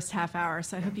missed the first half hour,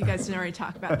 so I hope you guys didn't already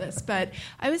talk about this. But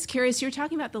I was curious, you were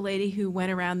talking about the lady who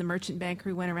went around, the merchant banker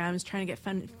who went around and was trying to get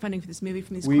funding for this movie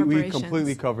from these corporations. We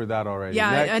completely covered that already. Yeah,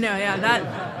 I know, yeah,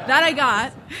 that I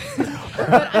got.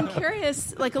 But I'm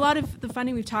curious, like a lot of the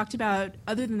funding we've talked about,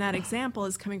 other than that example,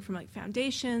 is coming from like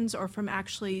foundations or from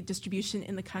actually distribution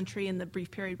in the country in the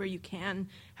brief period where you can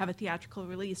have a theatrical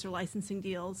release or licensing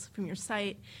deals from your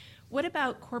site. What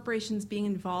about corporations being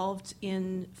involved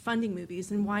in funding movies,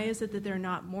 and why is it that they're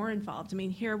not more involved? I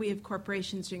mean, here we have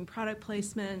corporations doing product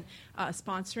placement,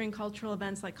 sponsoring cultural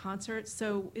events like concerts.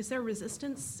 So is there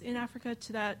resistance in Africa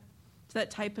to that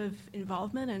type of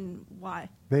involvement, and why?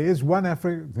 There is one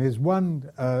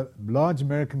large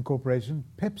American corporation,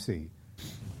 Pepsi,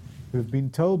 who've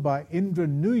been told by Indra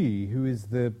Nooyi, who is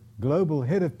the global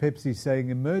head of Pepsi, saying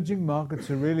emerging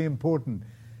markets are really important.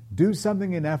 Do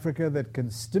something in Africa that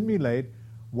can stimulate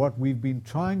what we've been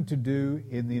trying to do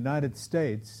in the United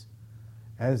States,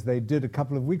 as they did a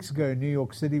couple of weeks ago in New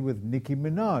York City with Nicki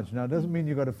Minaj. Now, it doesn't mean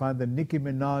you've got to find the Nicki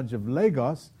Minaj of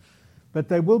Lagos, but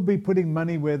they will be putting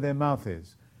money where their mouth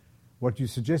is. What you're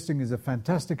suggesting is a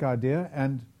fantastic idea,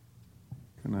 and...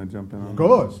 Can I jump in on that? Of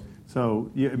course.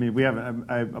 So, I mean,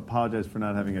 I apologize for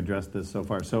not having addressed this so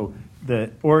far. So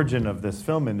the origin of this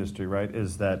film industry, right,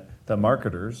 is that the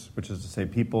marketers, which is to say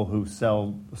people who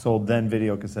sold then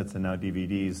video cassettes and now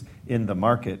DVDs in the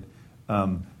market,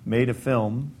 made a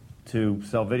film to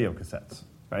sell video cassettes,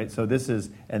 right? So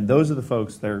and those are the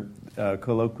folks, they're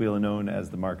colloquially known as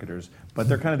the marketers, but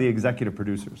they're kind of the executive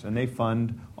producers, and they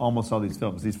fund almost all these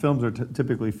films. These films are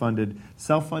typically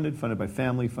self-funded, funded by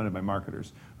family, funded by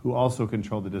marketers, who also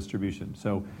control the distribution.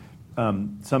 So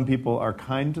some people are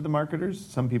kind to the marketers.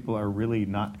 Some people are really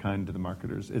not kind to the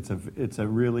marketers. It's a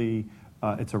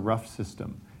rough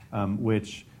system,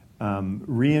 which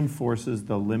reinforces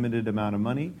the limited amount of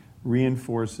money,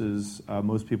 reinforces,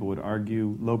 most people would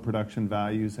argue, low production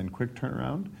values and quick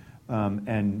turnaround,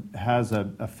 and has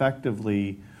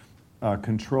effectively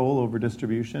control over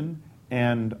distribution,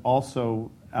 and also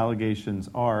allegations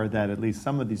are that at least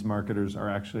some of these marketers are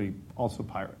actually also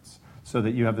pirates, so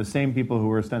that you have the same people who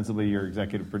are ostensibly your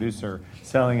executive producer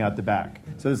selling out the back.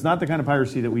 So it's not the kind of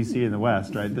piracy that we see in the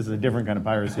West, right? This is a different kind of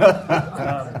piracy.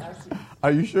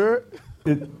 Are you sure?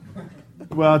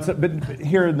 But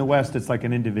here in the West, it's like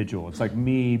an individual. It's like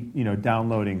me,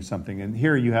 downloading something. And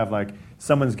here you have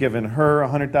someone's given her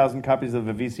 100,000 copies of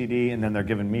a VCD, and then they're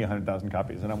giving me 100,000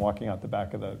 copies, and I'm walking out the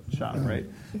back of the shop, right?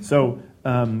 So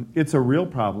it's a real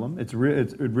problem. It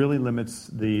really limits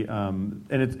the, and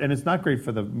it's not great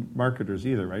for the marketers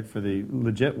either, right? For the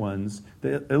legit ones,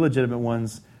 the illegitimate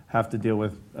ones have to deal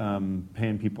with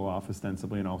paying people off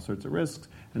ostensibly and all sorts of risks,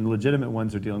 and the legitimate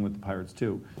ones are dealing with the pirates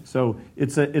too. So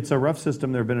it's a rough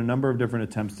system. There have been a number of different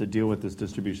attempts to deal with this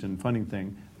distribution and funding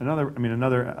thing.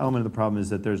 Another element of the problem is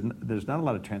that there's not a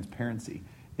lot of transparency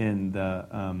in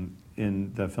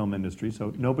the film industry.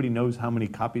 So nobody knows how many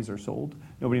copies are sold.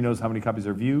 Nobody knows how many copies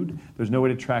are viewed. There's no way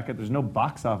to track it. There's no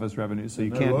box office revenue, so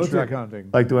you can't track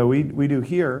accounting. Like the way we do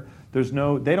here.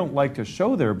 They don't like to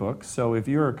show their books. So if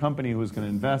you're a company who's going to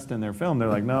invest in their film, they're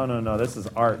like, no, this is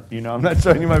art. I'm not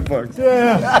showing you my books.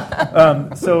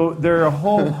 Yeah. So there are a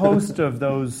whole host of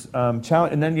those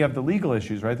challenges, and then you have the legal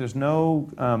issues, right? There's no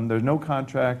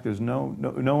contract. There's no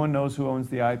one knows who owns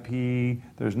the IP.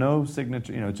 There's no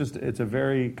signature. It's a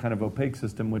very kind of opaque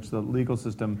system, which the legal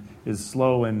system is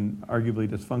slow and arguably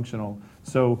dysfunctional.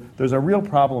 So there's a real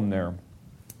problem there,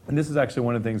 and this is actually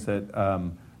one of the things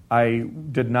that. I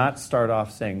did not start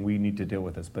off saying we need to deal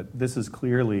with this, but this is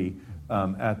clearly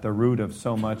at the root of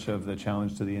so much of the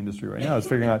challenge to the industry right now. Is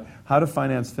figuring out how to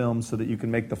finance films so that you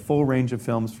can make the full range of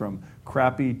films, from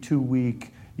crappy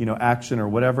 2-week action or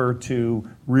whatever to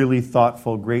really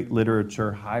thoughtful, great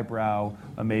literature, highbrow,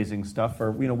 amazing stuff,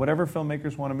 or whatever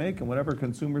filmmakers want to make and whatever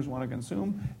consumers want to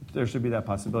consume. There should be that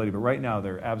possibility, but right now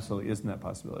there absolutely isn't that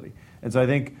possibility. And so I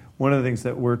think one of the things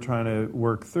that we're trying to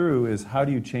work through is how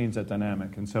do you change that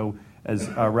dynamic. And so, as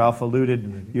Ralph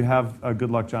alluded, you have Good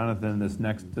Luck Jonathan, this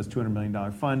 $200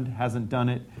 million fund, hasn't done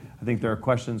it. I think there are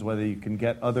questions whether you can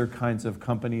get other kinds of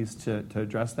companies to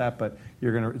address that, but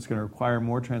it's going to require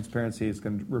more transparency. It's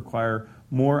going to require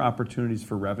more opportunities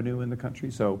for revenue in the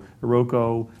country. So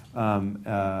Iroko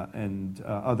and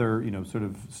other sort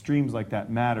of streams like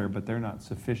that matter, but they're not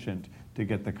sufficient to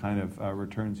get the kind of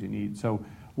returns you need. So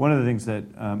one of the things that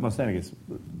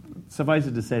suffice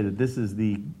it to say that this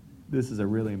is a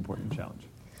really important challenge.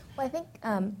 Well, I think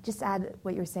just to add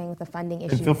what you're saying with the funding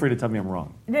issue. And feel free to tell me I'm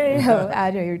wrong. No,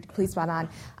 you're please spot on.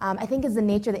 I think it's the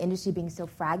nature of the industry being so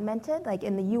fragmented. Like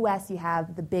in the U.S., you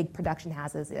have the big production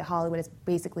houses. Hollywood is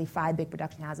basically 5 big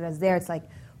production houses. Whereas there, it's like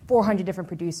 400 different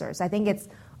producers. So I think it's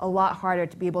a lot harder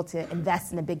to be able to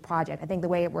invest in a big project. I think the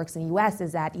way it works in the U.S.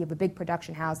 is that you have a big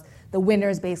production house. The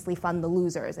winners basically fund the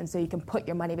losers, and so you can put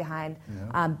your money behind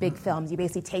big films. You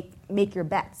basically make your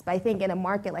bets. But I think in a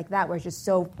market like that, where it's just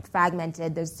so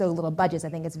fragmented, there's so little budgets, I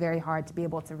think it's very hard to be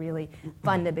able to really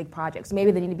fund a big project. So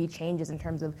maybe there need to be changes in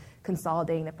terms of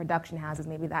consolidating the production houses.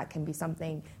 Maybe that can be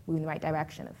something moving in the right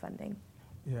direction of funding.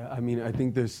 Yeah, I mean, I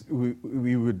think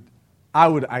we would I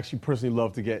would actually personally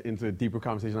love to get into a deeper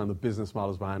conversation on the business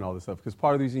models behind all this stuff. Because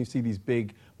part of the reason you see these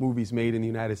big movies made in the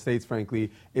United States,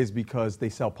 frankly, is because they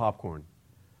sell popcorn.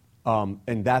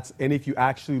 And if you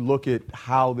actually look at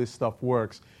how this stuff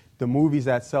works, the movies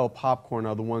that sell popcorn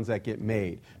are the ones that get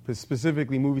made. But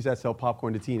specifically, movies that sell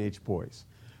popcorn to teenage boys.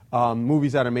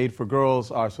 Movies that are made for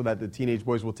girls are so that the teenage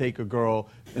boys will take a girl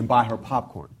and buy her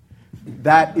popcorn.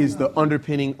 That is the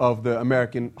underpinning of the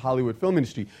American Hollywood film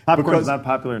industry. Popcorn is not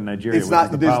popular in Nigeria. It's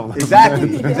not the problem.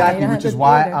 exactly, which is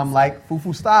why I'm like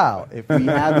fufu style. If we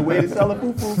had the way to sell a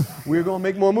fufu, we're gonna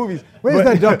make more movies. Where's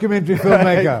that documentary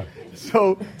filmmaker?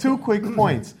 So 2 quick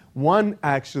points. One,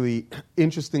 actually,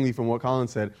 interestingly, from what Colin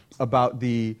said about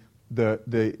the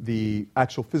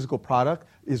actual physical product,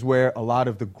 is where a lot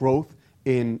of the growth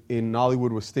in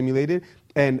Nollywood was stimulated.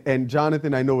 And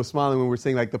Jonathan, I know, was smiling when we were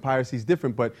saying like the piracy is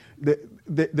different, but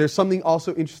there's something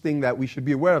also interesting that we should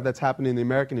be aware of that's happening in the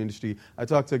American industry. I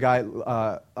talked to a guy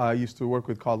I used to work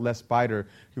with called Les Bider,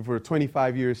 who for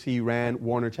 25 years he ran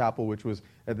Warner Chappell, which was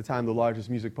at the time the largest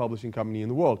music publishing company in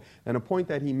the world. And a point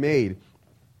that he made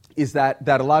is that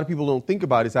a lot of people don't think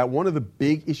about is that one of the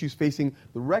big issues facing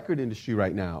the record industry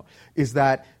right now is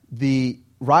that the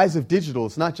rise of digital,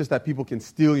 it's not just that people can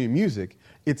steal your music,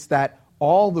 it's that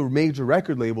all the major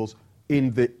record labels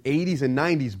in the 80s and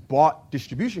 90s bought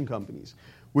distribution companies,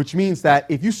 which means that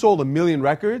if you sold 1 million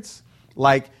records,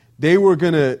 like they were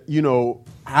going to,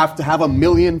 have to have 1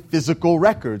 million physical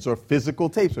records or physical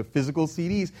tapes or physical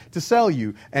CDs to sell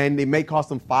you. And it may cost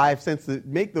them 5 cents to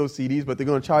make those CDs, but they're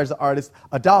going to charge the artist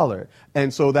 $1.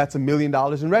 And so that's $1 million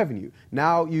in revenue.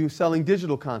 Now you're selling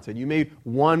digital content. You made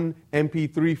 1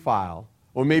 MP3 file,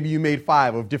 or maybe you made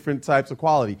 5 of different types of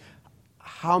quality.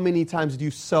 How many times do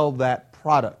you sell that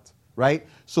product, right?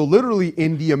 So literally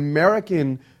in the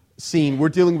American scene, we're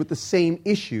dealing with the same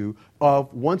issue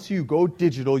of once you go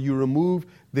digital, you remove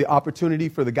the opportunity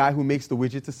for the guy who makes the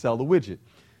widget to sell the widget.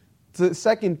 The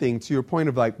second thing, to your point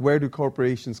of like, where do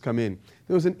corporations come in?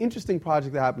 There was an interesting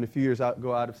project that happened a few years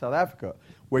ago out of South Africa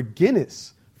where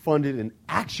Guinness funded an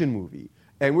action movie.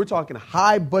 And we're talking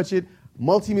high budget,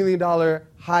 multi-million-dollar,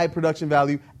 high production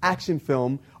value action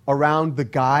film around the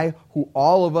guy who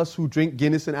all of us who drink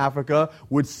Guinness in Africa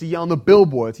would see on the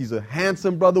billboards. He's a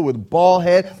handsome brother with a bald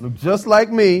head, look just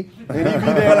like me, and he'd be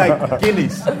there like,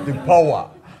 Guinness, the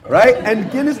power, right?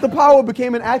 And Guinness, the power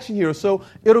became an action hero. So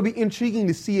it'll be intriguing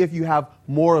to see if you have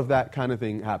more of that kind of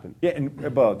thing happen. Yeah,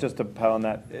 and well, just to pile on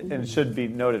that, and it should be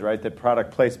noted, right, that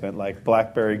product placement, like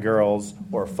Blackberry Girls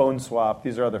or Phone Swap,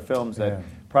 these are other films that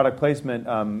product placement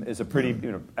is a pretty,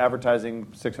 advertising,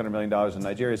 $600 million in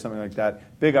Nigeria, something like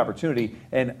that, big opportunity.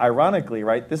 And ironically,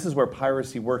 right, this is where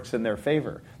piracy works in their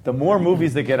favor. The more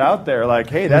movies that get out there, like,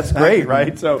 hey, that's great,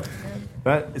 right? So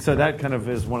that kind of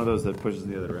is one of those that pushes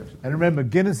in the other direction. And remember,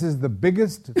 Guinness is the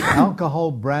biggest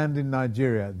alcohol brand in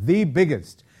Nigeria, the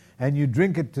biggest. And you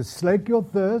drink it to slake your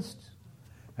thirst,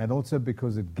 and also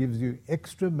because it gives you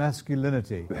extra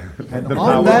masculinity. And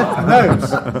on that note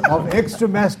of extra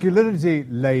masculinity,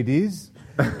 ladies,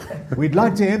 we'd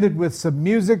like to end it with some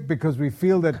music because we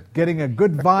feel that getting a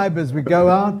good vibe as we go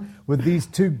out with these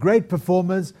two great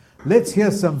performers. Let's hear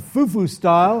some Fufu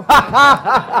style.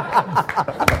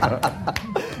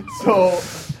 So,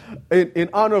 in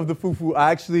honor of the Fufu,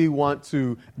 I actually want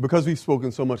to, because we've spoken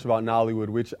so much about Nollywood,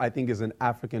 which I think is an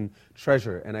African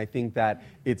treasure, and I think that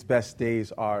its best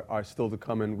days are still to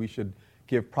come, and we should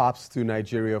give props to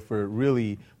Nigeria for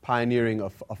really pioneering a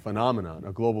phenomenon,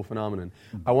 a global phenomenon.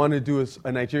 I want to do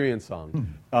a Nigerian song.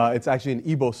 It's actually an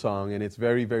Igbo song, and it's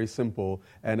very, very simple.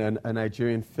 And a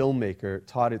Nigerian filmmaker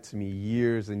taught it to me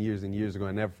years and years and years ago.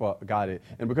 I never forgot it.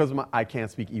 And because I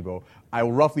can't speak Igbo, I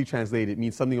will roughly translate it. It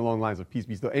means something along the lines of peace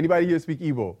be still. Anybody here speak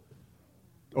Igbo?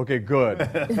 Okay, good.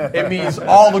 It means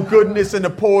all the goodness and the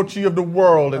poetry of the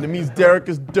world, and it means Derek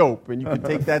is dope, and you can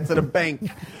take that to the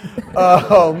bank.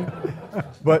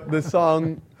 But the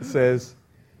song says,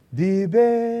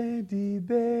 Dibe,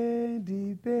 dibe,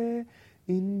 dibe,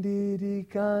 indidi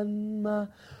kanma,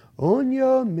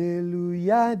 onyo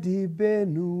meluya dibe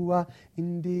nuwa,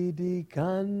 indidi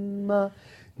kanma,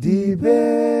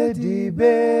 dibe,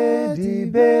 dibe,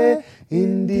 dibe,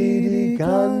 indidi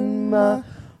kanma,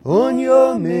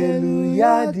 onyo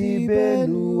meluya dibe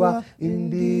nuwa,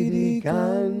 indidi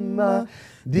kanma,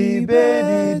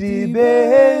 dibe,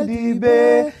 dibe,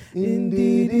 dibe,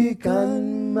 indidi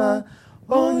kanma,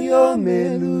 onyo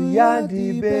meluya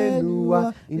dibe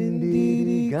nuwa,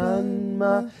 indidi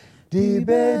kanma,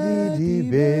 dibe,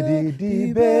 dibe,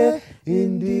 dibe,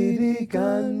 indidi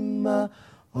kanma,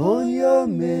 onyo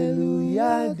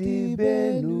meluya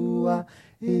dibe nuwa,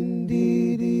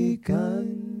 indidi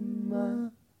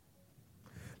kanma.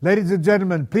 Ladies and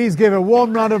gentlemen, please give a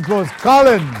warm round of applause.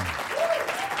 Colin,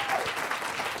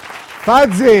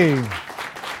 Fadzi,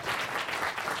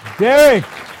 Derek,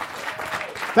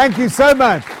 thank you so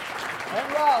much.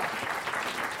 And Ralph.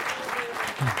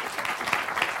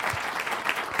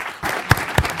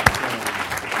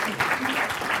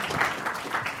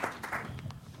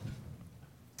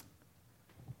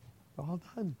 All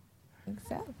done. I think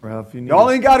so. Ralph, you need Y'all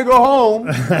ain't got to go home.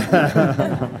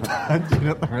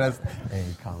 The rest. Hey,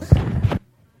 Colin.